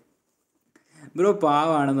 ഓക്കെ ബ്രോ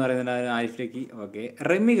പാവാണെന്ന് പറയുന്നുണ്ടായിരുന്നു ആരിഫിലേക്ക്. ഓക്കെ,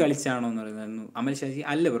 റെമി കളിച്ചാണോ എന്ന് പറയുന്നു അമൽ ശശി.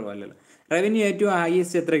 അല്ല ബ്രോ, അല്ലല്ലോ. റവന്യൂ ഏറ്റവും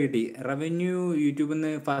ഹയസ്റ്റ് എത്ര കിട്ടി? റവന്യൂ യൂട്യൂബിൽ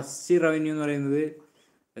നിന്ന് ഫസ്റ്റ് റവന്യൂ എന്ന് പറയുന്നത്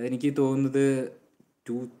എനിക്ക് തോന്നുന്നത്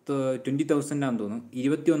 20,000 ആണെന്ന് തോന്നുന്നു.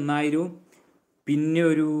 21,000 പിന്നെ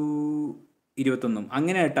ഒരു 21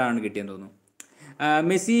 അങ്ങനെ ആയിട്ടാണ് കിട്ടിയെന്ന് തോന്നുന്നു.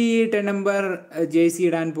 മെസ്സി 10 നമ്പർ ജേഴ്സി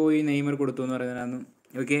ഇടാൻ പോയി നെയ്മർ കൊടുത്തു എന്ന് പറയുന്നതാണ്.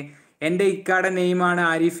 ഓക്കെ, എൻ്റെ ഇക്കാടെ നെയിമാണ്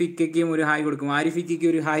ആരിഫ് ഇക്കയ്ക്കും ഒരു ഹായ് കൊടുക്കും. ആരിഫ് ഇക്കയ്ക്ക്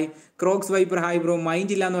ഒരു hi. Crocs wiper hi bro.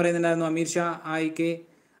 Mind ഇല്ല എന്ന് പറയുന്നുണ്ടായിരുന്നു. അമീർ ഷാ ഹായ്ക്ക്.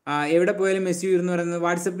 എവിടെ പോയാലും മെസ്സി എന്ന് പറയുന്നത്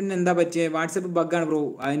വാട്സപ്പിന് എന്താ പറ്റിയത്? വാട്സപ്പ് ബഗ്ഗാണ് ബ്രോ,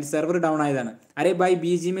 അതിൻ്റെ സെർവർ ഡൗൺ ആയതാണ്. അരേ by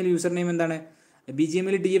B G M L user name എന്താണ്? B G M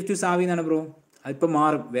L DF2 Xavi എന്നാണ് ബ്രോ. അതിപ്പോൾ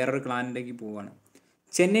മാറും, വേറൊരു ക്ലാനിലേക്ക് പോവാണ്.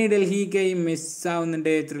 ചെന്നൈ ഡൽഹിക്ക്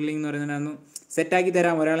മിസ്സാവുന്നുണ്ട്. ത്രില്ലിംഗ് എന്ന് പറയുന്നുണ്ടായിരുന്നു. സെറ്റാക്കി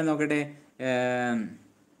തരാം, ഒരാളെ നോക്കട്ടെ.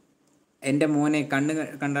 എൻ്റെ മോനെ കണ്ണ്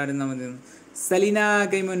കണ്ടായിരുന്നാൽ മതി. Saleena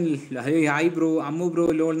കൈമോൻ hi bro. Ammu bro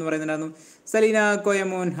ലോൾ എന്ന് പറയുന്നുണ്ടായിരുന്നു. Saleena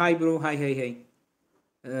Koyamon hi bro. Hi hi hi.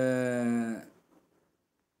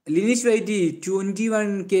 Lineesh വൈറ്റി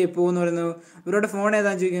 21K പോകുന്നു പറയുന്നു. ഇവരുടെ ഫോൺ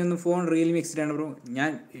ഏതാണെന്ന് ചോദിക്കുന്നു. ഫോൺ റിയൽമി X3 ആണ് ബ്രോ. ഞാൻ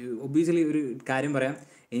ഒബീസിയലി ഒരു കാര്യം പറയാം,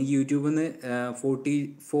 എനിക്ക് യൂട്യൂബിൽ നിന്ന്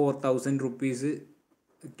 44,000 റുപ്പീസ്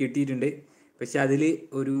കിട്ടിയിട്ടുണ്ട്. പക്ഷെ അതിൽ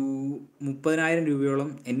ഒരു 30,000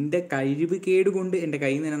 രൂപയോളം എൻ്റെ കഴിവ് കേടുകൊണ്ട് എൻ്റെ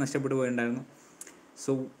കയ്യിൽ നിന്ന് തന്നെ നഷ്ടപ്പെട്ടു പോയിട്ടുണ്ടായിരുന്നു.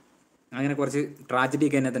 സോ അങ്ങനെ കുറച്ച്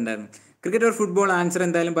ട്രാജഡിയൊക്കെ അതിനകത്തുണ്ടായിരുന്നു. ക്രിക്കറ്റ് ഓർ ഫുട്ബോൾ ആൻസർ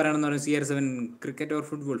എന്തായാലും പറയണമെന്ന് പറഞ്ഞു. CR7 cricket or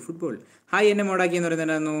football. Hi എന്നെ മോഡാക്കി എന്ന്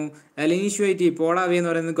പറയുന്നുണ്ടായിരുന്നു. ലിനീഷ് വൈറ്റി പോളാവേ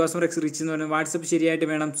എന്ന് പറയുന്നത്. കോസ്മർ എക്സ് റിച്ച് എന്ന് പറയുന്നത്. വാട്സപ്പ് ശരിയായിട്ട്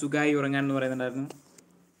വേണം സുഖമായി ഉറങ്ങാൻ എന്ന് പറയുന്നുണ്ടായിരുന്നു.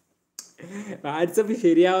 വാട്സപ്പ്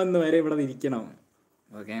ശരിയാവുന്ന വരെ ഇവിടെ ഇരിക്കണം.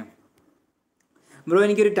 ഓക്കെ ബ്രോ,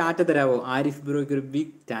 എനിക്കൊരു ടാറ്റ തരാമോ? ആരിഫ് ബ്രോയ്ക്ക് ഒരു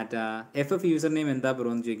big Tata. FF user name എന്താ ബ്രോ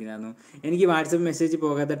എന്ന് ചോദിക്കുന്നായിരുന്നു. എനിക്ക് വാട്സപ്പ് മെസ്സേജ്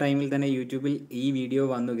പോകാത്ത ടൈമിൽ തന്നെ യൂട്യൂബിൽ ഈ വീഡിയോ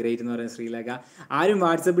വന്നു. ഗ്രേറ്റ് എന്ന് പറയുന്നത് ശ്രീലേഖ. ആരും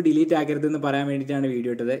വാട്സപ്പ് ഡിലീറ്റ് ആക്കരുതെന്ന് പറയാൻ വേണ്ടിയിട്ടാണ്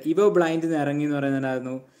വീഡിയോ ഇട്ടത്. ഇവോ ബ്ലൈൻഡിൽ നിന്ന് ഇറങ്ങി എന്ന്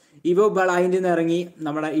പറയുന്നുണ്ടായിരുന്നു. ഇവോ ബ്ലൈൻഡിൽ നിന്ന് ഇറങ്ങി,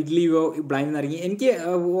 നമ്മുടെ ഇഡ്ലി ഇവോ ബ്ലൈൻഡിൽ നിന്ന് ഇറങ്ങി. എനിക്ക്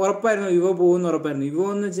ഉറപ്പായിരുന്നു ഇവോ പോകുമെന്ന് ഉറപ്പായിരുന്നു. ഇവോ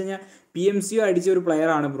എന്ന് വെച്ച് കഴിഞ്ഞാൽ PMCO അടിച്ച ഒരു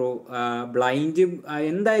പ്ലെയറാണ് ബ്രോ. ബ്ലൈൻഡ്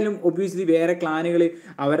എന്തായാലും ഒബ്വിയസ്ലി വേറെ ക്ലാനുകൾ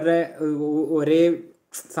അവരുടെ ഒരേ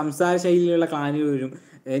സംസാര ശൈലിയിലുള്ള ക്ലാനുകൾ വരും.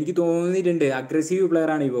 എനിക്ക് തോന്നിയിട്ടുണ്ട് അഗ്രസീവ്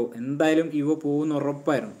പ്ലെയറാണ് ഇവോ. എന്തായാലും ഇവോ പോകുന്ന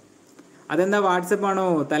ഉറപ്പായിരുന്നു. അതെന്താ വാട്സപ്പാണോ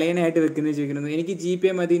തലേനായിട്ട് വെക്കുന്നത് ചോദിക്കുന്നത്. എനിക്ക്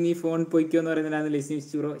GPay മതി, നീ ഫോൺ പൊയ്ക്കോ എന്ന് പറയുന്നുണ്ടായിരുന്നു. Lazy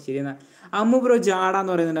mist bro. ശരിയെന്നാ. അമ്മു ബ്രോ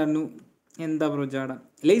ജാടാന്ന് പറയുന്നുണ്ടായിരുന്നു. എന്താ ബ്രോ ജാട?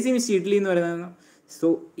 ലേസി മിസ്റ്റ് ഇഡ്ലി എന്ന് പറയുന്നത്. സോ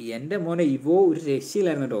എൻ്റെ മോനെ ഇവോ ഒരു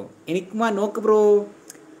രക്ഷയില്ലായിരുന്നു കേട്ടോ. എനിക്ക് നോക്ക് ബ്രോ.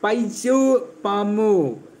 പൈസു പമ്മു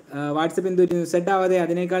വാട്സപ്പ് എന്ത് പറ്റുന്നു? സെറ്റ് ആവാതെ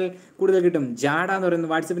അതിനേക്കാൾ കൂടുതൽ കിട്ടും. ജാഡ എന്ന് പറയുന്നു.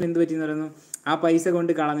 വാട്സപ്പിന് എന്ത് പറ്റിയെന്ന് പറയുന്നു. ആ പൈസ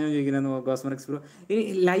കൊണ്ട് കളഞ്ഞു ചോദിക്കുന്നു. കോസ്മറിക്സ് ബ്രോ, ഇനി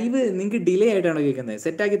ലൈവ് നിങ്ങൾക്ക് ഡിലേ ആയിട്ടാണോ ചോദിക്കുന്നത്?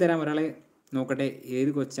 സെറ്റാക്കി തരാം, ഒരാളെ നോക്കട്ടെ. ഏത്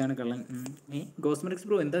കൊച്ചാണ് കള്ളൻ? കോസ്മറിക്സ്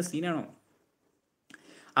ബ്രോ എന്താ സീനാണോ?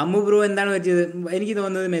 അമ്മു ബ്രോ എന്താണ് പറ്റിയത്? എനിക്ക്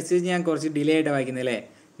തോന്നുന്നത് മെസ്സേജ് ഞാൻ കുറച്ച് ഡിലേ ആയിട്ട് വായിക്കുന്നത് അല്ലേ.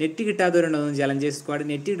 Net കിട്ടാത്തവരുണ്ടോന്ന് Challengers squad.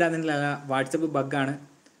 Net കിട്ടാത്തതിലല്ല, WhatsApp ബഗ്ഗാണ്.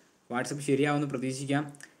 WhatsApp ശരിയാവുമെന്ന് പ്രതീക്ഷിക്കാം.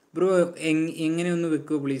 ബ്രോ എങ്ങനെ ഒന്ന്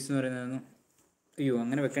വെക്കുമോ പ്ലീസ് എന്ന് പറയുന്നത്. അയ്യോ,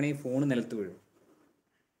 അങ്ങനെ വെക്കണമെങ്കിൽ ഫോൺ നിലത്ത് വീഴും.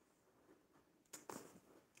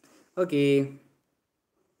 ഓക്കെ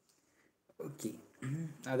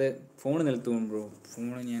അത് ഫോൺ നിലത്ത് പോകും ബ്രോ.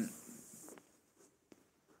 ഫോണ് ഞാൻ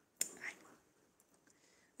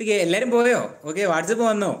ഓക്കെ. എല്ലാവരും പോയോ? ഓക്കെ, വാട്സപ്പ്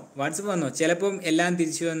വന്നോ? ചിലപ്പം എല്ലാം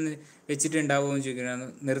തിരിച്ചു വന്ന് വെച്ചിട്ടുണ്ടാവുമോ എന്ന്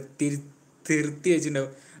ചോദിക്കണം. നിർത്തി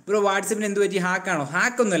വെച്ചിട്ടുണ്ടാവും ബ്രോ. വാട്സപ്പിന് എന്ത് പറ്റി? ഹാക്കാണോ?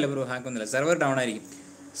 ഹാക്കൊന്നുമല്ല ബ്രോ, ഹാക്കൊന്നുമല്ല. സെർവർ ഡൗൺ ആയിരിക്കും.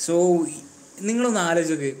 സോ നിങ്ങളൊന്ന്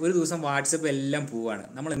ആലോചിച്ച്, ഒരു ദിവസം വാട്സപ്പ് എല്ലാം പോവാണ്,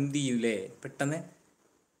 നമ്മൾ എന്ത് ചെയ്യൂലേ? പെട്ടെന്ന്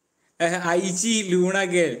IG ലൂണ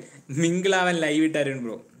ഗേൾ മിങ്കിളാവൻ ലൈവ് ഇട്ടായിരുന്നു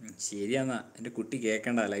ബ്രോ. ശരിയാന്നാ, എൻ്റെ കുട്ടി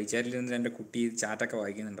കേൾക്കണ്ട. ലൈവ് ചാറ്റിൽ നിന്ന് എൻ്റെ കുട്ടി ചാറ്റൊക്കെ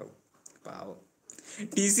വായിക്കുന്നുണ്ടാവും. പാവം.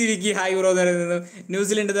 TC വിക്കി ഹായ് ബ്രോ എന്ന് പറയുന്നത്.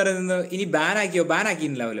 ന്യൂസിലൻഡ് എന്ന് പറയുന്നത്. ഇനി ബാൻ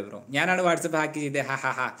ആക്കിയിട്ടുണ്ടാവില്ല ബ്രോ. ഞാനാണ് വാട്സപ്പ് ഹാക്ക് ചെയ്തത്.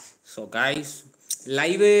 ഹാ. സോ ഗൈസ്,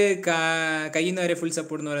 ലൈവ് കഴിയുന്ന വരെ ഫുൾ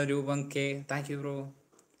സപ്പോർട്ട് എന്ന് പറയുന്ന രൂപം K. Thank you bro.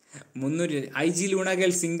 300 IG Luna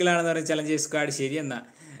girl single ആണെന്ന് പറയുന്ന ചലഞ്ചേഴ്സ് സ്ക്വാഡ്. ശരിയെന്നാ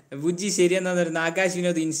ബുജ്ജി. ശരിയെന്നാന്ന് പറയുന്നത്. ആകാശ്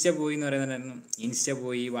വിനോദ് ഇൻസ്റ്റ പോയി എന്ന് പറയുന്നുണ്ടായിരുന്നു. ഇൻസ്റ്റ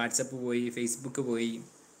പോയി, വാട്സപ്പ് പോയി, ഫേസ്ബുക്ക് പോയി.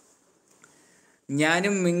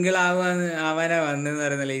 ഞാനും മിങ്കിൾ ആവാനാ വന്നെന്ന്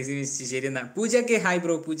പറയുന്ന ലേസി മിസ്റ്റ്. ശരിയെന്നാ. പൂജക്കെ ഹായ്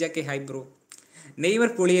ബ്രോ. നെയ്മർ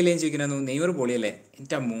പൊളിയല്ലേ എന്ന് ചോദിക്കുന്നു. നെയ്മർ പൊളിയല്ലേ?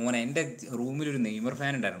 എൻ്റെ മോനെ, എൻ്റെ റൂമിലൊരു നെയ്മർ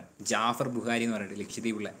ഫാൻ ഉണ്ടായിരുന്നു. ജാഫർ ബുഹാരി എന്ന് പറഞ്ഞിട്ട്,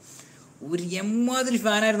 ലക്ഷദ്വീപിലെ ഒരു എമ്മാതിരി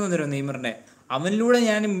ഫാനായിരുന്നു അന്നേരം നെയ്മറിൻ്റെ. അവനിലൂടെ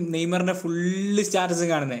ഞാൻ നെയ്മറിൻ്റെ ഫുള്ള് സ്റ്റാറ്റസ്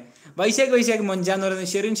കാണുന്നത്. വൈശാഖ് മൊഞ്ചാന്ന് പറയുന്നത്.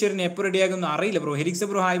 ഷെറിൻ എപ്പോൾ റെഡിയാകുമെന്ന് അറിയില്ല ബ്രോ. ഹെരിക്സ്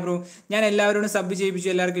bro hi bro. ഞാൻ എല്ലാവരോടും സബ് ചെയ്യിപ്പിച്ചു,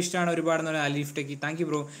 എല്ലാവർക്കും ഇഷ്ടമാണ് ഒരുപാടെന്ന് പറയുന്നത്. Aleef techie thank you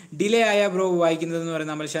bro. Delay ആയ ബ്രോ വായിക്കുന്നതെന്ന്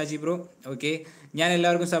പറയുന്നത് അമൽ ഷാജി ബ്രോ. ഓക്കെ, ഞാൻ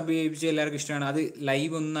എല്ലാവർക്കും സബ് ചെയ്യിപ്പിച്ചു, എല്ലാവർക്കും ഇഷ്ടമാണ്. അത്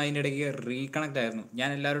ലൈവ് ഒന്നും അതിൻ്റെ ഇടയ്ക്ക് റീകണക്ട് ആയിരുന്നു. ഞാൻ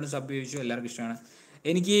എല്ലാവരോടും സബ് ചെയ്യിപ്പിച്ചു, എല്ലാവർക്കും ഇഷ്ടമാണ്.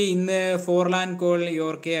 എനിക്ക് ഇന്ന് ഫോർലാൻ കോൾ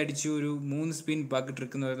യോർക്കെ അടിച്ചു, ഒരു 3 സ്പിൻ ബഗ്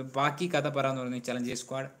ട്രിക്ക് എന്ന് പറയുന്നത്. ബാക്കി കഥ പറയാന്ന് പറയുന്നത് ചലഞ്ചേഴ്സ്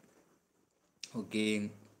സ്ക്വാഡ്. ഓക്കെ,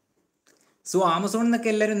 സോ ആമസോണിൽ നിന്നൊക്കെ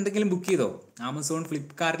എല്ലാവരും എന്തെങ്കിലും ബുക്ക് ചെയ്തോ? ആമസോൺ,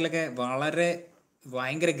 ഫ്ലിപ്കാർട്ടിലൊക്കെ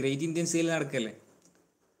ഭയങ്കര ഗ്രേറ്റ് ഇന്ത്യൻ സെയിൽ നടക്കല്ലേ.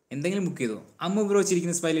 എന്തെങ്കിലും ബുക്ക് ചെയ്തോ? അമ്മ ബ്രോ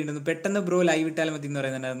ചിരിക്കുന്ന സ്മൈൽ ഉണ്ടെന്ന്. പെട്ടെന്ന് ബ്രോ ലൈവ് ഇട്ടാലും മതി എന്ന്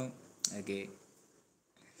പറയുന്നുണ്ടായിരുന്നു. ഓക്കെ,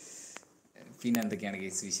 പിന്നെ എന്തൊക്കെയാണ്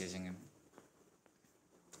കേസ് വിശേഷങ്ങൾ?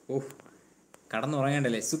 ഓഹ്,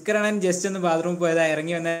 കടന്നുറങ്ങണ്ടല്ലേ. സുക്കരണൻ ജസ്റ്റ് ഒന്ന് ബാത്റൂമിൽ പോയതാ,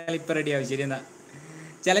 ഇറങ്ങി വന്നാൽ ഇപ്പം റെഡിയാവും. ശരിയെന്നാ.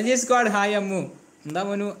 Challengers squad hi Ammu. എന്താ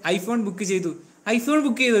മോനു? ഐഫോൺ ബുക്ക്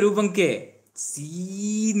ചെയ്തു രൂപം കെ.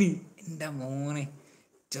 സീന് എൻ്റെ മോനെ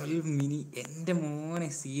 12 മിനി, എൻ്റെ മോനെ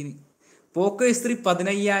സീന്. പോക്കോ S3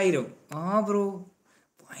 15,000. ആ ബ്രോ,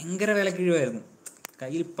 ഭയങ്കര വില കിഴിവായിരുന്നു.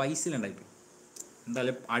 കയ്യിൽ പൈസ ഉണ്ടായിപ്പോയി.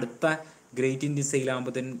 എന്തായാലും അടുത്ത ഗ്രേറ്റ് ഇന്ത്യൻ സെയിൽ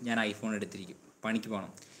ആകുമ്പോഴത്തേനും ഞാൻ ഐഫോൺ എടുത്തിരിക്കും, പണിക്ക്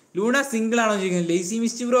പോകണം. ലൂണ സിംഗിൾ ആണോ ചോദിക്കുന്നത്? Lazy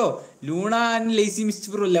mist bro, Luna and lazy mist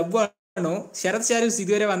bro love ആണോ? ശരത് ഷാരൂസ്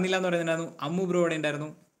ഇതുവരെ വന്നില്ല എന്ന് പറയുന്നുണ്ടായിരുന്നു. അമ്മു ബ്രോ ഇവിടെ ഉണ്ടായിരുന്നു.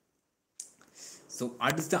 സോ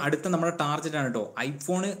അടുത്ത നമ്മുടെ ടാർഗറ്റ് ആണ് കേട്ടോ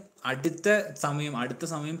ഐഫോൺ. അടുത്ത സമയം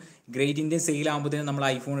ഗ്രേറ്റ് ഇന്ത്യൻ സെയിൽ ആകുമ്പോഴത്തേനും നമ്മൾ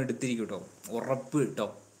ഐഫോൺ എടുത്തിരിക്കും കേട്ടോ, ഉറപ്പ് കേട്ടോ.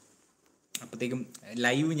 അപ്പോഴത്തേക്കും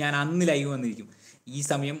ഞാൻ അന്ന് ലൈവ് വന്നിരിക്കും. ഈ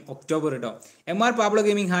സമയം ഒക്ടോബർ കേട്ടോ. MR പാബ്ലോ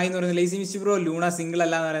ഗെയിമിംഗ് ഹായ് എന്ന് പറയുന്നത്. Lazy mist bro, Luna single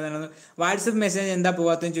അല്ല എന്ന് പറയുന്നത്. വാട്സപ്പ് മെസ്സേജ് എന്താ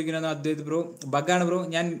പോകാത്തെന്ന് ചോദിക്കുന്നു അദ്വൈത് ബ്രോ. ബഗ്ഗാണ് ബ്രോ,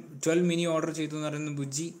 ഞാൻ 12 മിനി ഓർഡർ ചെയ്തു എന്ന് പറയുന്നത്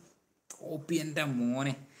ബുജ്ജി. OP എൻ്റെ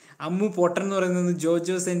മോനെ. അമ്മു പൊട്ടൻ എന്ന് പറയുന്നത്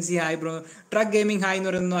Jojo സെൻസി hi bro. Truck gaming hi എന്ന്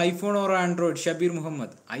പറയുന്നു. IPhone or Android? Shabeer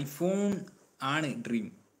Muhammad. IPhone ആണ് ഡ്രീം.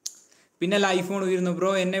 പിന്നെ അല്ല ഐഫോൺ ഉയരുന്നു ബ്രോ.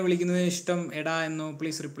 എന്നെ വിളിക്കുന്നത് ഇഷ്ടം എടാ എന്നോ,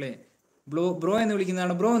 പ്ലീസ് റിപ്ലൈ. ബ്രോ എന്ന്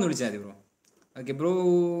വിളിക്കുന്നതാണ്. ബ്രോ എന്ന് വിളിച്ചാൽ മതി ബ്രോ. Okay bro.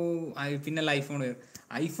 പിന്നെ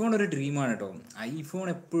ഐഫോൺ ഒരു ഡ്രീമാണ് കേട്ടോ. ഐഫോൺ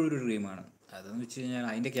എപ്പോഴും ഒരു ഡ്രീമാണ്. അതെന്ന് വെച്ച് കഴിഞ്ഞാൽ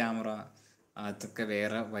അതിൻ്റെ ക്യാമറ അതൊക്കെ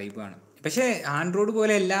വേറെ വൈബാണ്. പക്ഷേ ആൻഡ്രോയിഡ്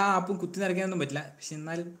പോലെ എല്ലാ ആപ്പും കുത്തി നിറയ്ക്കാനൊന്നും പറ്റില്ല. പക്ഷെ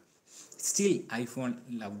എന്നാലും സ്റ്റിൽ ഐഫോൺ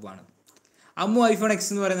ലവ് ആണ്. അമ്മു ഐഫോൺ X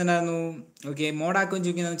എന്ന് പറയുന്നുണ്ടായിരുന്നു. ഓക്കെ, മോഡാക്കുമെന്ന്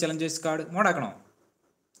ചോദിക്കുന്നത് ചലഞ്ചേഴ്സ് കാർഡ് മോഡാക്കണോ?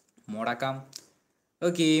 മോഡാക്കാം.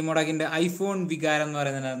 ഓക്കെ, മോഡാക്കിൻ്റെ ഐഫോൺ വികാരം എന്ന്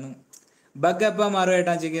പറയുന്നുണ്ടായിരുന്നു. ബഗ്ഗപ്പ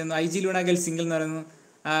മാറുമായിട്ടാണ് ചോദിക്കുന്നത്. IG ലൂണാക്കൽ സിംഗിൾ എന്ന് പറയുന്നു.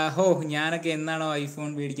 ഹോ, ഞാനൊക്കെ എന്നാണോ ഐഫോൺ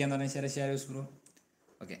മേടിക്കാന്ന് പറഞ്ഞാൽ ശരശാരൂസ് ബ്രോ.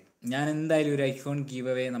 ഓക്കെ, ഞാൻ എന്തായാലും ഒരു ഐഫോൺ ഗീവ്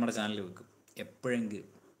അവേ നമ്മുടെ ചാനലിൽ വെക്കും എപ്പോഴെങ്കിലും,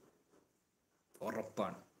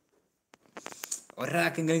 ഉറപ്പാണ്.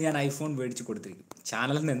 ഒരാൾക്കെങ്കിലും ഞാൻ ഐഫോൺ മേടിച്ച് കൊടുത്തിരിക്കും,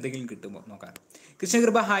 ചാനലിൽ നിന്ന് എന്തെങ്കിലും കിട്ടുമ്പോൾ നോക്കാം.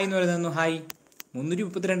 കൃഷ്ണകൃപ ഹായ് എന്ന് പറയുന്നു. ഹായ്.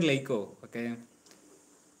 332 ലൈക്കോ? ഓക്കെ.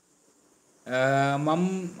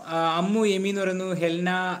 അമ്മു എമി എന്ന് പറയുന്നു.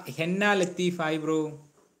 Henna Latheef hi bro.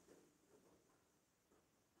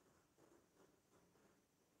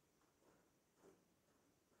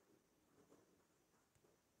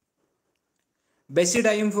 Best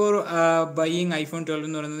time for buying iPhone 12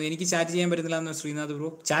 എന്ന് പറയുന്നത്. എനിക്ക് ചാറ്റ് ചെയ്യാൻ പറ്റുന്നില്ല എന്ന് Sreenath bro.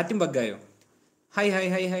 ചാറ്റും ബഗ്ഗായോ? Hi hi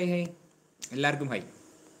hi hi hi എല്ലാവർക്കും ഹായ്.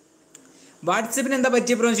 വാട്സപ്പിന് എന്താ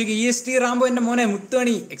പറ്റിയ ബ്രോ ചോദിക്കും. EST റാംബോ എൻ്റെ മോനെ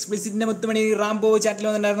മുത്തുമണി, എക്സ്പ്ലിസിറ്റിൻ്റെ മുത്തുമണി റാംബോ ചാറ്റിൽ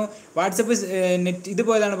വന്നിട്ടുണ്ടായിരുന്നു. വാട്സപ്പ് നെറ്റ് ഇത്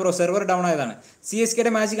പോയതാണ് ബ്രോ, സെർവർ ഡൗൺ ആയതാണ്.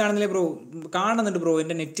 CSKയുടെ മാച്ച് കാണുന്നില്ലേ ബ്രോ? കാണുന്നുണ്ട് ബ്രോ,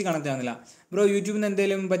 എൻ്റെ നെറ്റ് കണക്ട് ആകുന്നില്ല ബ്രോ. യൂട്യൂബിൽ നിന്ന്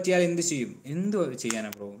എന്തെങ്കിലും പറ്റിയാൽ എന്ത് ചെയ്യും? എന്ത്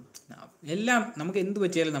ചെയ്യാനാ ബ്രോ? എല്ലാം നമുക്ക് എന്ത്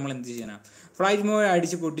പറ്റിയാലും നമ്മൾ എന്ത് ചെയ്യാനാ? ഫ്ലൈറ്റ് മോഡ്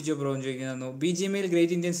അടിച്ച് പൊട്ടിച്ചോ ബ്രോ എന്ന് ചോദിക്കുന്നു. BGMയിൽ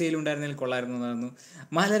ഗ്രേറ്റ് ഇന്ത്യൻ സെയിൽ ഉണ്ടായിരുന്നതിൽ കൊള്ളായിരുന്നു എന്നായിരുന്നു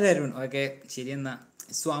മലര അരുൺ. ഓക്കെ, ശരി എന്നാ.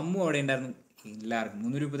 സോ അമ്മു അവിടെ ഉണ്ടായിരുന്നു. എല്ലാവർക്കും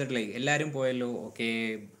 338 ലൈക്ക്. എല്ലാവരും പോയല്ലോ. ഓക്കെ,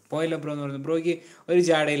 പോയല്ലോ ബ്രോ എന്ന് പറഞ്ഞു. ബ്രോയ്ക്ക് ഒരു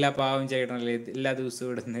ജാടയില്ല, പാവം ചേട്ടനല്ലേ എല്ലാ ദിവസവും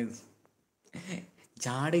ഇടുന്നത്.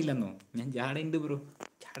 ജാടയില്ലെന്നോ? ഞാൻ ജാടയുണ്ട് ബ്രോ,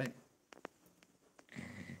 ജാട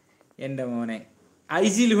എൻ്റെ മോനെ.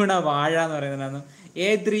 IG ലൂണ വാഴ എന്ന് പറയുന്നതാണ്.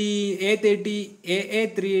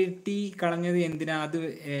 A330 കളഞ്ഞത് എന്തിനാ? അത്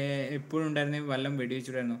എപ്പോഴും ഉണ്ടായിരുന്ന വല്ലം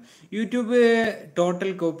വെടിവെച്ചിട്ടായിരുന്നു. യൂട്യൂബ്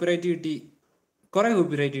ടോട്ടൽ കോപ്പിറൈറ്റ് കിട്ടി, കുറേ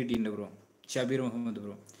കോപ്പിറൈറ്റ് കിട്ടിയിട്ടുണ്ട് ബ്രോ. ഷബീർ മുഹമ്മദ്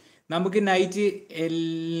ബ്രോ. നമുക്ക് നൈറ്റ്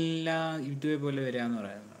എല്ലാ ഇതുപോലെ വരാമെന്ന്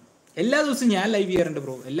പറയുന്നത്. എല്ലാ ദിവസവും ഞാൻ ലൈവ് ചെയ്യാറുണ്ട്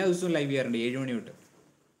ബ്രോ, എല്ലാ ദിവസവും ലൈവ് ചെയ്യാറുണ്ട് 7 മണി തൊട്ട്.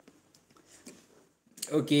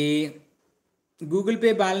 ഓക്കെ, ഗൂഗിൾ പേ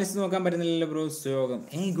ബാലൻസ് നോക്കാൻ പറ്റുന്നില്ലല്ലോ ബ്രോ. ശോകം.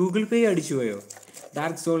 ഗൂഗിൾ പേ അടിച്ചു പോയോ?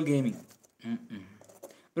 ഡാർക്ക് സോൾ ഗെയിമിംഗ്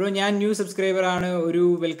ബ്രോ, ഞാൻ ന്യൂ സബ്സ്ക്രൈബർ ആണ്, ഒരു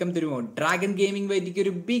വെൽക്കം തരുമോ? ഡ്രാഗൺ ഗെയിമിംഗ് വൈറ്റിക്ക്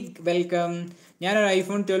ഒരു ബിഗ് വെൽക്കം. ഞാനൊരു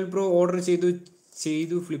ഐഫോൺ 12 Pro ഓർഡർ ചെയ്തു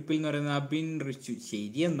ഫ്ലിപ്പിൽ എന്ന് പറയുന്നത് അബിൻ റിച്ചു.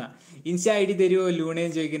 ശരിയെന്നാ. ഇൻസ്റ്റാ ID തരുമോ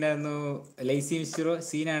ലൂണേന്ന് ചോദിക്കുന്നുണ്ടായിരുന്നു. ലൈസി മിസ്റ്ററോ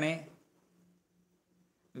സീനാണേ.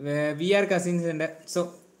 VR കസിൻസ് ഉണ്ട്.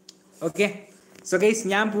 ഓക്കെ സോ ഗൈസ്,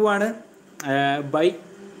 ഞാൻ പോവാണ്. ബൈ,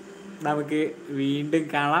 നമുക്ക് വീണ്ടും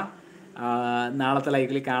കാണാം. നാളത്തെ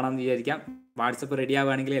ലൈവിൽ കാണാമെന്ന് വിചാരിക്കാം. വാട്സപ്പ് റെഡി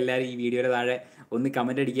ആവുകയാണെങ്കിൽ എല്ലാവരും ഈ വീഡിയോയുടെ താഴെ ഒന്ന്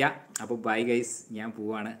കമൻ്റ് അടിക്കുക. അപ്പോൾ ബൈ ഗൈസ്, ഞാൻ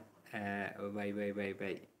പോവാണ്. Bye bye bye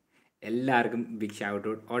bye. എല്ലാവർക്കും big shout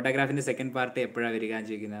out. ഓട്ടോഗ്രാഫിൻ്റെ second part എപ്പോഴാണ് വരിക എന്ന്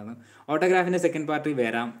ചോദിക്കുന്നതാണ്. ഓട്ടോഗ്രാഫിൻ്റെ സെക്കൻഡ് പാർട്ട്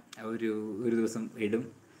വരാം, ഒരു ദിവസം ഇടും.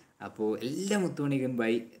 അപ്പോൾ എല്ലാ മുത്തുമണിക്കും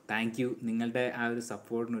ബൈ. Thank you. നിങ്ങളുടെ ആ ഒരു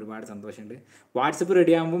സപ്പോർട്ടിന് ഒരുപാട് സന്തോഷമുണ്ട്. വാട്സപ്പ്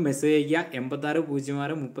റെഡി ആകുമ്പോൾ മെസ്സേജ് അയയ്ക്കുക.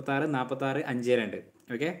 8606364652.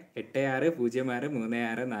 Okay,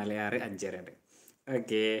 8606364652.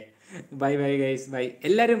 Okay, bye bye guys, by.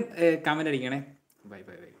 എല്ലാവരും കമൻ്റ് അടിക്കണേ. Bye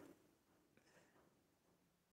bye bye.